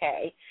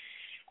okay.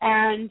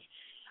 And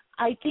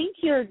I think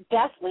you're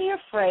deathly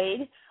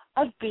afraid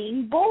of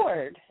being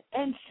bored,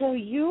 and so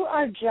you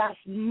are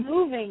just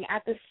moving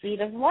at the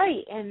speed of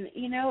light. And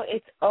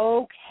it's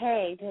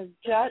okay to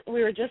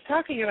we were just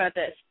talking about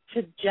this,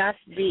 to just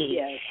be.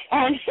 Yes.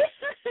 And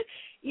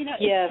yes,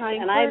 it's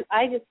time and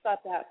I just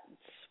thought that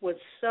was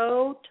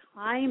so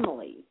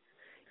timely,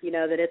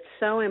 that it's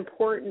so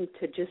important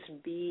to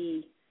just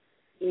be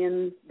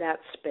in that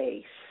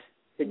space,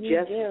 to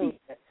just be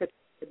such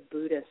a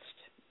Buddhist,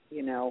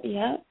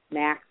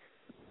 max.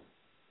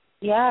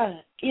 Yeah,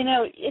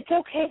 it's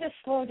okay to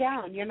slow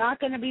down. You're not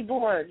going to be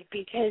bored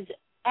because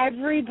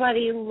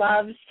everybody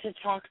loves to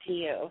talk to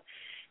you.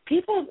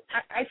 People,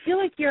 I feel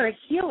like you're a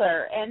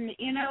healer, and,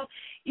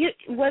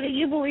 whether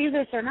you believe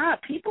this or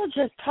not, people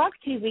just talk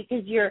to you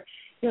because you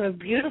have a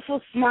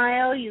beautiful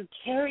smile. You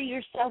carry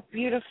yourself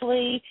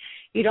beautifully.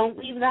 You don't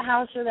leave the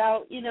house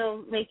without,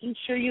 making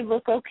sure you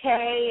look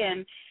okay.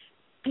 And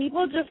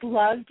people just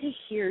love to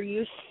hear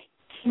you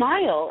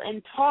smile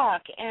and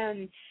talk.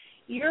 And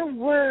your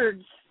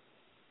words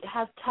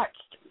have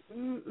touched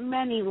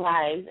many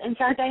lives. In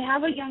fact, I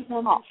have a young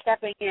woman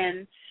stepping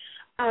in.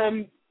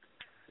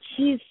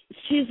 She's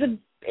in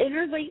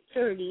her late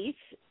 30s,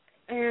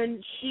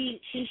 and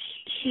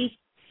she's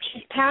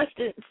passed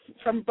it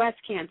from breast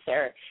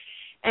cancer.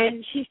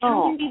 And she's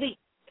telling me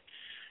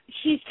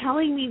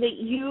that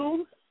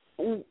you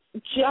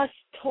just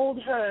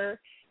told her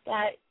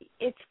that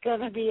it's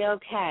going to be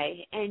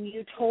okay. And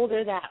you told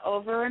her that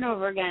over and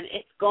over again.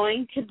 It's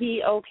going to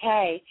be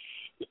okay.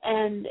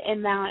 And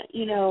that,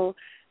 you know,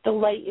 the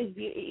light is,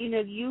 you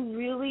know, you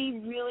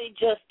really, really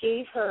just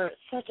gave her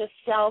such a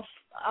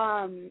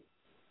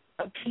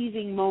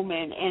appeasing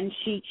moment, and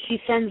she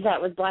sends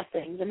that with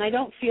blessings. And I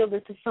don't feel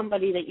this is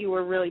somebody that you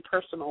were really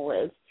personal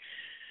with.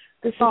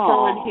 This is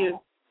someone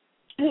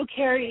who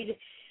carried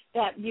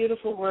that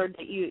beautiful word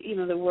that you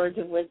know, the words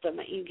of wisdom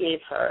that you gave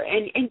her,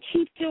 and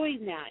keep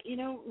doing that. You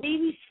know,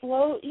 maybe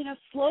slow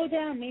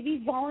down,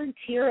 maybe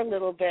volunteer a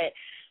little bit,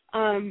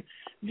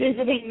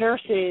 visiting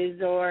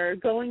nurses or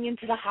going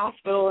into the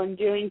hospital and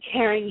doing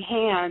caring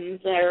hands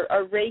or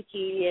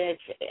Reiki.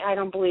 I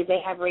don't believe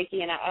they have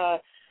Reiki in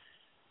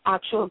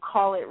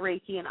call it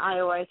Reiki in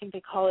Iowa. I think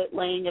they call it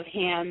laying of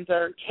hands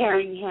or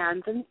caring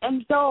hands,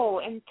 and go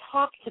and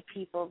talk to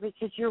people,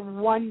 because you're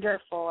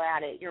wonderful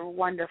at it. You're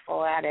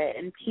wonderful at it,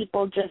 and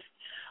people just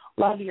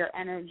love your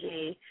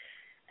energy.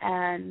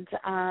 And,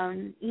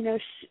 you know,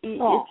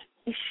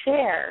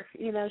 share,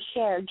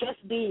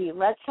 just be.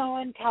 Let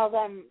someone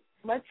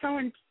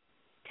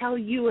tell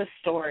you a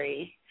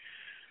story.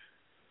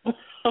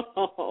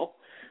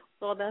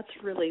 Well, that's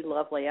really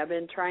lovely. I've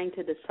been trying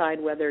to decide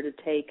whether to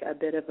take a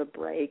bit of a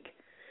break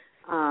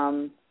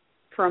from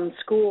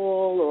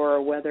school,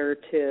 or whether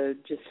to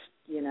just,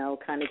 you know,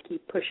 kind of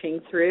keep pushing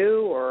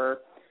through, or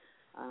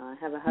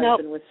have a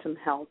husband with some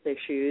health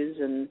issues,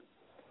 and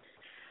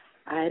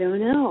I don't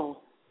know.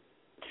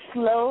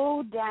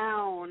 Slow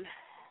down.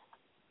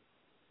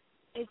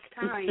 It's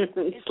time. It's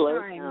Slow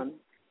time. down.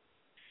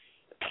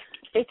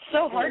 It's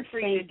so hard for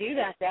you to do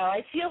that, though.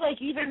 I feel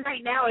like even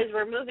right now as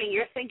we're moving,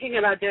 you're thinking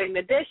about doing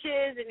the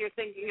dishes, and you're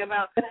thinking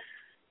about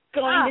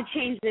going to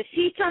change the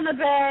sheets on the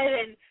bed,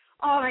 and,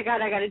 oh, my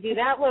God, I got to do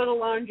that load of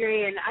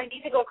laundry, and I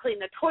need to go clean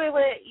the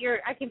toilet.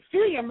 I can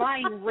feel your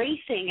mind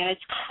racing, and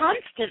it's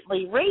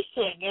constantly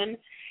racing. And,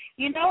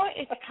 you know,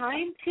 it's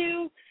time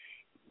to,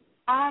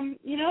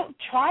 you know,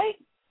 try.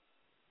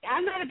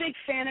 I'm not a big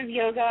fan of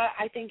yoga.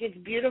 I think it's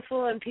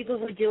beautiful, and people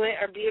who do it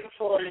are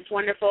beautiful, and it's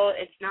wonderful.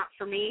 It's not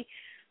for me.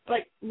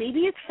 But maybe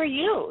it's for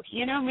you.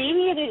 You know,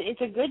 maybe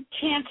it's a good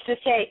chance to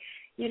say,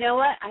 you know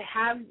what,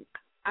 I'm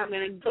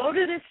going to go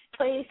to this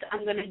place,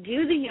 I'm going to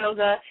do the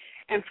yoga,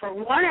 and for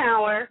 1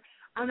 hour,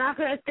 I'm not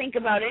going to think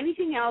about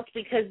anything else,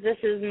 because this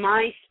is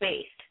my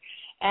space.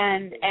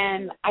 And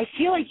I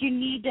feel like you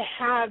need to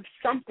have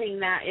something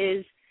that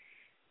is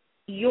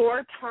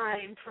your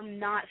time from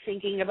not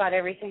thinking about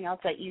everything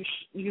else that you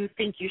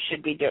think you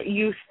should be doing.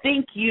 You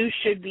think you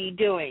should be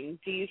doing.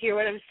 Do you hear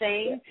what I'm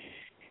saying? Yeah.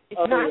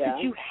 It's not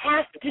that you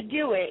have to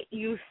do it.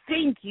 You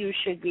think you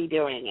should be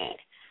doing it.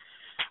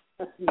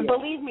 Yeah.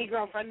 Believe me,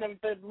 girlfriend,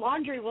 the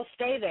laundry will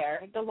stay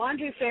there. The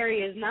laundry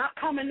fairy is not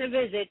coming to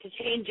visit to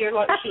change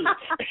your sheets.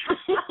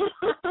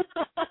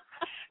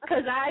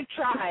 Because I've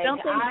tried.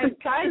 I'm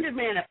trying to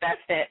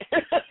manifest it.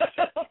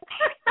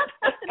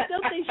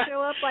 Don't they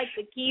show up like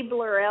the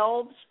Keebler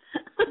elves?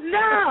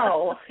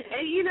 No.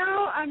 You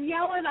know, I'm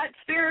yelling at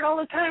Spirit all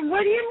the time,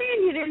 what do you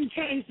mean you didn't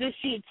change the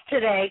sheets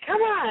today?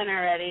 Come on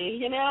already,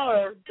 you know,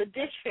 or the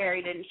dish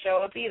fairy didn't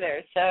show up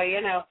either, so,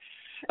 you know.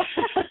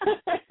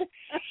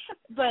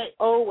 But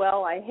oh,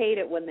 well, I hate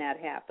it when that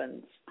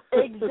happens.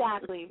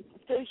 Exactly.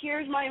 So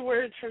here's my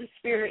words from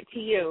Spirit to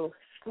you.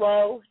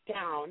 Slow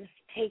down.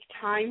 Take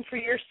time for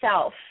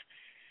yourself.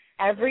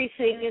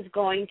 Everything is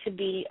going to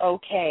be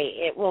okay.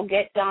 It will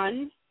get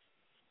done.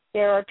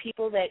 There are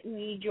people that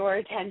need your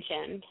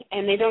attention,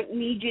 and they don't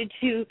need you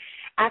to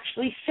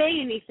actually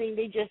say anything.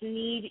 They just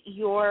need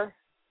your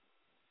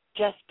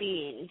just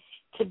being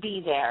to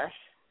be there.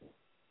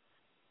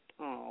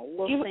 Oh,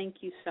 well, thank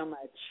you so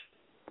much.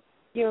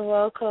 You're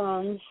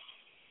welcome.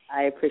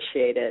 I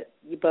appreciate it.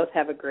 You both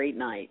have a great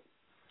night.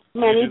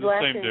 Many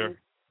blessings. Same, dear.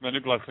 Many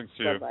blessings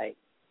to you. Bye-bye.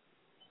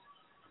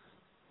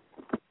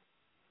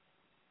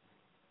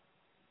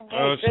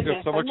 Oh, she's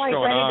got so much going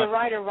on. I'm ready to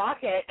ride a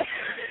rocket.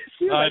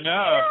 I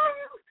know.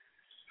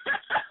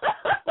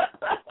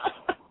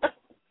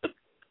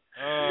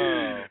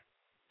 Oh.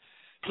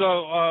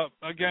 So,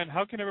 again,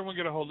 how can everyone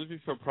get a hold of you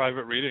for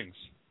private readings?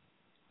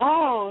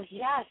 Oh,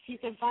 yes. You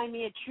can find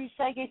me at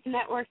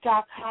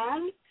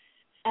TruePsychicNetwork.com,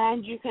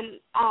 and you can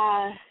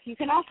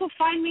also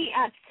find me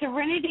at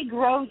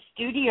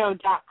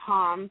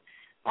SerenityGrowStudio.com.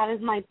 That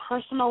is my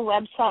personal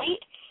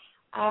website.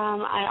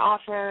 I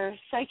offer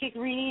psychic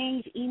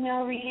readings,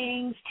 email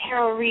readings,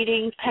 tarot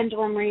readings,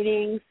 pendulum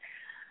readings,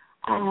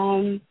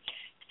 and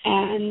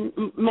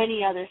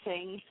many other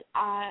things.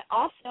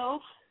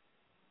 Also,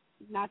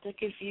 not to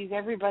confuse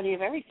everybody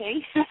of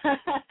everything,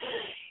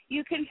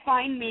 you can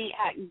find me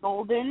at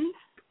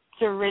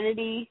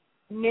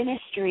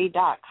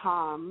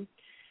goldenserenityministry.com.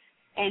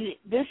 And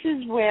this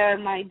is where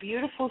my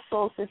beautiful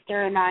soul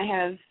sister and I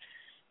have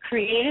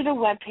created a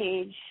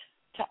webpage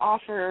to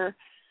offer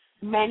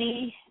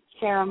many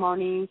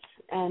ceremonies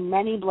and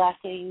many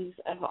blessings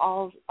of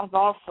all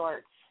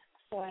sorts.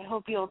 So I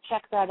hope you'll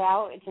check that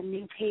out. It's a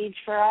new page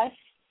for us.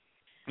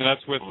 And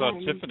that's with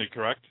Tiffany,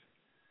 correct?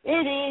 It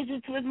is.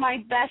 It's with my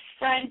best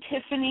friend,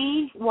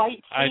 Tiffany,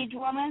 White Sage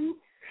Woman.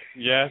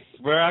 Yes,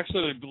 we're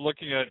actually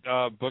looking at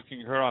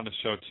booking her on the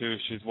show, too.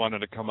 She's wanted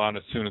to come on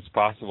as soon as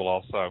possible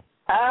also.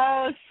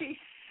 Oh, she's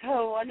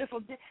so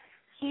wonderful.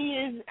 She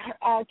is,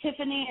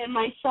 Tiffany and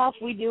myself,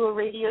 we do a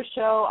radio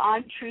show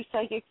on True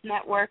Psychics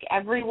Network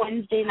every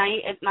Wednesday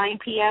night at 9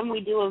 p.m. We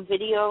do a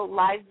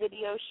live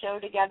video show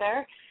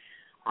together.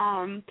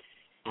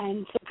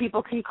 And so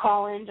people can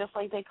call in just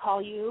like they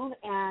call you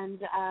and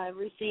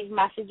receive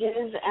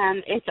messages,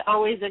 and it's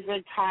always a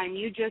good time.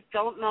 You just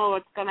don't know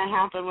what's going to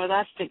happen with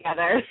us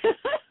together.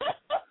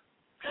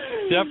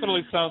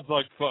 Definitely sounds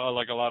like a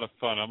lot of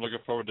fun. I'm looking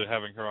forward to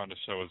having her on the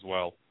show as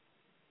well.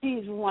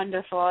 She's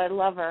wonderful. I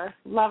love her.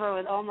 Love her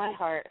with all my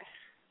heart.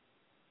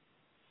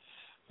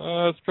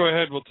 Let's go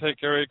ahead. We'll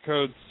take area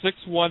code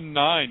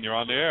 619. You're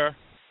on the air.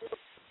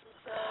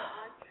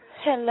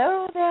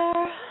 Hello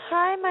there.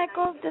 Hi,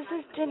 Michael. This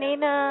is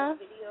Janina.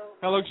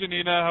 Hello,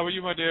 Janina. How are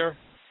you, my dear?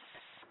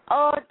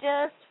 Oh,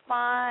 just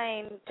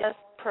fine. Just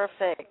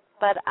perfect.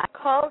 But I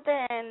called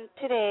in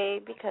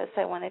today because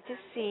I wanted to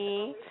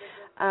see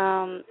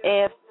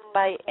if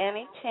by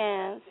any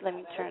chance, let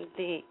me turn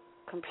the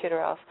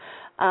computer off,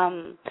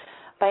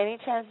 by any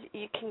chance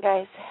you can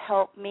guys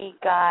help me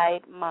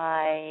guide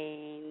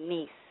my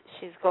niece.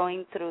 She's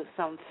going through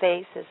some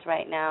phases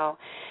right now,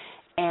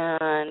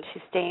 and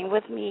she's staying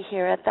with me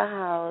here at the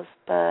house,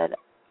 but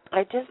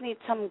I just need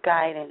some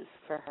guidance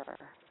for her,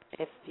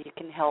 if you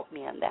can help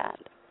me on that.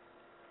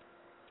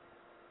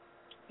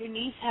 Your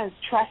niece has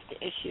trust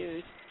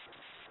issues.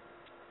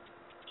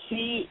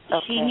 She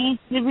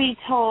needs to be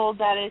told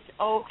that it's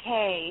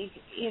okay,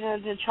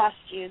 to trust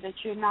you, that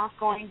you're not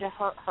going to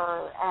hurt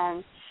her.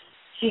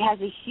 She has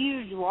a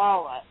huge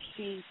wall up.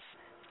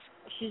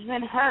 She's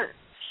been hurt.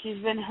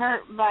 She's been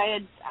hurt by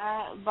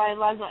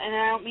Leslie, and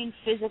I don't mean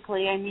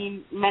physically, I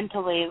mean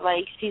mentally.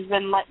 Like, she's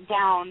been let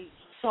down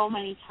so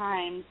many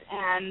times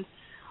and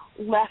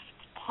left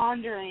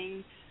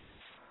pondering,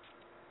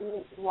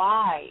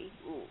 why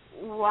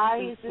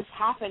is this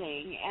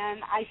happening?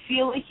 And I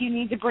feel like you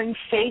need to bring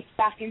faith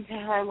back into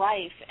her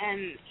life.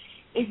 And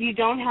if you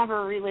don't have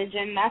a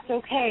religion, that's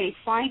okay.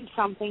 Find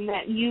something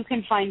that you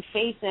can find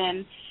faith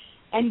in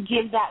and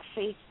give that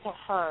faith to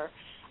her.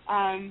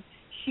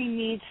 She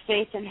needs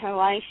faith in her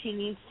life. She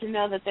needs to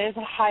know that there's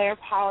a higher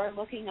power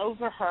looking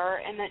over her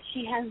and that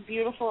she has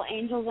beautiful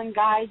angels and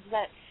guides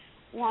that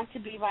want to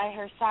be by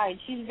her side.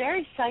 She's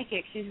very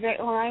psychic.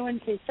 I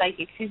wouldn't say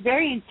psychic. She's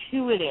very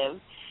intuitive.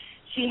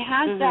 She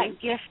has that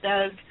gift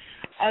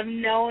of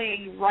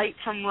knowing right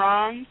from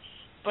wrong,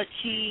 but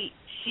she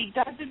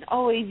doesn't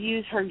always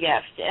use her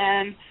gift.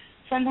 And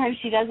sometimes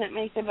she doesn't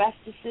make the best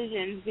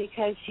decisions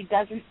because she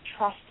doesn't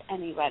trust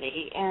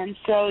anybody. And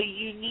so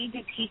you need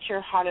to teach her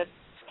how to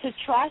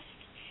trust,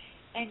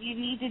 and you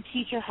need to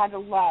teach her how to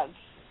love,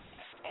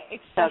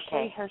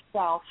 especially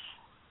herself.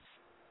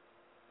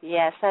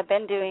 Yes, I've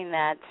been doing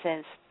that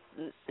since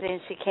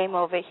she came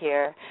over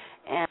here,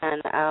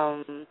 and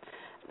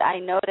I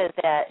noticed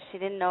that she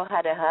didn't know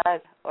how to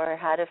hug or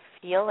how to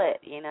feel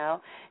it,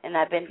 and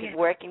I've been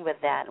working with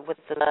that, with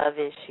the love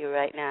issue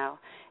right now.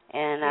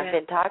 And I've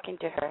been talking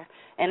to her,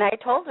 and I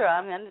told her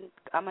I'm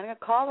gonna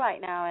call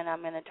right now, and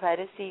I'm gonna try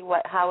to see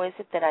how is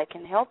it that I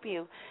can help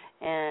you,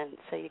 and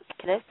so you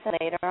can listen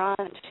later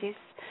on.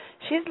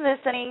 She's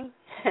listening.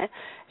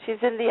 She's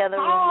in the other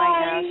room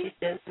right now. She's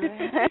just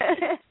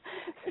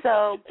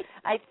so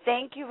I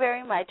thank you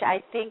very much.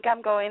 I think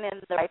I'm going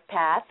in the right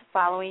path,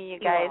 following you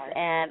guys,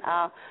 and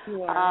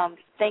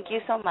thank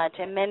you so much,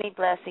 and many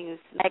blessings.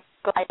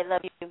 Michael, I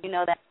love you. You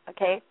know that,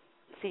 okay?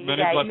 See you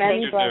many guys. Blessings,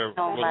 Thank you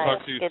so we'll much.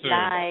 talk to you Good soon.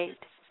 night.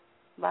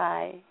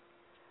 Bye.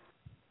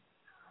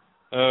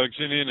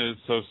 Janina is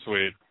so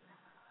sweet.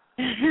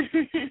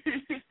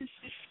 She's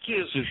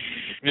cute.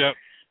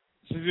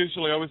 She's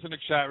usually always in the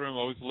chat room,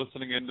 always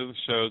listening into the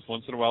shows.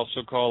 Once in a while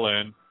she'll call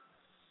in.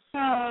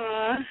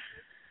 Aww,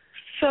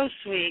 so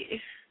sweet.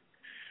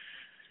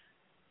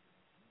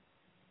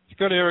 Let's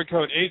go to area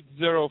code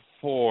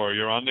 804.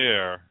 You're on the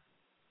air.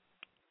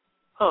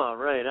 All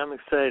right, I'm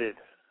excited.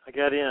 I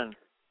got in.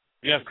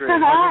 Yes, great.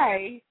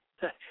 Hi.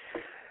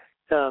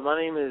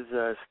 My name is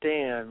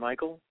Stan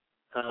Michael.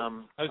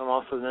 I'm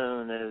also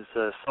known as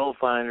Soul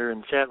Finder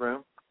in the chat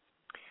room.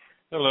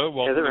 Hello,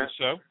 welcome to the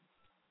show.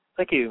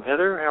 Thank you.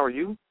 Heather, how are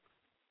you?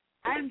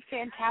 I'm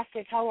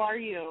fantastic. How are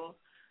you?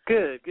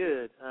 Good.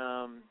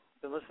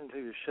 Been listening to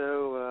your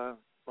show,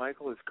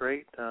 Michael. It's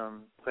great.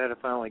 Glad I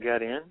finally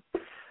got in.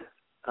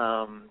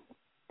 I'll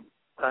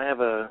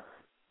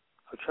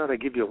try to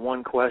give you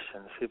one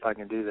question, see if I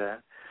can do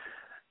that.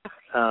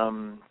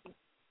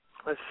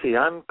 Let's see.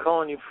 I'm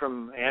calling you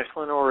from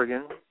Ashland,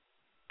 Oregon.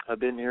 I've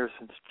been here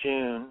since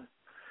June.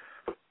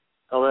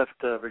 I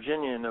left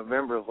Virginia in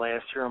November of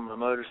last year on my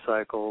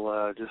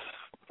motorcycle, just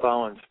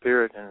following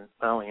spirit, and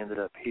finally ended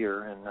up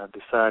here, and I've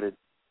decided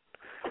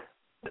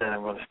that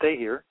I'm going to stay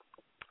here.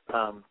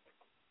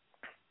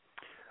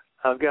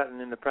 I've gotten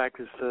in the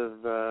practice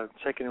of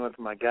checking in with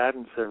my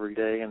guidance every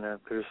day, and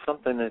there's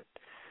something that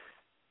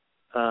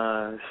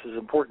this is an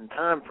important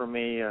time for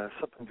me.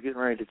 Something's getting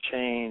ready to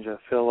change. I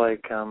feel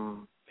like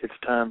it's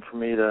time for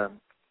me to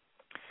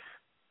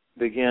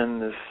begin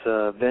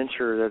this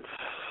venture that's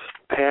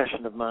a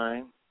passion of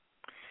mine.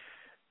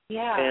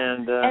 Yeah,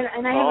 and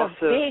I have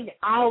a big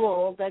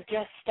owl that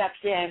just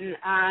stepped in.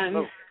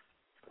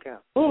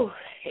 Ooh,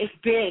 it's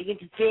big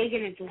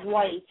and it's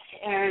white,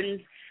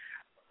 and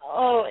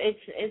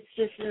it's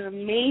just an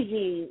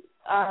amazing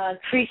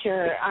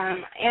creature.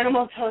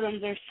 Animal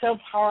totems are so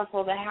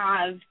powerful to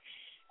have,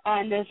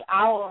 and this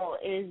owl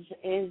is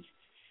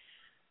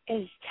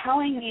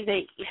telling me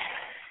that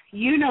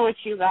you know what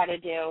you got to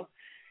do.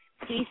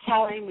 He's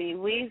telling me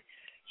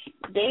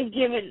they've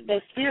given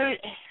the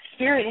spirit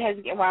has,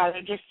 wow,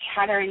 they're just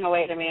chattering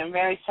away to me. I'm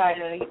very sorry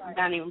that I'm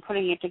not even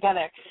putting it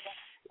together.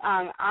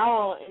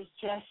 Owl is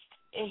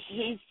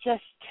he's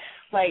just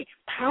like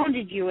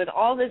pounded you with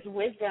all this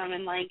wisdom,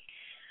 and like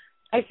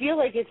I feel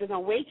like it's an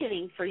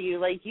awakening for you.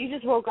 Like you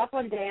just woke up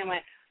one day and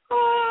went,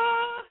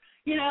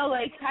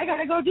 like I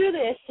gotta go do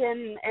this,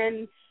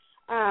 and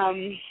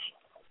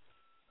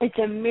it's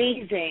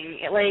amazing.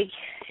 Like,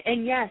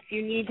 and yes,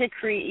 you need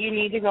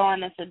to go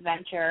on this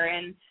adventure,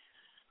 and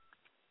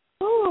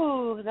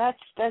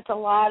that's a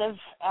lot of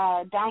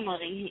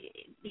downloading.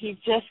 He's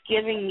just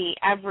giving me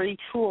every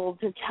tool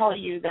to tell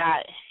you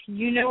that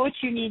you know what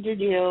you need to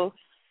do,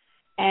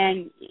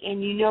 and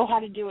you know how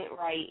to do it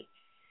right,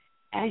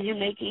 and you're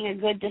making a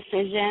good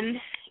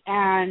decision,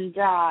 and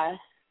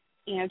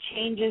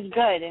change is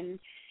good, and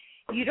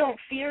you don't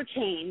fear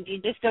change. You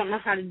just don't know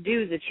how to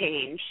do the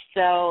change,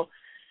 so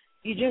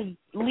you just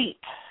leap.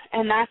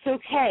 And that's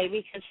okay,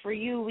 because for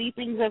you,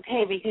 leaping's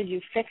okay, because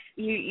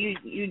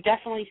you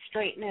definitely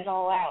straighten it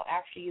all out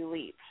after you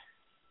leap.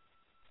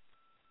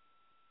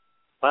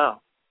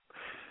 Wow.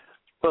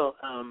 Well,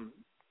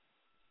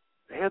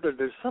 Heather,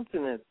 there's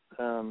something that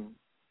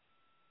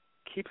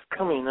keeps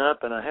coming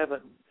up, and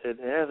it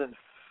hasn't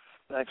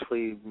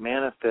actually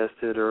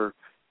manifested or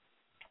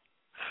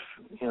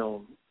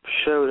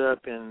showed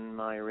up in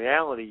my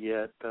reality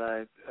yet, but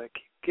I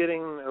keep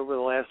getting over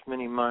the last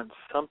many months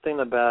something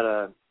about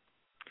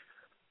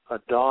a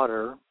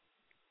daughter,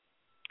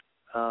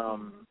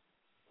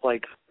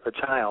 like a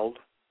child,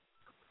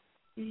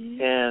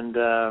 and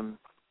a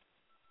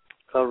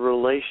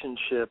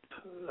relationship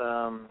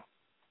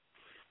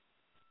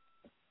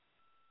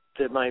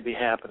that might be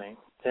happening.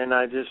 And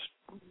I just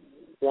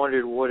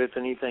wondered what, if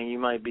anything, you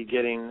might be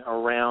getting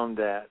around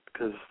that,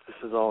 because this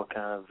is all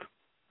kind of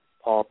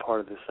all part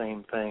of the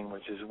same thing,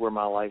 which is where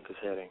my life is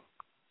heading.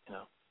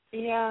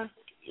 Yeah,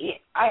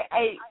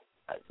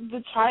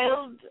 the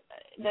child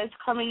that's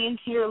coming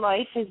into your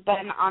life has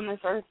been on this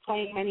earth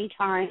plane many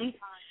times.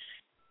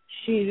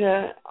 She's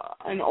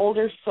an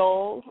older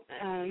soul,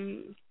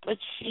 but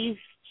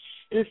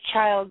this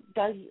child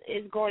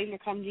is going to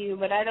come to you,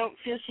 but I don't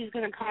feel she's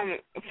going to come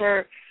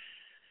for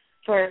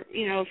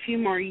a few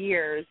more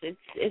years.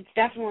 It's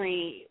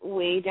definitely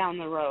way down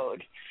the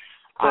road.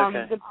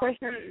 Okay. The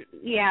person,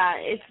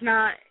 it's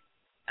not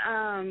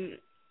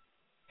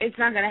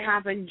going to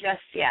happen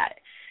just yet.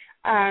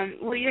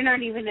 You're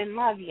not even in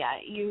love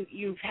yet.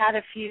 You've had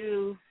a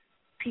few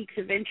peaks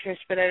of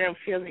interest, but I don't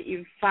feel that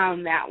you've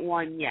found that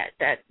one yet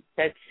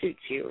that suits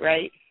you,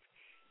 right?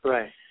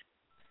 Right.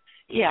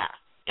 Yeah.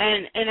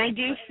 And I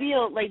do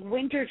feel like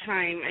winter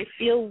time. I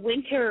feel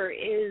winter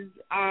is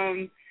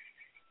I'm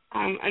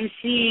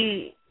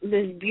seeing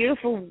this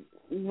beautiful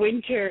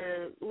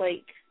winter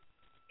like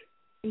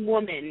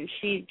woman.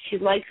 She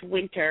likes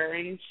winter,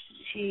 and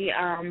she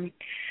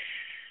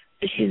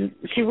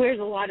wears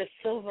a lot of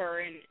silver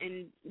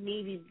and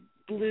navy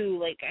blue.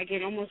 Like I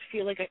can almost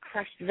feel like a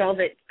crushed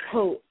velvet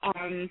coat.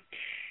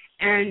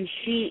 And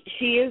she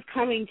is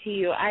coming to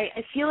you. I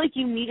feel like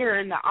you meet her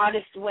in the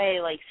oddest way,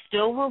 like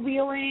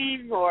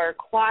snowmobiling or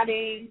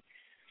quadding,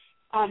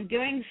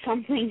 doing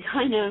something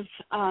kind of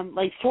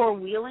like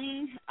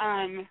four-wheeling.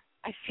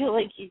 I feel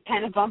like you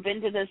kind of bump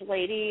into this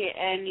lady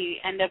and you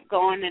end up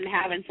going and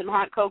having some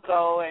hot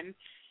cocoa. And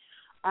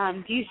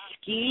do you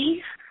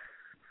ski?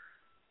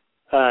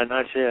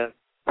 Not yet.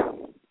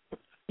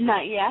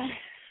 Not yet.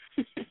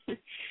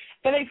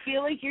 But I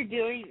feel like do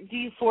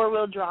you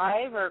four-wheel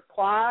drive or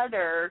quad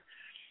or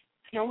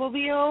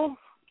snowmobile?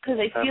 Because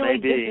I feel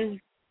like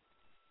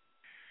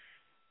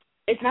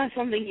it's not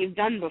something you've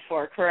done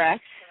before,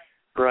 correct?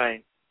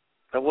 Right.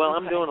 Well, okay.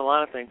 I'm doing a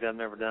lot of things I've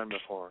never done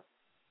before.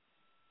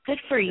 Good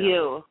for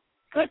you.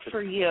 Good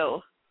for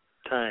you.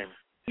 Time.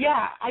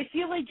 Yeah, I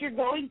feel like you're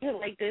going to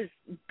like this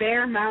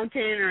Bear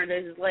Mountain or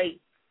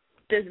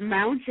this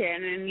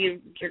mountain, and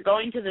you're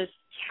going to this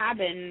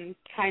cabin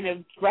kind of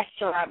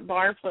restaurant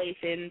bar place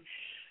and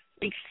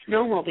like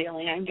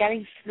snowmobiling. I'm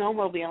getting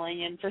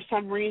snowmobiling, and for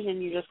some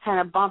reason you just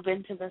kind of bump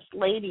into this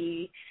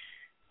lady,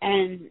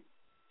 and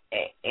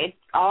it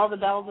all the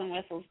bells and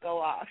whistles go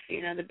off.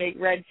 The big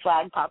red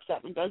flag pops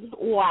up and goes,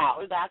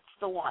 wow, that's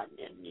the one.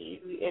 And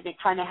it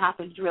kind of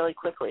happens really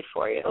quickly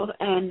for you.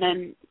 And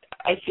then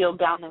I feel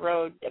down the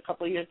road, a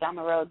couple of years down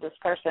the road, this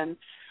person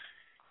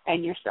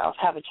and yourself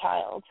have a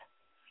child.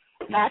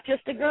 Not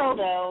just a girl,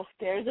 though.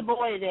 There's a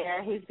boy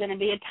there who's going to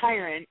be a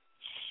tyrant.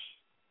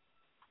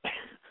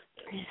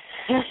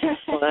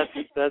 Well,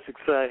 that's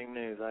exciting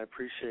news. I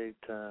appreciate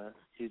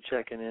you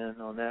checking in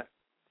on that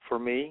for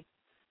me,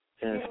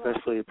 and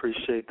especially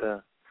appreciate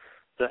the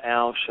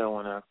owl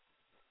showing up.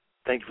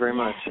 Thank you very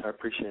much. I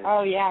appreciate it.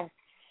 Oh, yeah.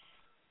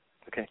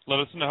 Okay. Let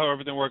us know how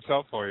everything works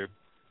out for you.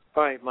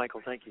 All right,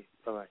 Michael. Thank you.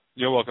 Bye-bye.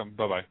 You're welcome.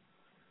 Bye-bye.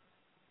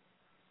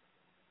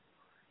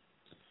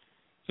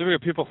 So we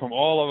have people from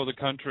all over the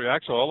country,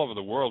 actually all over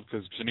the world,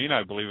 because Janine,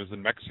 I believe, is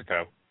in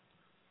Mexico.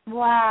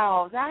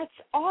 Wow, that's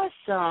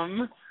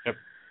awesome. Yep.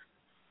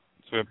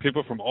 So we have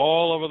people from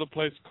all over the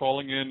place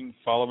calling in,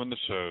 following the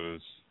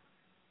shows.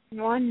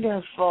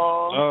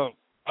 Wonderful.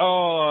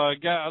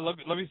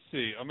 Let me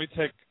see. Let me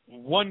take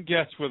one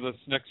guess where this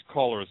next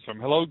caller is from.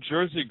 Hello,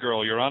 Jersey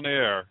girl. You're on the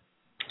air.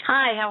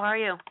 Hi, how are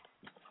you?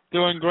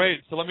 Doing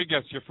great. So let me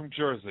guess. You're from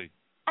Jersey.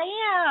 I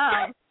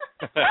am.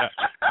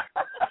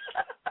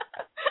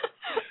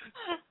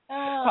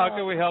 How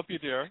can we help you,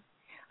 dear?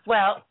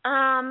 Well,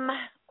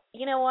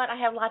 you know what? I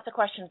have lots of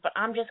questions, but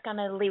I'm just going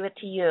to leave it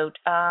to you.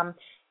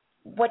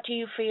 What do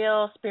you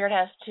feel Spirit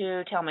has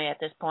to tell me at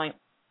this point?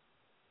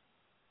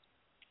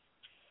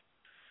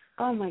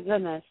 Oh, my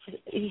goodness.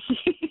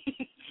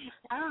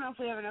 I don't know if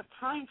we have enough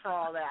time for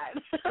all that.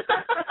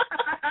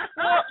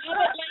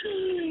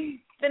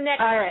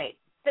 All right.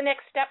 The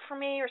next step for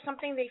me or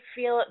something they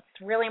feel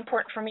it's really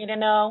important for me to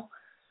know?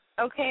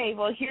 Okay,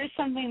 well, here's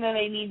something that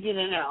I need you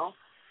to know.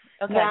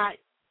 Okay. That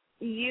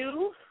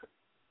you,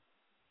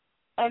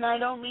 and I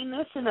don't mean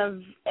this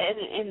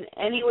in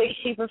any way,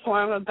 shape, or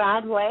form a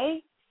bad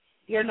way,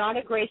 you're not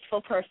a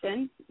graceful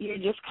person. You're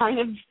just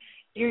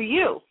you're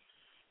you.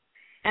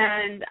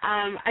 And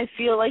I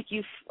feel like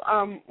you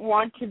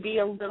want to be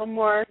a little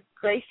more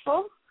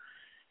graceful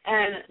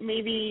and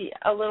maybe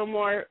a little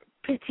more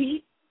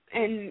petite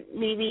and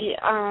maybe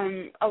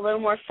a little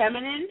more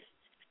feminine,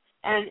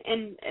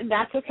 and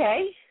that's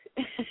okay.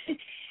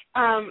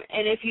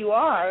 And if you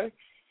are,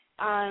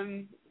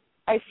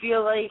 I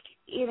feel like,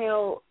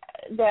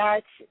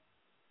 that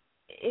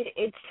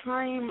it's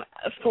time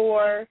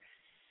for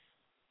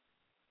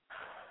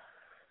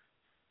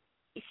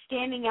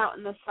standing out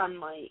in the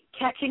sunlight,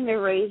 catching the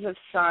rays of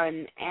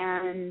sun,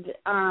 and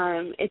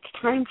it's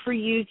time for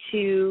you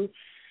to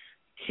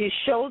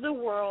show the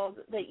world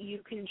that you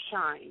can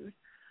shine.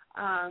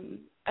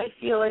 I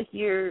feel like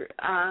you're,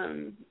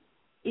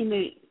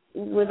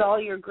 with all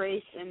your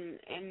grace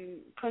and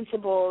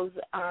principles,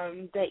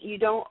 that you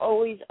don't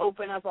always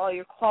open up all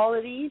your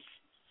qualities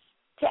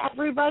to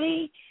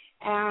everybody,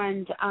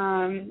 and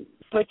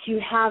but you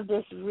have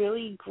this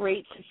really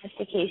great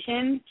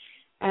sophistication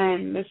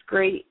and this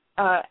great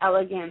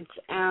elegance,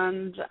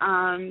 and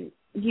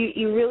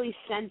you really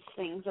sense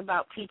things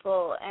about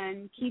people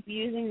and keep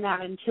using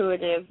that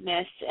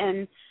intuitiveness,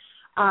 and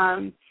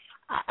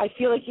I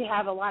feel like you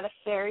have a lot of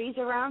fairies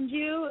around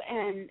you,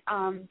 and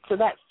so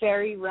that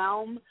fairy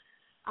realm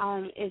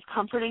is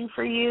comforting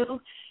for you,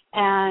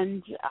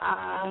 and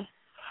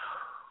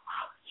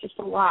just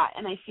a lot.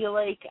 And I feel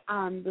like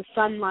the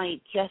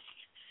sunlight just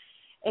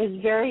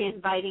is very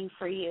inviting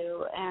for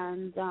you,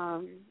 and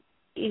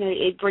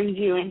it brings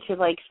you into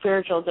like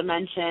spiritual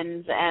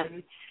dimensions,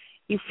 and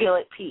you feel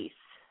at peace.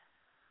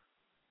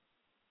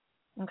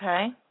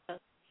 Okay.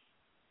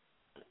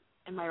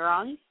 Am I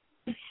wrong?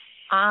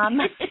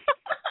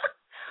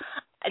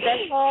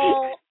 That's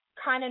all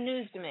kind of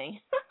news to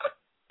me.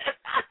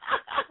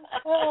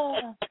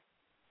 Oh.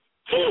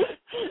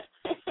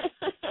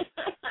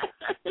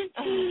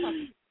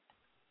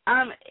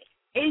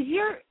 Do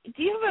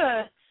you have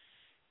a,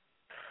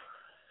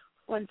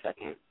 one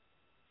second.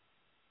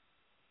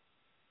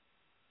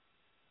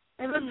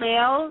 I have a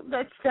male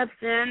that steps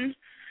in.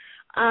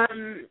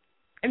 I'm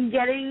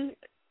getting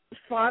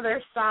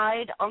father's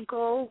side,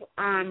 uncle,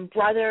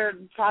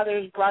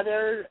 father's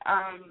brother.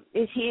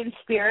 Is he in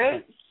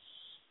spirit?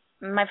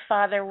 My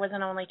father was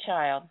an only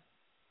child.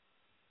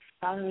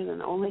 Father was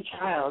an only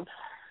child.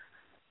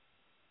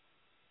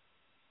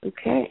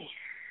 Okay.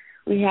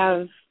 We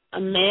have a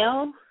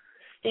male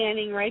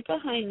standing right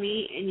behind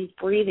me, and he's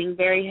breathing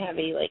very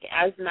heavy, like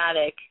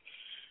asthmatic.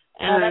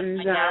 And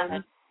that's my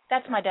dad.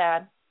 That's my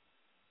dad.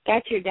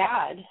 That's your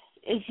dad.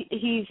 Is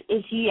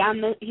he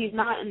on the?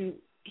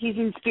 He's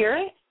in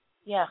spirit.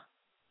 Yeah.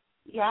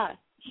 Yeah.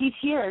 He's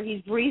here.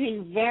 He's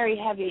breathing very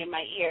heavy in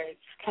my ear. It's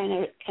kind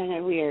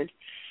of weird.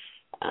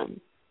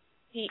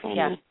 He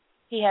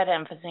had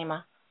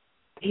emphysema.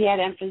 He had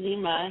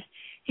emphysema.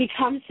 He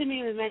comes to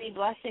me with many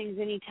blessings,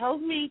 and he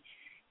tells me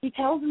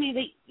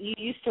that you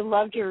used to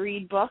love to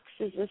read books.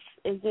 Is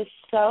this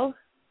so?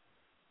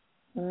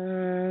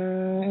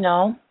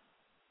 No.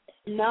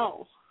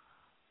 No.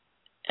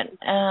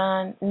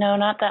 No,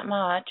 not that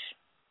much.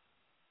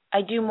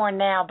 I do more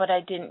now, but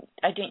I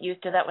didn't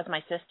used to. That was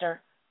my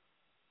sister.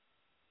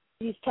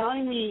 He's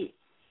telling me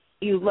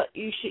you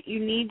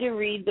need to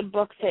read the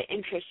books that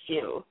interest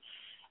you,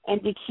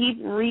 and to keep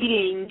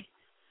reading.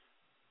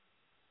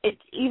 It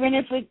even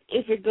if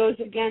it goes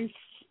against,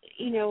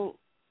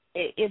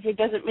 if it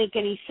doesn't make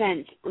any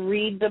sense,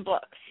 read the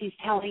books. He's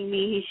showing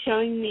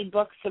me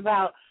books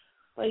about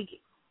like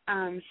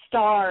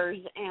stars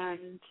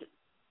and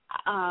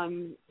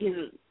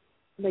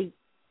like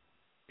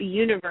the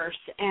universe,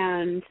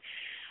 and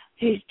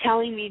he's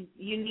telling me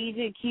you need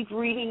to keep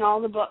reading all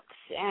the books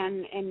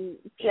and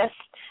just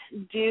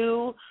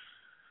do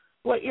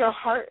what your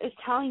heart is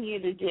telling you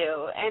to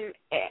do.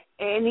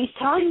 And he's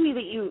telling me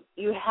that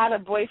you had a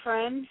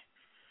boyfriend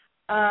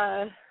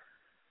that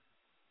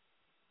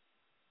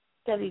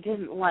he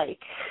didn't like.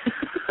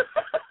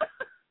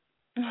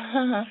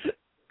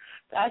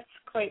 That's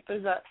quite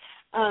bizarre.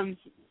 And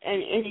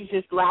he's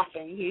just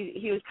laughing.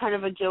 He was kind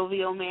of a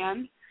jovial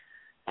man,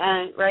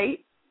 right?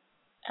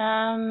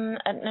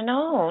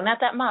 No, not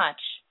that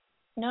much.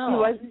 No. He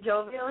wasn't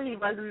jovial? He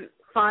wasn't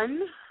fun?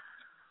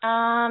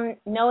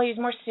 No, he was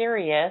more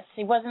serious.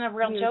 He wasn't a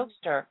real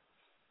jokester.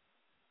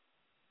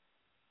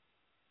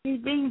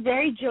 He's being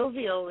very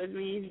jovial with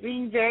me. He's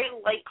being very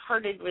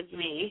lighthearted with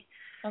me.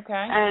 Okay.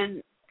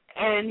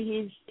 And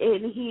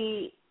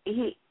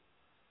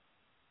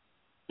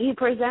he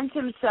presents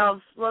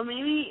himself, well,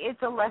 maybe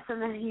it's a lesson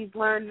that he's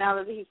learned now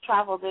that he's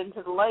traveled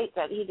into the light,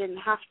 that he didn't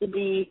have to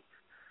be,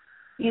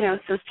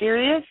 so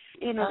serious.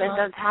 That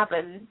does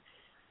happen.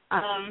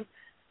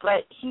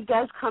 But he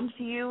does come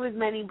to you with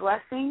many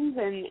blessings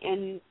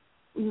and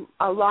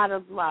a lot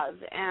of love.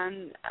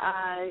 And,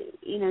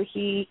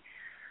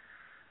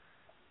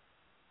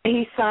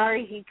 he's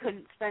sorry he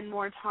couldn't spend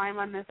more time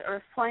on this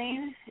earth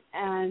plane,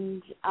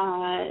 and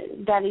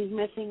that he's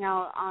missing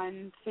out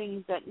on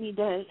things that need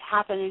to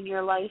happen in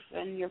your life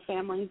and your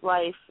family's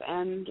life.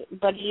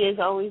 But he is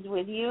always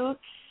with you,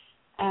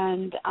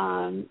 and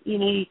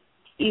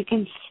you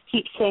can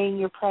keep saying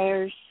your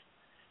prayers,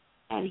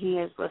 and he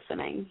is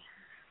listening.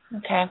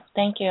 Okay,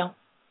 thank you.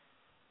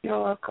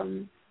 You're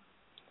welcome.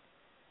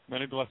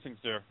 Many blessings,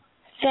 dear.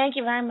 Thank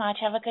you very much.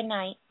 Have a good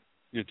night.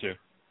 You too.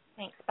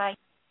 Thanks. Bye.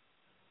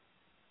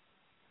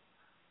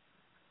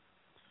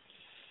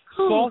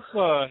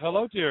 Salsa,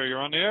 hello, dear. You're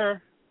on the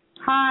air.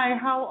 Hi,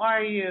 how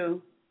are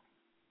you?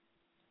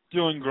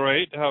 Doing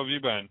great. How have you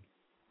been?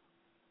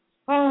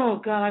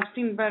 Oh, God, I've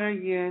seen better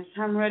years.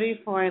 I'm ready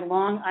for a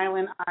Long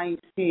Island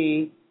iced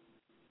tea.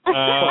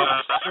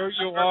 Sure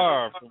you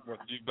are, from what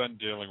you've been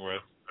dealing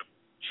with.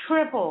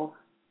 Triple.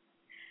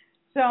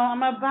 So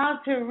I'm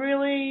about to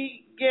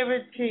really give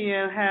it to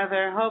you,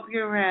 Heather. Hope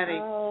you're ready.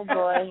 Oh,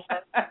 boy.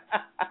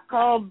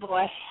 Oh,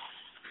 boy.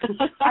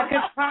 I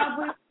could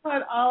probably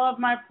put all of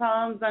my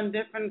problems on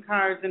different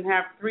cards and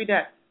have 3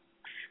 decks.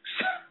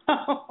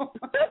 So,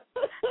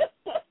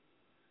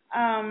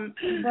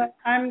 but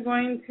I'm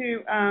going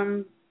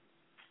to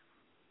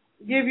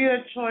give you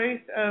a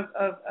choice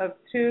of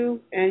 2,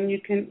 and you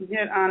can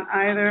hit on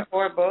either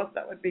or both.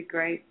 That would be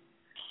great.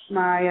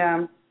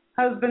 My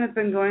husband has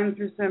been going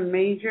through some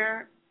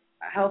major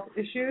health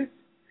issues,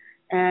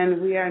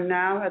 and we are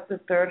now at the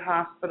 3rd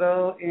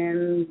hospital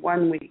in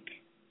 1 week.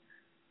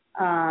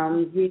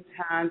 He's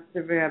had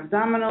severe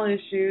abdominal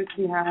issues.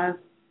 He has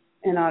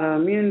an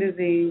autoimmune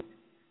disease.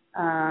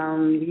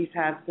 He's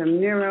had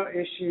some neuro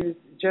issues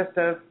just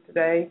of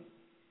today.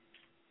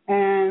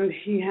 And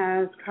he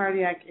has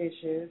cardiac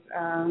issues.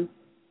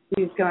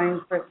 He's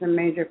going for some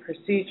major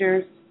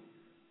procedures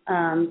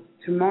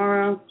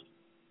tomorrow,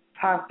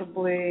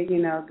 possibly,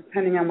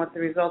 depending on what the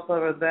results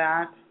are of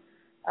that.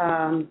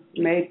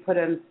 May put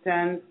in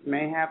stents,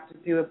 may have to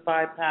do a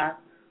bypass,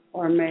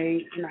 or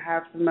may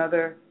have some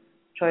other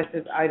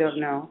choices. I don't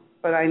know,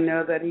 but I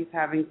know that he's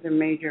having some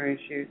major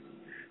issues.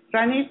 So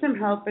I need some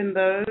help in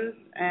those.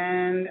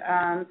 And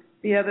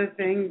the other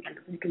thing,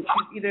 you can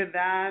choose either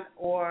that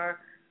or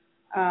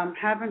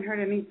haven't heard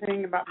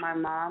anything about my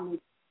mom,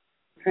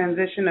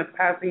 transition of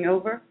passing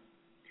over.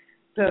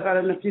 So I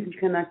don't know if you can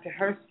connect to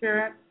her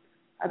spirit.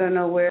 I don't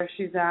know where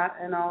she's at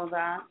and all of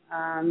that.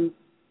 And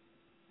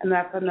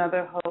that's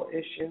another whole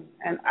issue.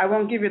 And I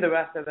won't give you the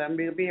rest of them.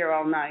 We'll be here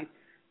all night.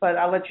 But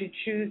I'll let you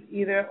choose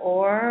either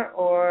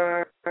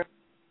or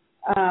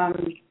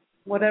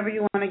whatever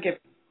you want to give.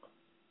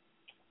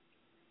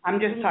 I'm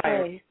just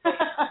tired.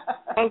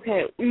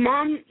 Okay.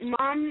 Mom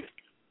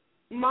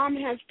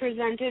has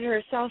presented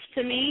herself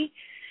to me,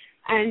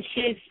 and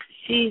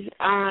she's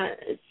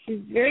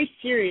very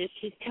serious.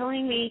 She's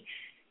telling me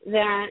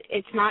that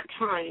it's not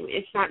time.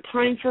 It's not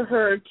time for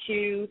her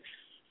to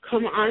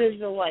come out of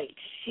the light.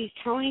 She's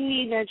telling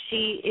me that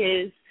she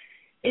is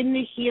in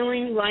the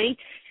healing light,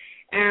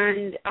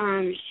 and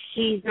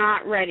she's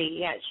not ready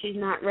yet. She's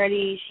not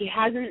ready. She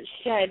hasn't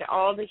shed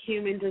all the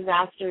human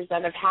disasters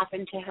that have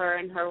happened to her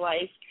in her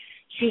life.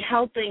 She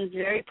held things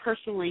very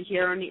personally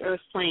here on the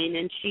earth plane,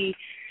 and she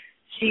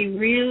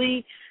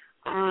really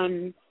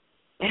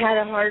had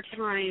a hard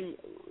time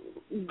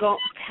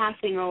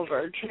passing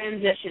over,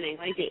 transitioning.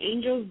 Like the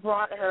angels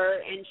brought her,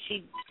 and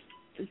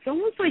it's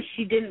almost like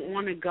she didn't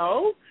want to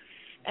go,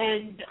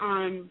 and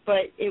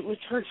but it was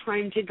her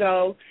time to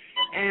go,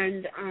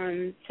 and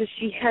so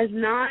she has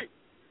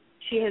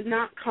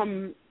not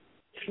come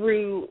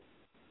through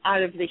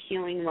out of the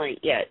healing light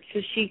yet. So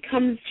she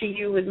comes to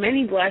you with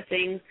many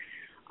blessings,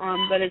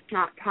 but it's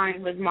not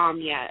time with Mom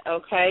yet,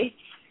 okay?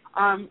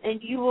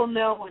 And you will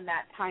know when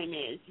that time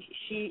is.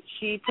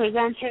 She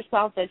presents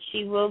herself that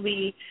she will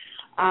be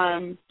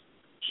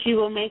she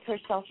will make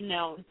herself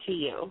known to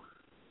you.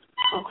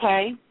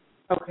 Okay?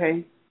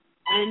 Okay.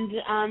 And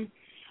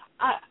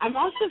I'm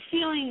also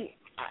feeling,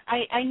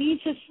 I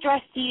need to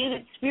stress to you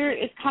that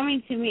Spirit is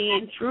coming to me,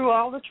 and through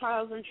all the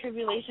trials and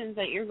tribulations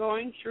that you're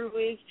going through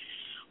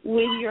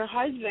with your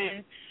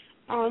husband,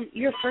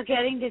 you're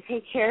forgetting to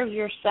take care of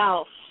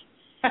yourself.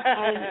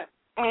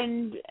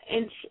 And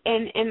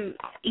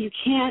you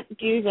can't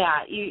do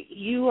that.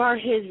 You are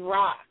his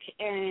rock,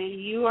 and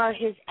you are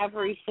his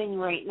everything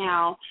right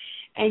now,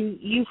 and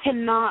you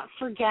cannot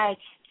forget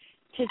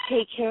to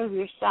take care of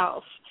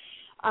yourself.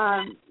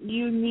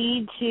 You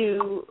need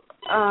to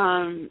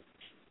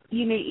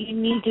you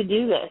need to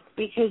do this,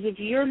 because if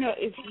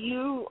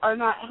you are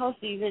not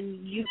healthy,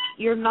 then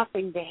you're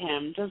nothing to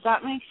him. Does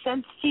that make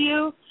sense to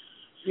you?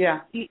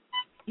 Yeah.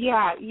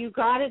 You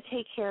got to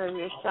take care of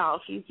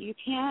yourself. You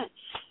can't.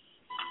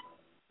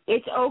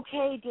 It's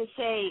okay to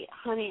say,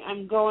 honey,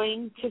 I'm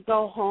going to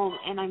go home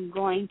and I'm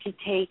going to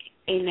take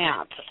a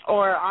nap,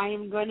 or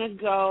I'm going to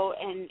go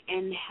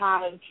and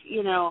have,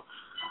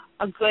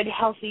 a good,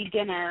 healthy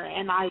dinner,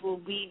 and I will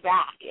be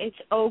back. It's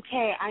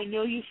okay. I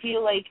know you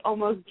feel like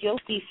almost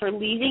guilty for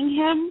leaving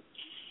him,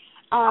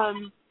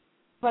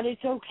 but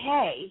it's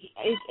okay.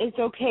 It's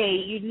okay.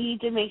 You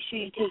need to make sure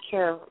you take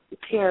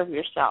care of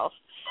yourself.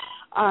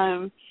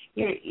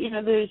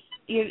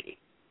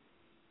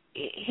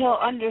 He'll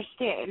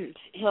understand.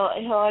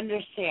 He'll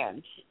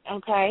understand.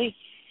 Okay,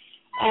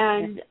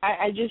 and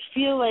I just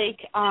feel like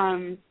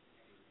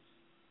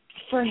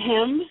for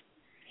him.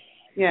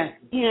 Yeah.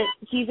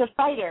 He's a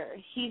fighter.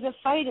 He's a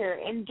fighter,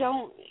 and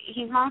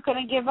he's not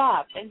going to give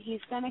up, and he's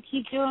going to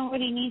keep doing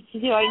what he needs to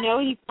do. I know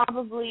he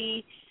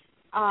probably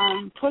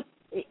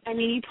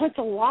he puts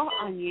a lot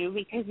on you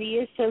because he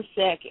is so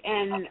sick,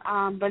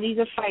 and but he's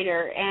a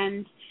fighter,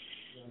 and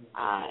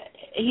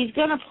he's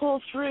going to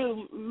pull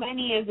through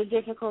many of the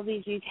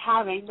difficulties he's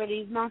having, but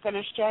he's not going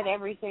to shed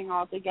everything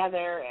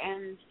altogether,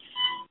 and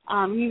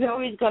he's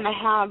always going to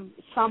have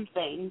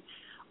something,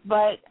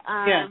 but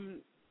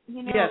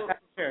yes,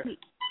 that's true.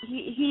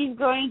 He's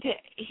going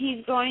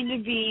to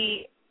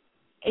be.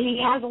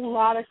 He has a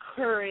lot of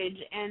courage,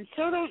 and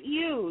so don't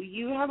you.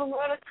 You have a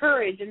lot of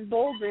courage and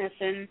boldness,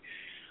 and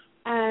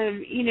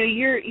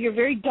you're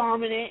very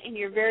dominant and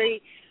you're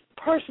very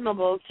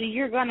personable. So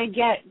you're going to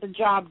get the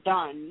job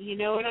done. You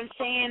know what I'm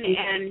saying?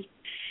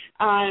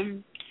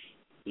 And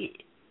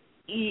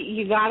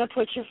you got to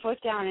put your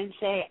foot down and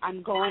say,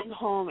 I'm going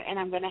home and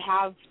I'm going to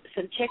have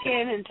some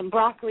chicken and some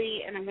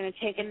broccoli and I'm going to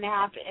take a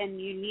nap, and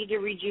you need to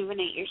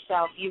rejuvenate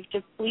yourself. You've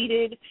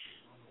depleted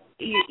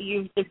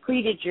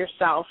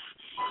yourself,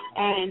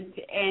 and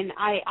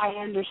I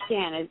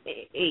understand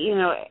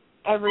it.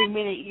 Every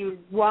minute you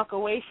walk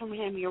away from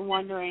him, you're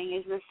wondering,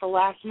 is this the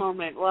last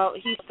moment? Well,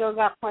 he's still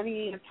got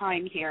plenty of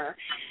time here,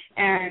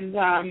 and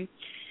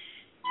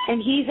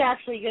he's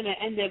actually going to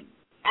end up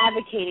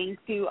advocating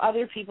to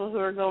other people who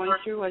are going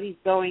through what he's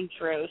going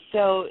through.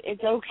 So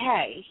it's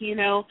okay,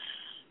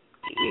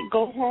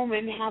 go home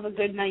and have a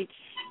good night's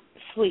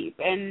sleep,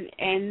 and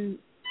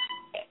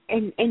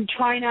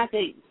try not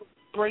to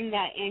bring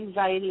that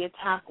anxiety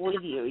attack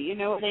with you. You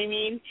know what I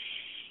mean?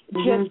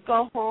 Mm-hmm. Just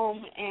go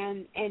home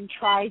and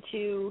try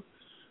to,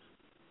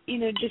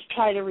 just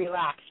try to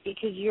relax,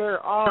 because your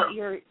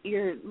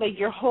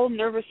whole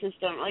nervous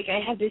system. Like, I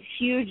have this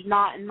huge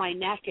knot in my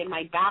neck and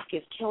my back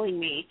is killing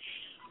me.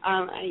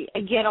 I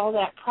get all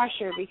that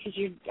pressure because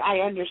I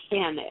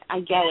understand it. I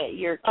get it.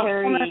 You're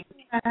carrying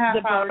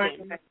the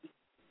burden.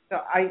 So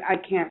I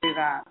can't do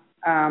that.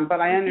 But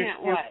I understand.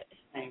 You can't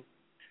what?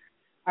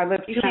 I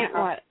live 2.5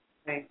 hours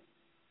away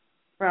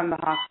from the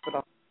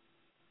hospital.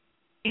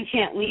 You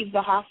can't leave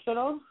the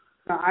hospital?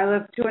 No, I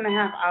live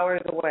 2.5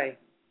 hours away.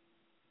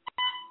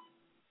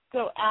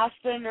 So ask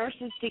the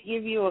nurses to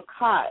give you a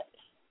cot.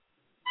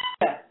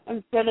 Yes.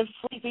 Instead of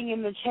sleeping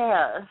in the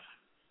chair.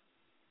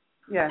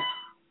 Yes.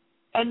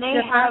 And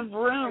they have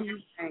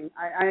rooms.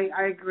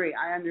 I agree.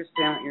 I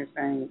understand what you're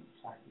saying.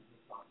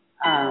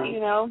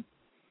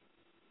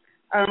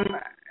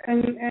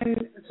 And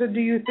so do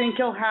you think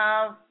you'll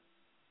have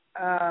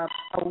a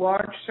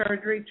large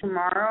surgery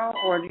tomorrow,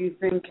 or do you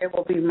think it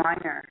will be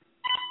minor?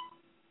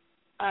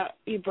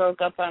 You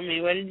broke up on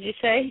me. What did you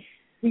say?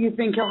 Do you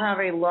think you'll have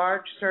a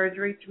large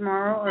surgery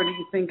tomorrow, or do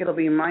you think it'll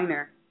be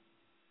minor?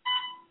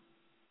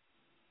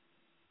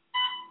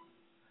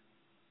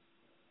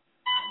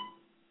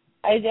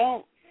 I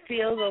don't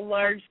feel the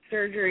large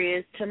surgery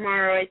is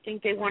tomorrow. I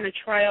think they want to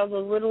try all the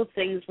little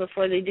things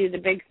before they do the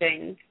big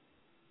things.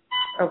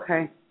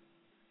 Okay.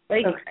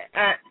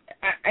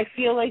 I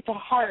feel like the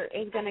heart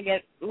is going to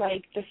get,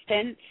 like, the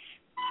stents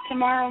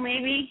tomorrow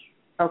maybe.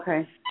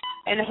 Okay.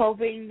 And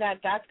hoping that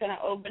that's going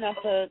to open up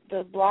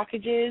the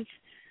blockages.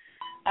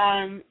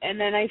 And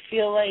then I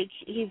feel like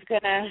he's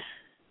going to,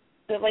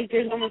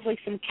 there's almost like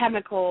some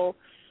chemical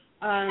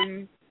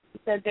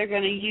that they're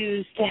going to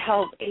use to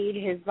help aid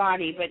his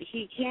body. But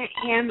he can't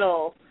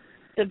handle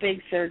the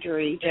big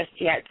surgery just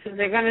yet. So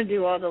they're going to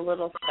do all the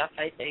little stuff,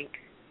 I think.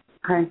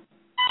 Okay.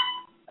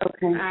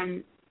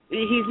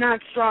 He's not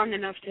strong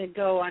enough to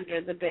go under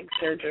the big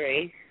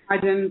surgery. I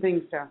didn't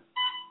think so.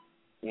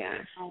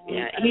 Yeah.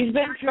 He's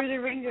been through the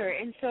ringer,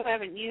 and so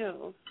haven't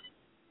you.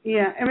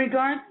 Yeah. In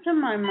regards to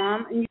my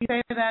mom, and you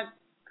say that,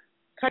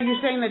 so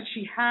you're saying that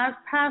she has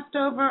passed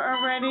over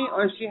already,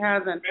 or she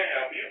hasn't?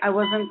 I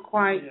wasn't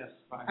quite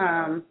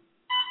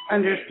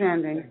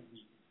understanding.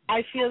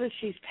 I feel that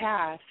she's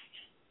passed.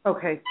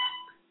 Okay.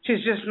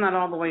 She's just not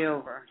all the way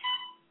over.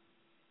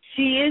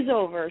 She is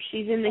over.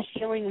 She's in the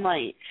healing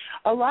light.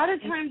 A lot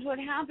of times what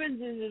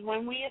happens is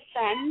when we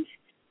ascend,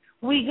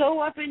 we go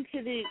up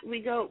into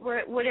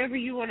whatever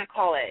you want to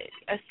call it,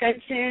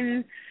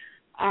 ascension,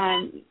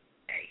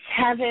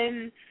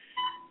 heaven,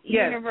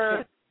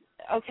 universe.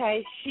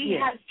 Okay, she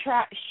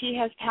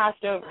has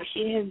passed over.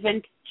 She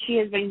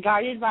has been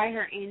guided by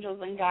her angels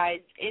and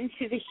guides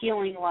into the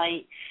healing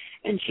light,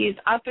 and she's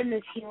up in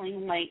this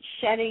healing light,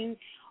 shedding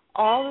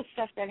all the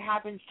stuff that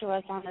happens to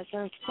us on this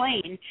earth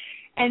plane.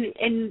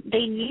 And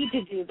they need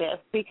to do this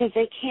because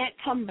they can't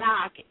come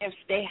back if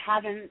they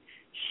haven't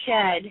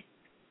shed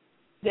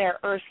their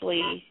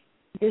earthly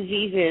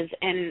diseases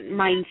and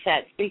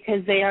mindsets,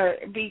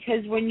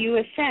 because when you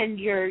ascend,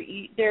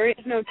 there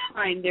is no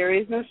time, there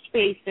is no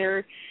space,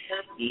 you're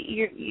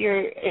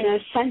in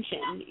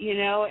ascension,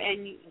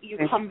 and you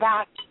come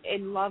back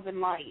in love and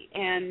light,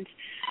 and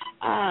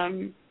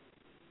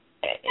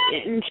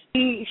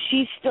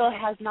she still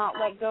has not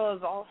let go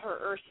of all her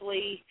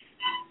earthly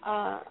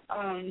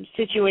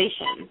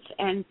situations,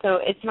 and so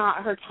it's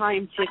not her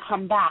time to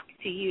come back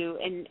to you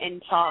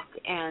and talk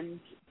and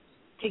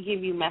to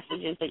give you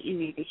messages that you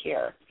need to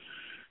hear.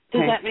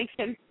 Does that make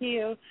sense to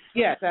you?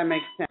 Yes, that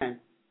makes sense.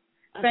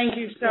 Thank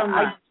you so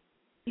much.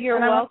 You're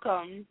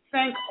welcome.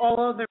 Thank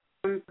all of the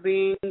rooms for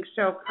being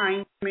so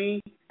kind to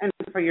me and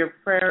for your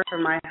prayers for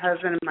my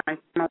husband and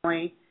my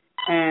family.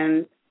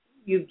 And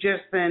you've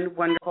just been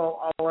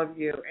wonderful, all of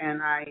you.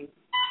 And I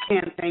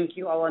can't thank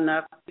you all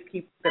enough to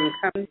keep them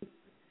coming.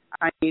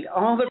 I need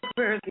all the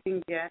prayers you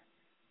can get.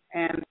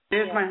 And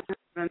there's my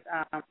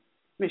husband's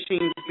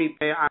machine to be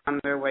on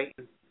their way.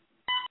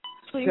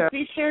 Please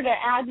be sure to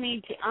add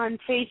me on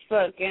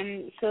Facebook,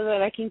 and so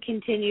that I can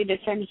continue to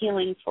send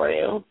healing for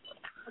you.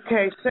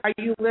 Okay, so are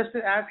you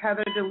listed as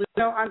Heather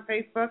DeLusso on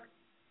Facebook?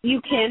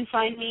 You can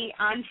find me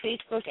on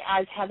Facebook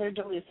as Heather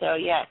DeLusso,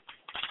 yes.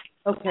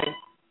 Okay,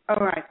 all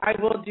right, I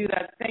will do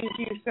that. Thank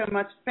you so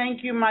much.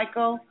 Thank you,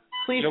 Michael.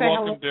 Please You're say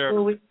welcome,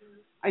 hello. dear.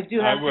 I do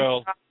have to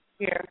stop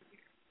here.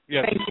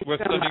 Yes, we're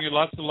so sending much. you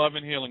lots of love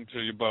and healing to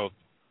you both.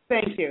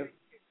 Thank you.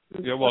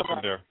 You're welcome,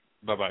 dear.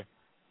 Bye-bye.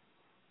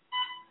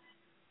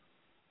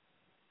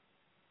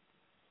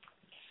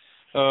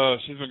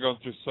 She's been going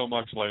through so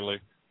much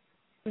lately.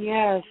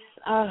 Yes.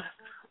 I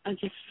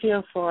just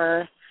feel for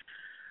her.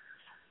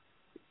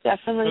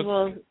 Definitely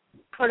will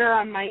put her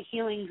on my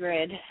healing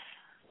grid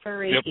for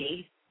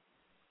Reiki.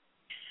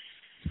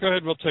 Yep. Go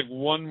ahead. We'll take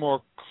one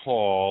more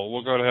call.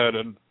 We'll go ahead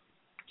and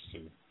see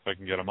if I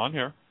can get him on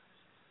here.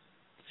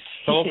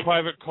 Hello,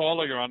 private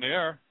caller. You're on the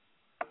air.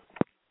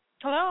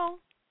 Hello.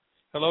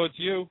 Hello, it's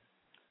you.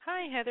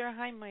 Hi, Heather.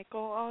 Hi,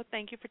 Michael. Oh,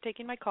 thank you for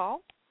taking my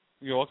call.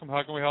 You're welcome.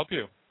 How can we help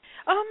you?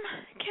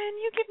 Can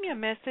you give me a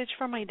message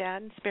from my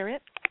dad in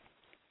spirit?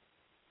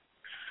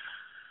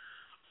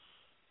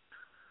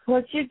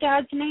 What's your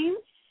dad's name?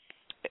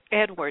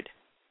 Edward.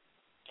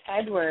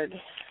 Edward.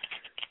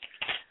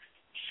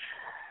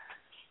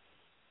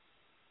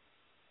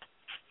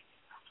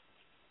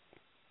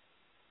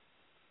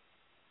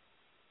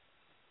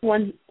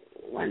 One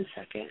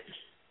second.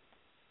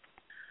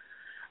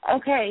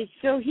 Okay,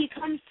 so he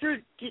comes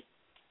through.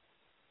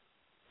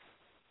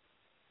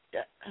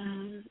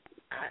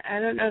 I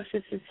don't know if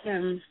this is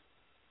him.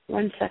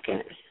 1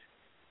 second.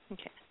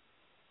 Okay.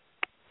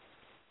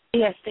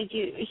 Yes, thank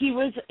you. He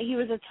was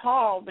a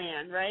tall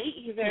man, right?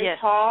 He's very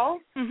tall.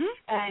 Mhm.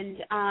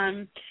 And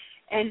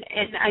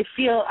I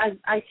feel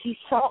I see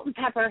salt and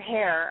pepper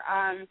hair,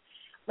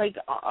 like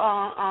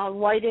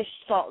whitish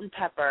salt and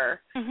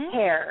pepper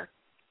hair.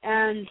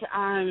 And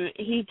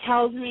he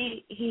tells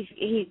me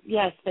he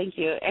yes, thank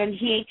you. And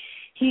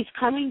he's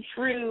coming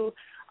through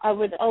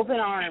with open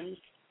arms.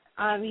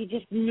 He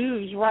just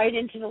moves right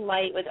into the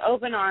light with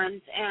open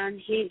arms,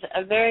 and he's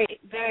a very,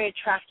 very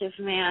attractive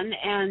man.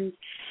 And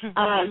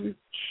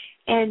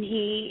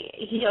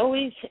he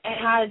always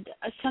had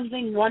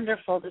something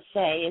wonderful to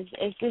say.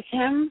 Is this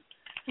him?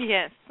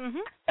 Yes.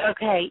 Mhm.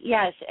 Okay.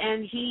 Yes.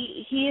 And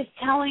he is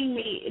telling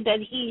me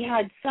that he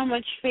had so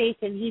much faith,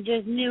 and he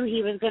just knew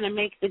he was going to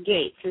make the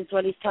gates. Is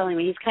what he's telling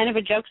me. He's kind of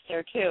a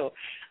jokester too.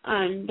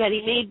 That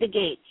he made the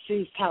gates.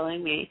 He's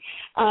telling me.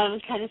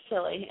 Kind of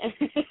silly.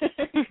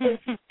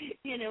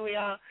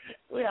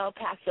 We all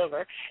pass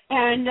over.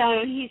 And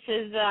he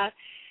says that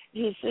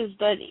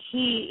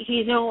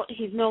he's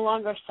no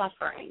longer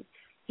suffering.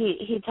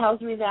 He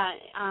tells me that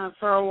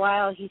for a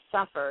while he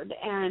suffered,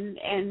 and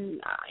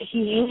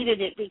he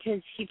hated it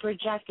because he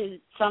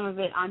projected some of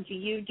it onto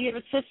you. Do you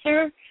have a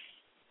sister?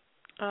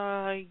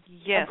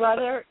 Yes. A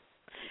brother?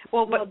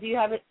 Well, do you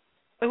have it?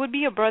 It would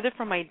be a brother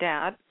from my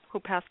dad who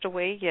passed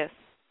away, yes.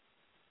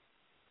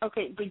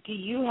 Okay, but do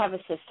you have a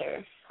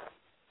sister?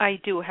 I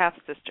do have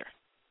a sister.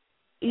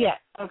 Yeah.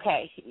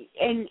 Okay.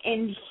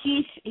 And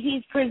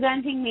he's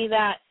presenting me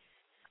that,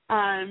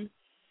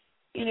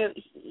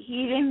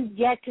 he didn't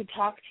get to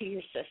talk to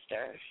your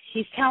sister.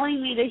 He's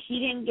telling me that he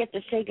didn't get to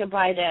say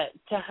goodbye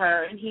to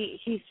her, and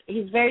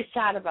he's very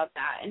sad about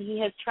that. And he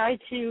has tried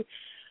to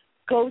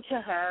go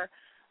to her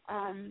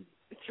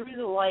through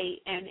the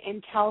light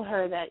and tell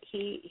her that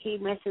he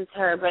misses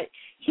her, but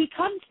he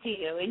comes to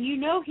you, and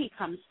he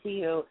comes to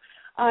you.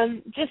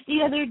 Just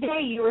the other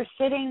day, you were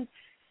sitting.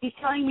 He's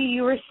telling me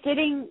you were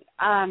sitting.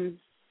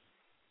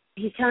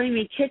 He's telling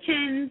me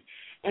kitchen,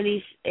 and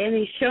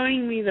he's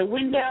showing me the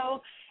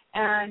window.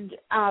 And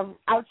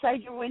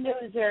outside your window,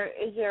 is there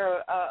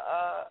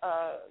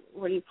a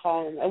what do you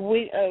call them? A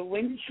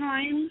wind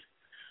chime?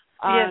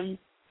 Yes.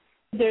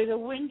 There's a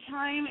wind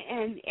chime,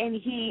 and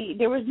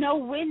there was no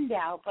wind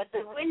out, but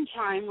the wind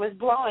chime was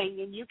blowing,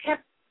 and you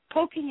kept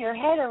poking your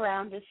head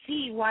around to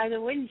see why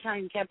the wind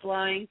chime kept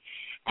blowing,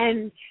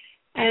 and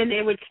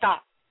it would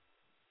stop,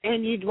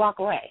 and you'd walk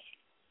away.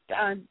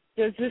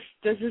 Does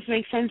this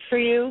make sense for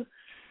you?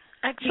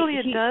 Actually,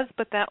 it does,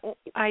 but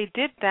I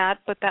did that,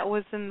 but that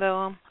was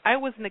I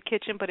was in the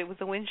kitchen, but it was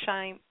the wind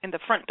chime in the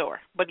front door.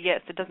 But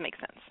yes, it does make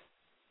sense.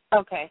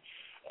 Okay.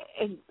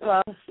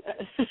 Well,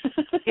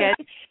 yeah,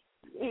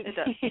 it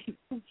does.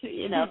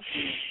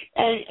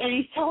 And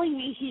he's telling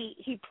me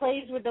he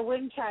plays with the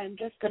wind chime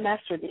just to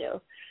mess with you.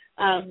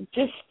 And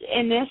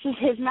this is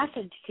his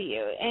message to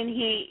you. And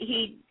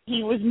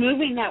he was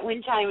moving that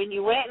wind chime, and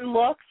you went and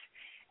looked,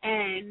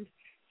 and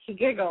he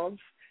giggled.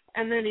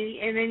 And then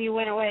you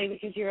went away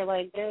because you were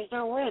like, there's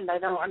no wind. I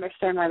don't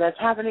understand why that's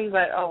happening,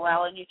 but oh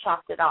well, and you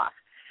chalked it off.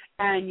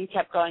 And you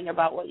kept going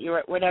about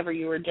whatever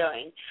you were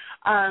doing.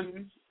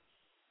 And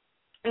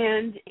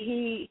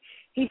he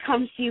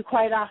comes to you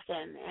quite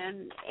often,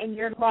 and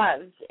you're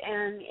loved,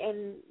 and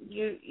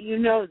you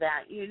know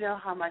that. You know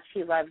how much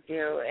he loved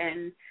you,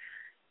 and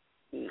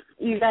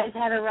you guys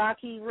had a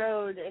rocky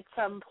road at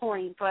some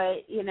point,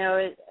 but in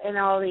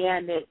all the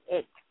end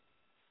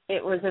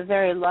it was a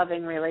very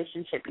loving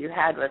relationship you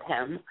had with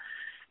him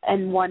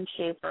in one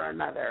shape or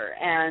another.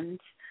 And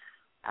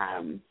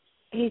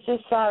he's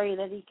just sorry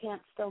that he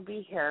can't still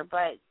be here,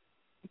 but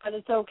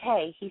it's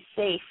okay. He's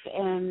safe,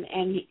 and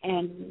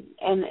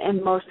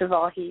most of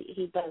all,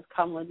 he does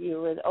come with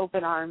you with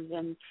open arms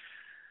and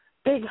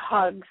big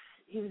hugs.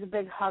 He was a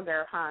big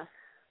hugger, huh?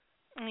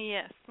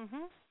 Yes.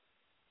 Mhm.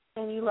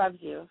 And he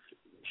loves you,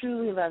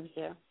 truly loves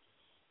you.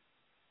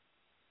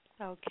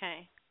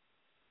 Okay.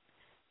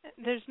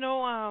 There's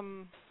no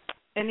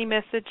any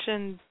message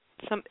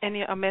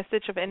a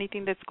message of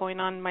anything that's going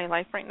on in my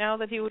life right now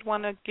that he would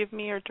want to give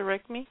me or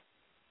direct me?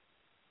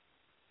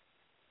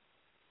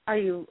 Are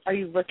you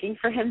looking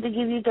for him to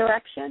give you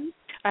direction?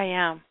 I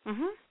am.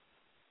 Mhm.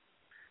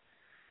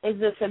 Is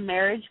this a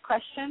marriage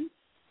question?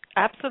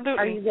 Absolutely.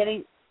 Are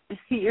you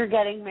you're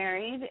getting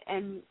married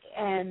and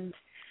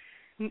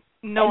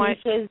no, and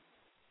he says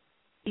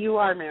you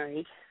are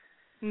married.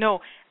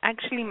 No,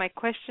 actually my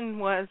question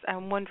was,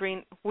 I'm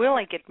wondering, will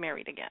I get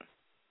married again?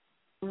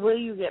 Will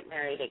you get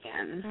married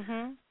again?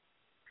 Mhm.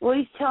 Well,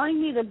 he's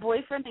telling me the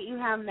boyfriend that you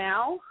have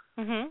now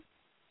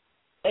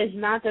is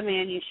not the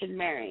man you should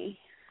marry.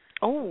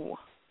 Oh.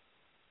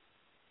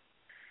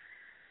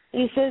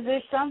 He says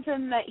there's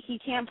something that he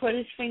can't put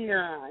his finger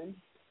on.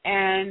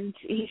 And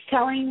he's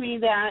telling me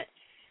that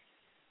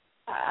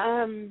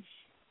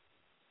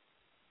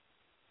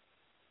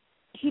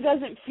he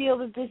doesn't feel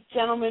that this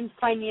gentleman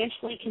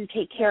financially can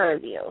take care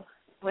of you,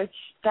 which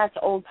that's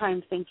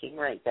old-time thinking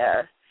right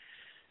there.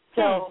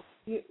 So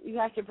you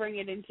have to bring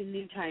it into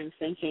new-time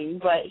thinking.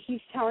 But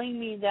he's telling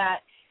me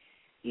that,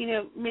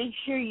 make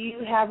sure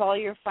you have all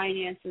your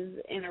finances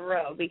in a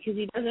row, because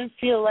he doesn't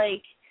feel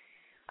like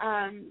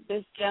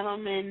this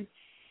gentleman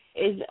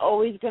is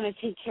always going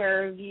to take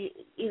care of you,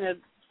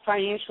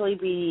 financially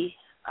be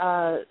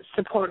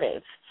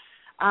supportive.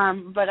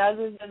 But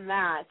other than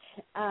that,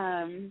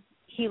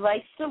 he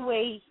likes the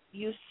way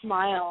you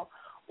smile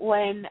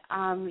when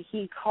I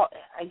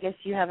guess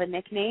you have a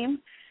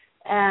nickname,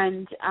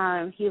 and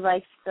he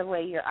likes the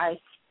way your eyes,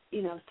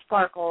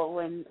 sparkle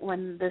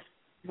when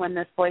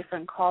this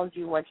boyfriend calls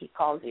you what he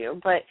calls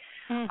you. But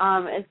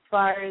as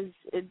far as,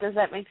 does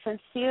that make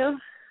sense to you?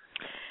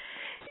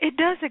 It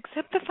does,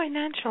 except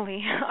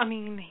financially. I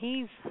mean,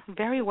 he's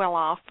very well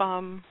off.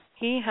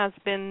 He has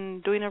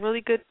been doing a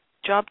really good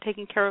job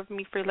taking care of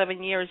me for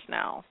 11 years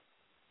now.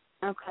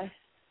 Okay.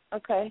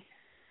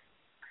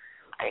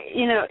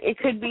 It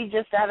could be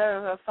just out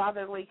of a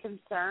fatherly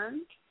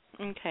concern.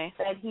 Okay.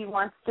 That he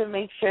wants to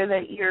make sure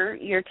that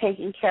you're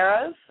taken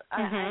care of.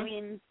 I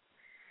mean,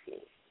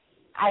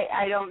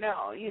 I don't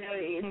know.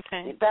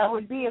 That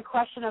would be a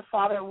question a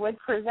father would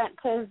present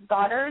to his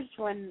daughters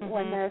when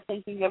they're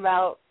thinking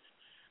about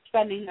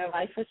spending their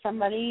life with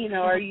somebody.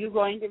 Are you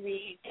going to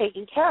be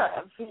taken care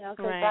of? Because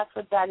that's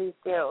what daddies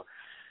do.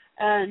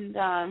 And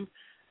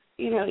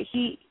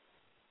he.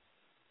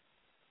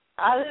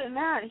 Other than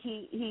that,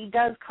 he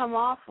does come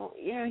off,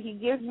 he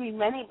gives me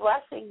many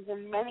blessings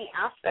in many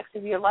aspects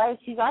of your life.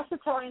 He's also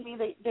telling me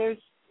that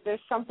there's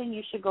something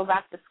you should go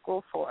back to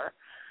school for.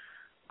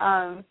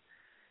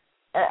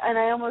 and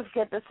I almost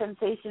get the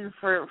sensation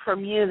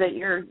from you that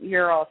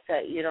you're all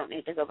set. You don't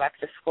need to go back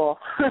to school.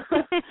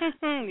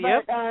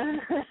 Yep.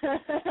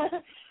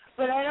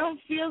 But I don't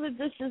feel that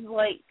this is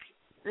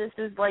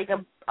like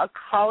a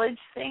college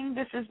thing.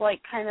 This is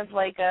like kind of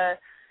like a.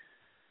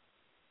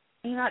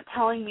 You're not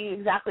telling me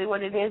exactly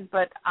what it is,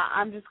 but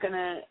I'm just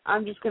gonna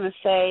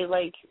say,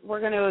 like, we're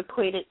gonna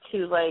equate it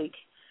to like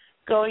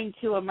going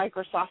to a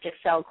Microsoft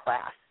Excel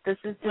class. This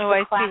is just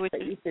a class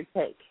that you should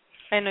take.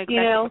 I know exactly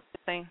what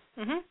you're saying.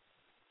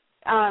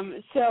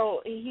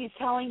 So he's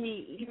telling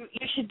me you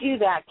should do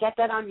that. Get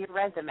that on your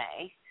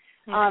resume,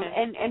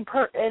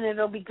 and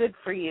it'll be good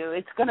for you.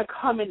 It's going to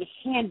come in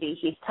handy.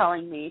 He's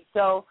telling me.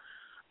 So,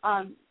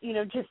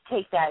 just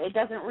take that. It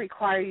doesn't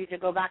require you to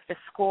go back to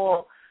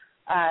school,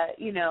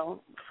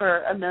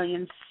 for a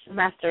million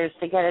semesters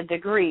to get a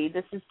degree.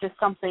 This is just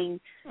something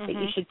that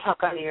you should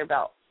tuck under your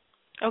belt.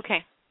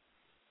 Okay.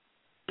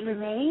 All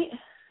right.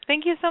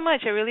 Thank you so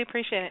much. I really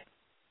appreciate it.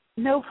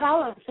 No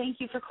problem.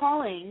 Thank you for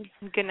calling.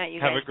 Good night, you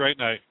guys. Have a great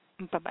night.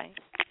 Bye-bye.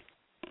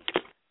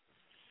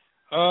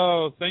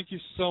 Oh, thank you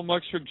so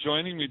much for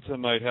joining me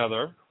tonight,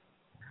 Heather.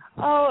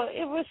 Oh,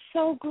 it was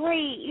so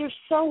great. You're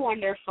so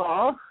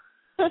wonderful.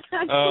 I'm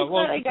so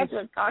glad I got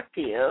to talk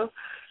to you.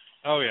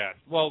 Oh, yeah.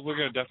 Well, we're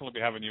going to definitely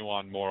be having you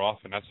on more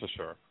often, that's for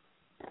sure.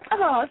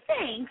 Oh,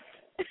 thanks.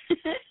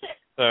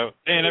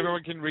 And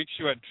everyone can reach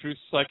you at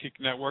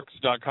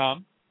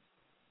truthpsychicnetworks.com.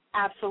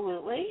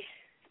 Absolutely.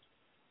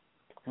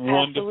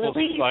 Wonderful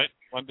Absolutely. site,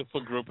 wonderful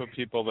group of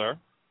people there.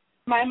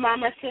 My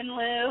Mama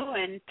Sinlu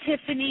and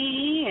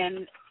Tiffany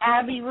and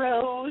Abby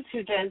Rose,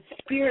 who does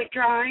spirit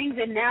drawings,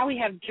 and now we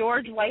have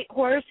George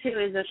Whitehorse, who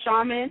is a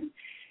shaman,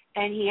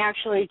 and he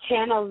actually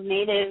channels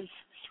native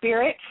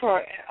spirit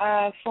for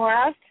us,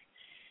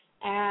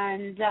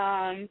 and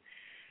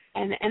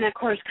of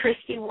course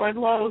Christy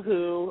Wardlow,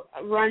 who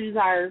runs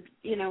our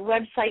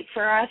website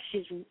for us.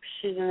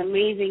 She's an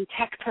amazing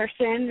tech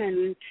person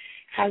and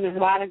has a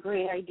lot of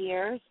great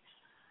ideas.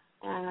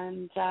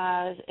 And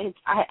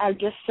I'm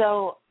just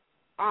so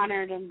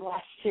honored and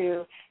blessed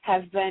to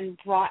have been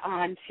brought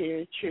on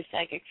to True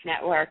Psychics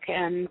Network,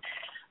 and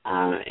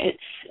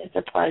it's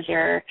a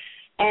pleasure.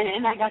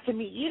 And I got to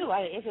meet you.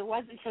 If it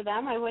wasn't for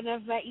them, I wouldn't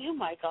have met you,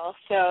 Michael.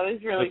 So it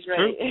was really That's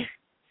great. True.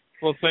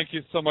 Well, thank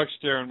you so much,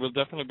 Darren. We'll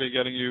definitely be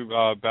getting you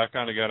back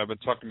on again. I've been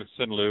talking to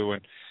Sinlu,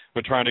 and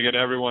we're trying to get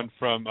everyone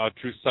from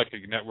True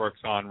Psychic Networks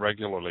on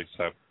regularly.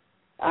 So.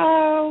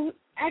 Oh,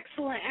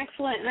 excellent.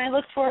 And I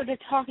look forward to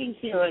talking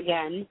to you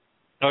again.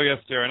 Oh,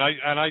 yes, dear. And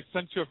I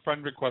sent you a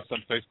friend request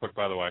on Facebook,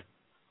 by the way.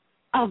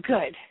 Oh,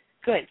 good.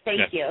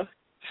 Thank you.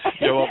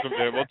 You're welcome,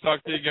 dear. We'll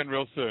talk to you again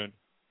real soon.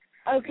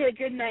 Okay,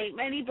 good night.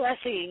 Many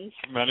blessings.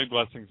 Many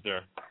blessings,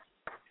 dear.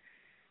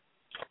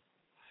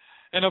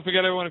 And don't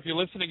forget, everyone, if you're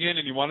listening in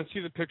and you want to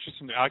see the pictures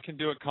from the I Can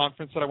Do It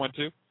conference that I went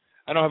to,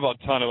 I don't have a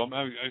ton of them.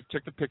 I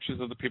took the pictures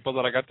of the people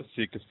that I got to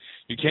see because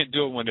you can't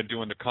do it when they're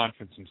doing the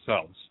conference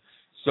themselves.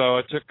 So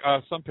I took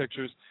some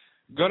pictures.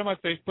 Go to my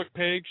Facebook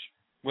page,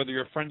 whether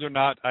you're a friend or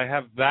not. I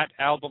have that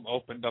album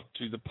opened up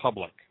to the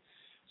public.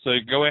 So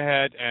you go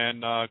ahead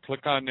and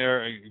click on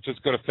there.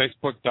 Just go to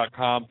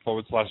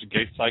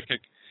facebook.com/gaypsychic.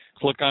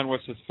 Click on where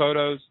it says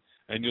photos,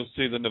 and you'll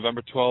see the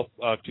November 12th,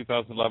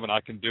 2011 I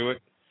Can Do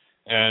It.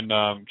 And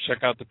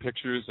check out the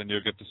pictures, and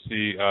you'll get to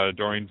see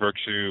Doreen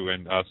Virtue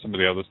and some of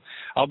the others.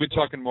 I'll be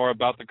talking more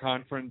about the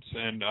conference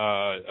and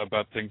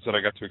about things that I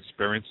got to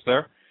experience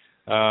there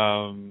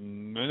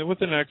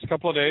within the next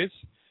couple of days.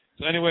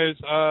 So anyways,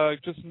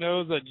 just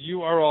know that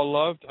you are all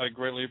loved. I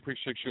greatly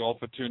appreciate you all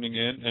for tuning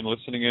in and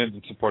listening in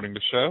and supporting the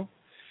show.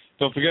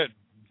 Don't forget,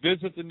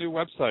 visit the new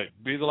website,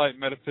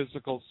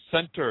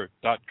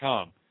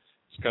 BeTheLightMetaphysicalCenter.com.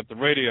 It's got the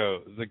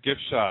radio, the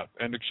gift shop,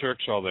 and the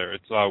church all there.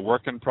 It's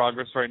work in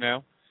progress right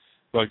now,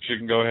 but you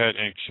can go ahead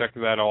and check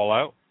that all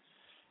out.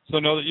 So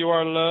know that you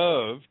are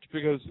loved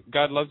because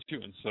God loves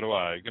you, and so do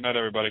I. Good night,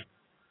 everybody.